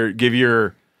give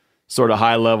your sort of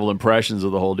high level impressions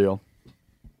of the whole deal?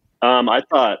 I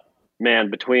thought, man,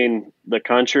 between the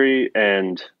country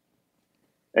and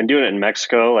doing it in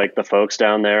Mexico, like the folks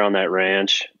down there on that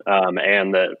ranch,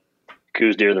 and the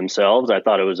Coues deer themselves, I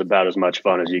thought it was about as much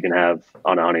fun as you can have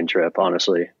on a hunting trip.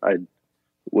 Honestly, I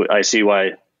see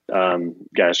why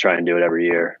guys try and do it every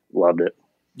year. Loved it.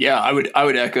 Yeah, I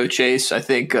would echo Chase. I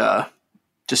think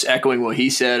just echoing what he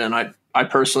said, and I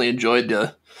personally enjoyed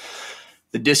the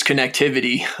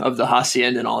disconnectivity of the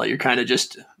hacienda and all that. You're kind of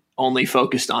just only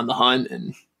focused on the hunt,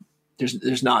 and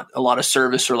there's not a lot of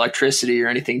service or electricity or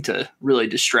anything to really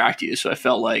distract you. So I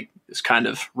felt like it's kind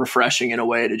of refreshing in a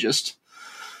way to just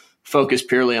focus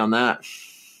purely on that.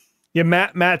 Yeah,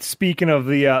 Matt. Speaking of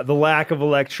the lack of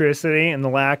electricity and the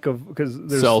lack of, because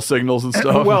there's cell signals and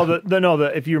stuff. Well,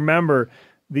 if you remember,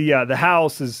 the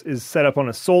house is set up on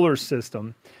a solar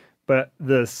system, but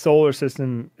the solar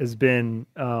system has been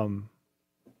down.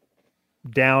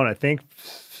 I think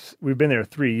we've been there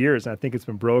 3 years, and I think it's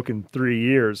been broken 3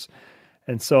 years.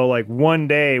 And so, like, one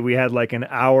day we had like an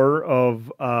hour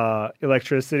of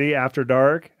electricity after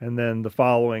dark, and then the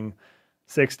following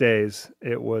 6 days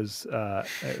it was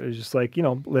just like,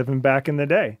 living back in the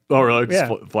day. Oh, really?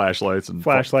 Just flashlights and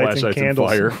candles and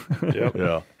fire. Yep.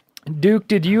 Yeah. Duke,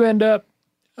 did you end up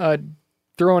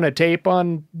throwing a tape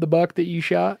on the buck that you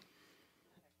shot?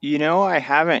 I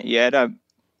haven't yet.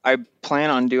 I plan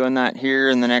on doing that here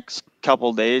in the next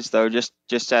couple days, though,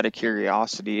 just out of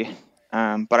curiosity.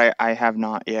 But I have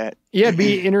not yet. Yeah, it'd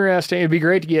be interesting. It'd be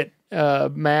great to get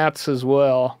Matt's as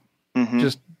well,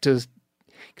 just because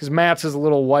Matt's is a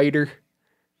little whiter.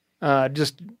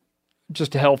 Just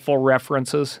helpful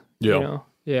references. Yeah,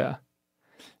 yeah.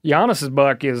 Giannis's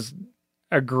buck is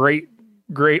a great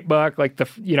buck. Like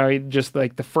just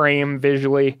like the frame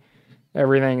visually,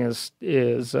 everything is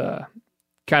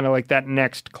kind of like that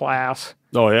next class.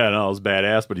 Oh yeah, no, it was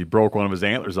badass. But he broke one of his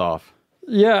antlers off.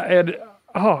 Yeah, and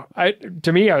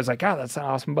To me, I was like, oh, that's an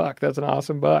awesome buck. That's an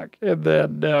awesome buck. And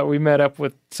then we met up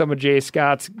with some of Jay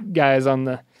Scott's guys on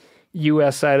the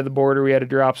U.S. side of the border. We had to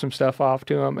drop some stuff off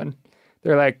to them, and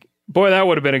they're like, boy, that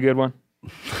would have been a good one.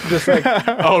 Just like,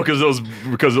 because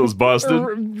it was busted.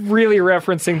 Really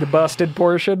referencing the busted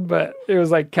portion, but it was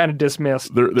like kind of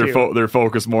dismissed. They're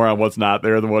focused more on what's not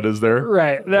there than what is there.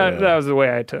 Right. That was the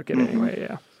way I took it anyway.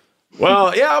 Yeah.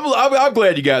 Well, yeah, I'm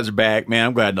glad you guys are back, man.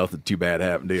 I'm glad nothing too bad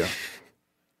happened to you.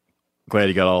 Glad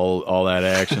you got all that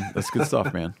action. That's good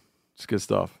stuff, man. It's good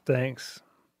stuff. Thanks.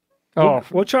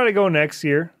 We'll try to go next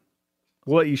year.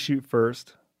 We'll let you shoot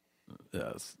first.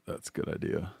 Yes, that's a good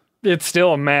idea. It's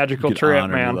still a magical trip,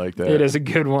 man. Like that. It is a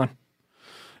good one.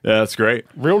 Yeah, that's great.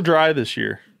 Real dry this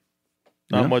year.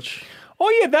 Not much. Oh,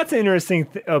 yeah, that's an interesting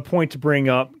point to bring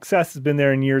up. Seth has been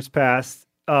there in years past.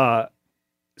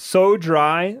 So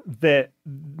dry that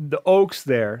the oaks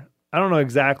there, I don't know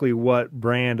exactly what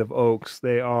brand of oaks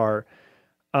they are,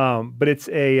 but it's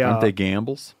a... Aren't they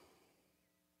gambles?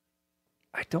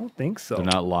 I don't think so. They're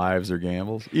not lives or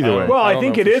gambles? Either way. Well, I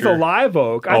think it is a live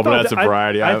oak. But that's a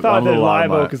variety. I thought that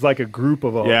live oak is like a group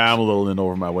of oaks. Yeah, I'm a little in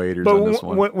over my waders on this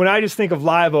one. When I just think of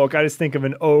live oak, I just think of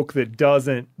an oak that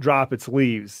doesn't drop its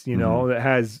leaves, that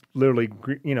has literally,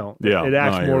 it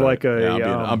acts more like a...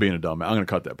 Yeah, I'm being a dumb man. I'm going to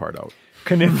cut that part out.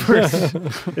 Coniferous.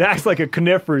 It acts like a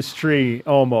coniferous tree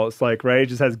almost, right? It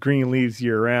just has green leaves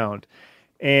year round.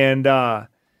 And I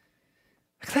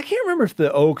can't remember if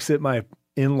the oaks at my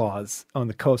in-laws on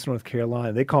the coast of North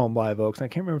Carolina, they call them live oaks, and I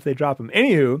can't remember if they drop them.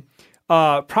 Anywho,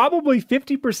 probably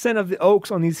 50% of the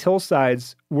oaks on these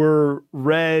hillsides were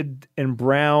red and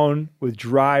brown with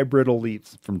dry, brittle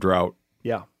leaves. From drought.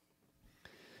 Yeah.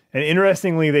 And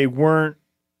interestingly, they weren't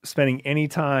spending any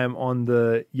time on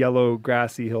the yellow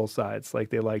grassy hillsides like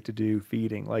they like to do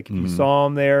feeding. Like if you saw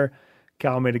them there,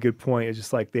 Cal made a good point. It's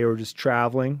just like they were just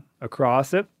traveling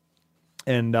across it.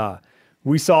 And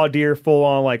we saw deer full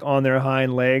on, like on their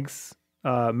hind legs.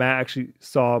 Matt actually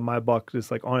saw my buck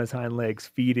just like on his hind legs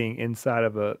feeding inside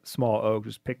of a small oak,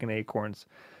 just picking acorns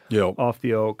off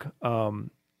the oak.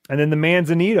 And then the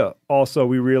manzanita also,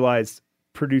 we realized,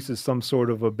 produces some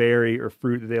sort of a berry or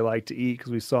fruit that they like to eat,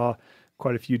 because we saw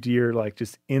quite a few deer like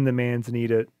just in the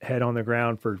manzanita, head on the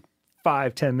ground for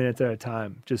 5-10 minutes at a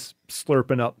time, just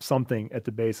slurping up something at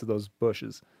the base of those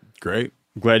bushes. Great.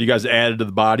 I'm glad you guys added to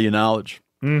the body of knowledge.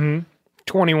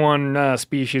 21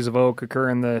 species of oak occur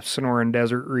in the Sonoran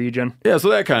Desert region. Yeah, so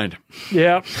that kind.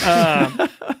 Yeah.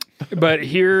 But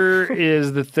here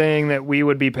is the thing that we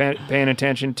would be paying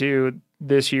attention to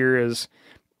this year is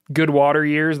good water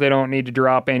years. They don't need to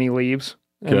drop any leaves,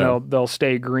 and they'll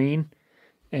stay green.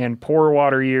 And poor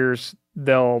water years,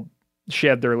 they'll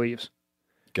shed their leaves.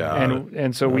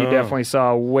 And so we definitely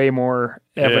saw way more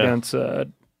evidence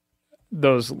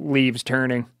those leaves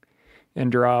turning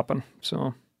and dropping.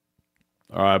 So,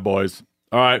 all right, boys.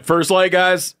 All right, first light,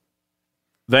 guys.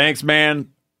 Thanks, man.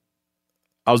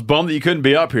 I was bummed that you couldn't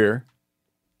be up here.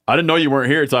 I didn't know you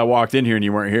weren't here until I walked in here and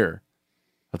you weren't here.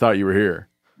 I thought you were here.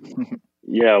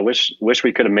 Yeah, wish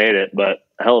we could have made it, but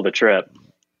hell of a trip.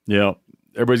 Yeah.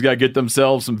 Everybody's got to get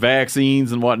themselves some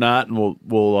vaccines and whatnot, and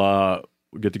we'll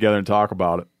get together and talk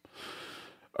about it.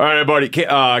 All right, everybody.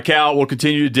 Cal, we'll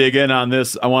continue to dig in on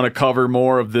this. I want to cover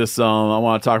more of this. I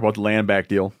want to talk about the land back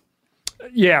deal.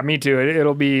 Yeah, me too.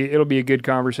 It'll be a good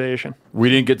conversation. We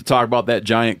didn't get to talk about that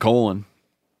giant colon.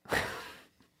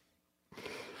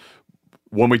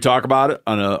 When we talk about it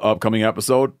on an upcoming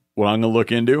episode, what I'm going to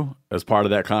look into as part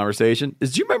of that conversation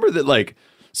is, do you remember that, like,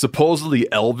 supposedly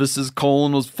Elvis's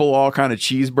colon was full of all kind of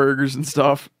cheeseburgers and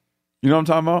stuff? You know what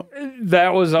I'm talking about?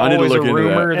 That was always a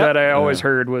rumor that I always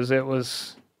heard it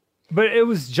was. But it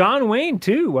was John Wayne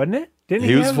too, wasn't it? Didn't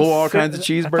he was full of all kinds of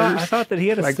cheeseburgers? I thought that he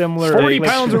had a similar 40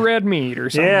 pounds of red meat or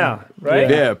something. Yeah, right.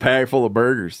 Yeah, a pack full of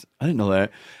burgers. I didn't know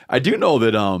that. I do know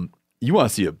that you want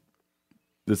to see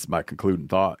this is my concluding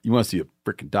thought. You want to see a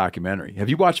freaking documentary. Have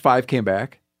you watched 5 Came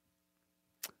Back?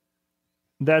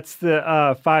 That's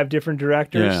the 5 different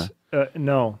directors. Yeah.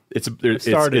 No, it's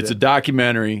a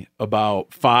documentary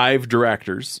about 5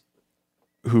 directors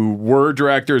who were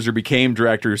directors or became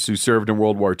directors who served in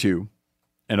World War II,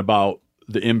 and about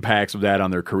the impacts of that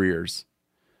on their careers.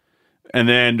 And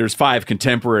then there's 5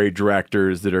 contemporary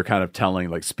directors that are kind of telling,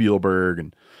 like Spielberg,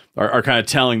 and are kind of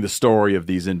telling the story of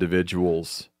these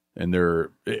individuals. And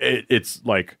it's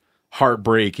like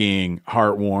heartbreaking,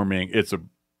 heartwarming. It's a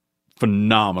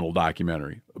phenomenal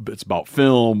documentary. It's about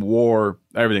film, war,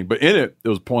 everything. But in it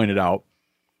was pointed out,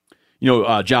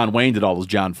 John Wayne did all those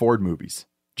John Ford movies.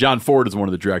 John Ford is one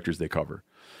of the directors they cover.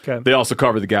 Okay. They also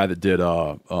cover the guy that did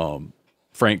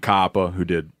Frank Capra, who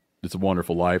did It's a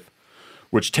Wonderful Life.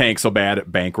 which tanked so bad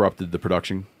it bankrupted the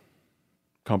production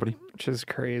company. Which is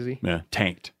crazy. Yeah,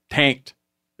 tanked.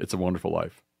 It's a Wonderful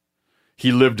Life.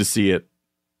 He lived to see it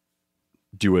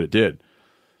do what it did.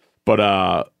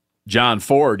 But John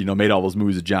Ford, made all those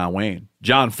movies with John Wayne.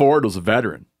 John Ford was a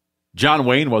veteran. John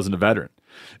Wayne wasn't a veteran.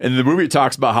 And the movie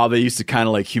talks about how they used to kind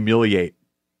of like humiliate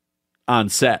on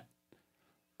set.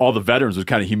 All the veterans would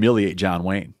kind of humiliate John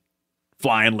Wayne.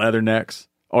 Flying leathernecks,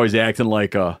 always acting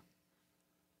like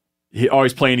he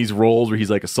always playing these roles where he's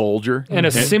like a soldier. And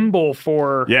a symbol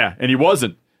for... Yeah, and he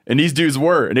wasn't. And these dudes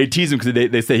were. And they tease him because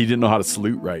they say he didn't know how to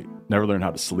salute right. Never learned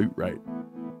how to salute right.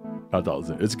 I thought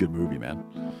it's a good movie, man.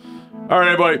 All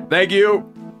right, everybody. Thank you.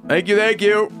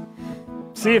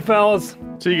 See you, fellas.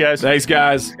 See you guys. Thanks,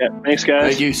 guys. Yeah, thanks, guys.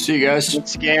 Thank you. See you guys.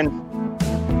 Thanks again.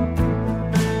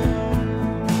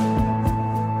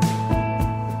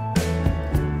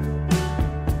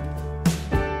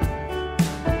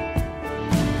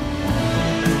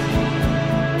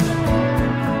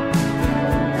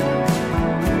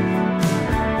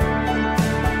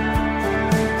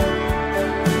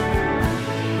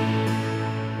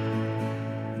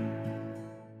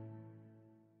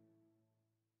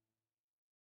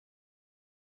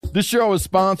 This show is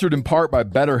sponsored in part by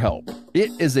BetterHelp. It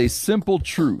is a simple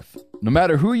truth. No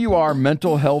matter who you are,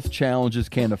 mental health challenges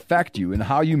can affect you, and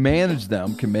how you manage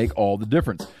them can make all the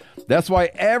difference. That's why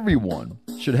everyone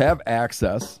should have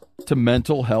access to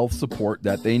mental health support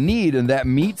that they need, and that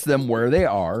meets them where they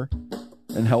are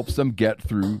and helps them get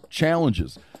through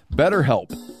challenges.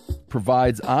 BetterHelp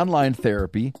provides online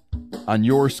therapy on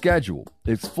your schedule.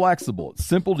 It's flexible, it's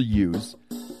simple to use.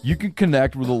 You can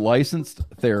connect with a licensed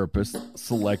therapist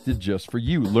selected just for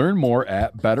you. Learn more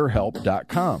at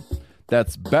BetterHelp.com.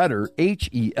 That's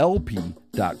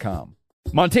BetterHelp.com.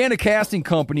 Montana Casting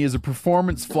Company is a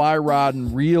performance fly rod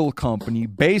and reel company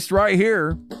based right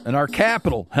here in our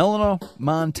capital, Helena,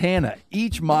 Montana.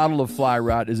 Each model of fly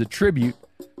rod is a tribute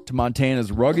to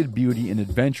Montana's rugged beauty and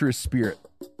adventurous spirit.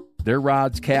 Their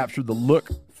rods capture the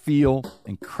look, feel,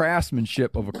 and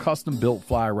craftsmanship of a custom-built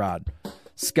fly rod.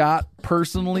 Scott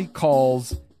personally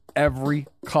calls every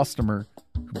customer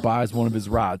who buys one of his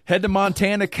rods. Head to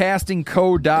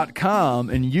MontanaCastingCo.com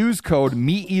and use code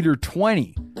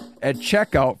MeatEater20 at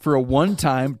checkout for a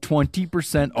one-time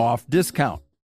 20% off discount.